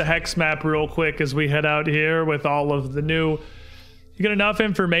bring up the hex map real quick as we head out here with all of the new. You get enough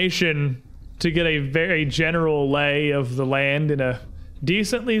information to get a very general lay of the land in a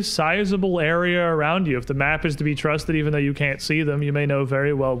decently sizable area around you. If the map is to be trusted, even though you can't see them, you may know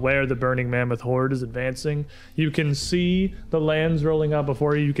very well where the Burning Mammoth Horde is advancing. You can see the lands rolling out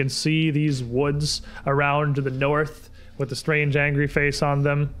before you. You can see these woods around to the north with the strange angry face on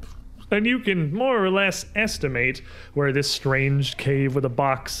them. And you can more or less estimate where this strange cave with a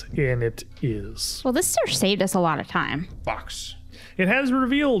box in it is. Well, this sure saved us a lot of time. box. It has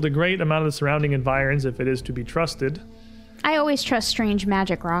revealed a great amount of the surrounding environs if it is to be trusted. I always trust strange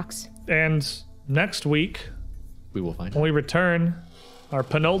magic rocks. And next week, We will find when we return, our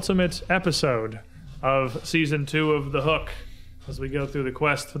penultimate episode of season 2 of The Hook, as we go through the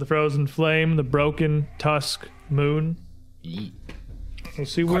quest for the Frozen Flame, the Broken Tusk Moon. Yeet. We'll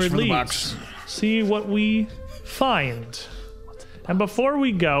see where it for the leads. box. See what we find. And before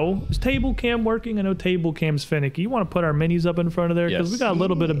we go, is table cam working? I know table cam's finicky. You want to put our minis up in front of there? Because Yes. we got a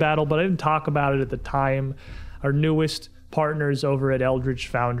little bit of battle, but I didn't talk about it at the time. Our newest partners over at Eldritch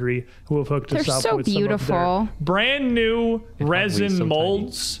Foundry who have hooked us They're up so with some of beautiful. their brand new so resin tiny.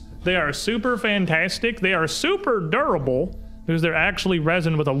 molds. They are super fantastic. They are super durable because they're actually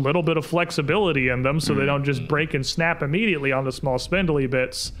resin with a little bit of flexibility in them, so they don't just break and snap immediately on the small spindly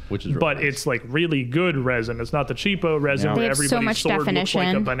bits. Which is but really nice. it's like really good resin. It's not the cheapo resin Yeah. where They have so everybody's much sword looks like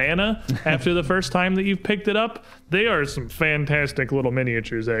a definition. banana after the first time that you've picked it up. They are some fantastic little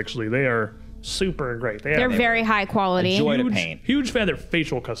miniatures. Actually, they are super great. They They're have very high quality. joy to huge, paint. huge fan of their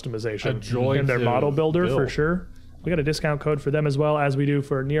facial customization A joy and their to model builder for build. sure. We got a discount code for them as well as we do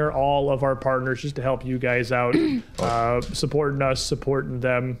for near all of our partners, just to help you guys out, supporting us, supporting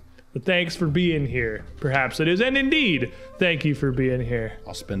them. But thanks for being here. Perhaps it is, and indeed, thank you for being here.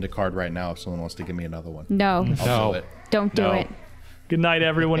 I'll spend a card right now if someone wants to give me another one. No, I'll do it. don't do No. it. Good night,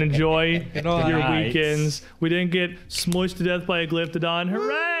 everyone. Enjoy your night. weekends. We didn't get smushed to death by a Glyptodon.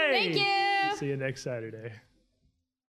 Hooray! Thank you. See you next Saturday.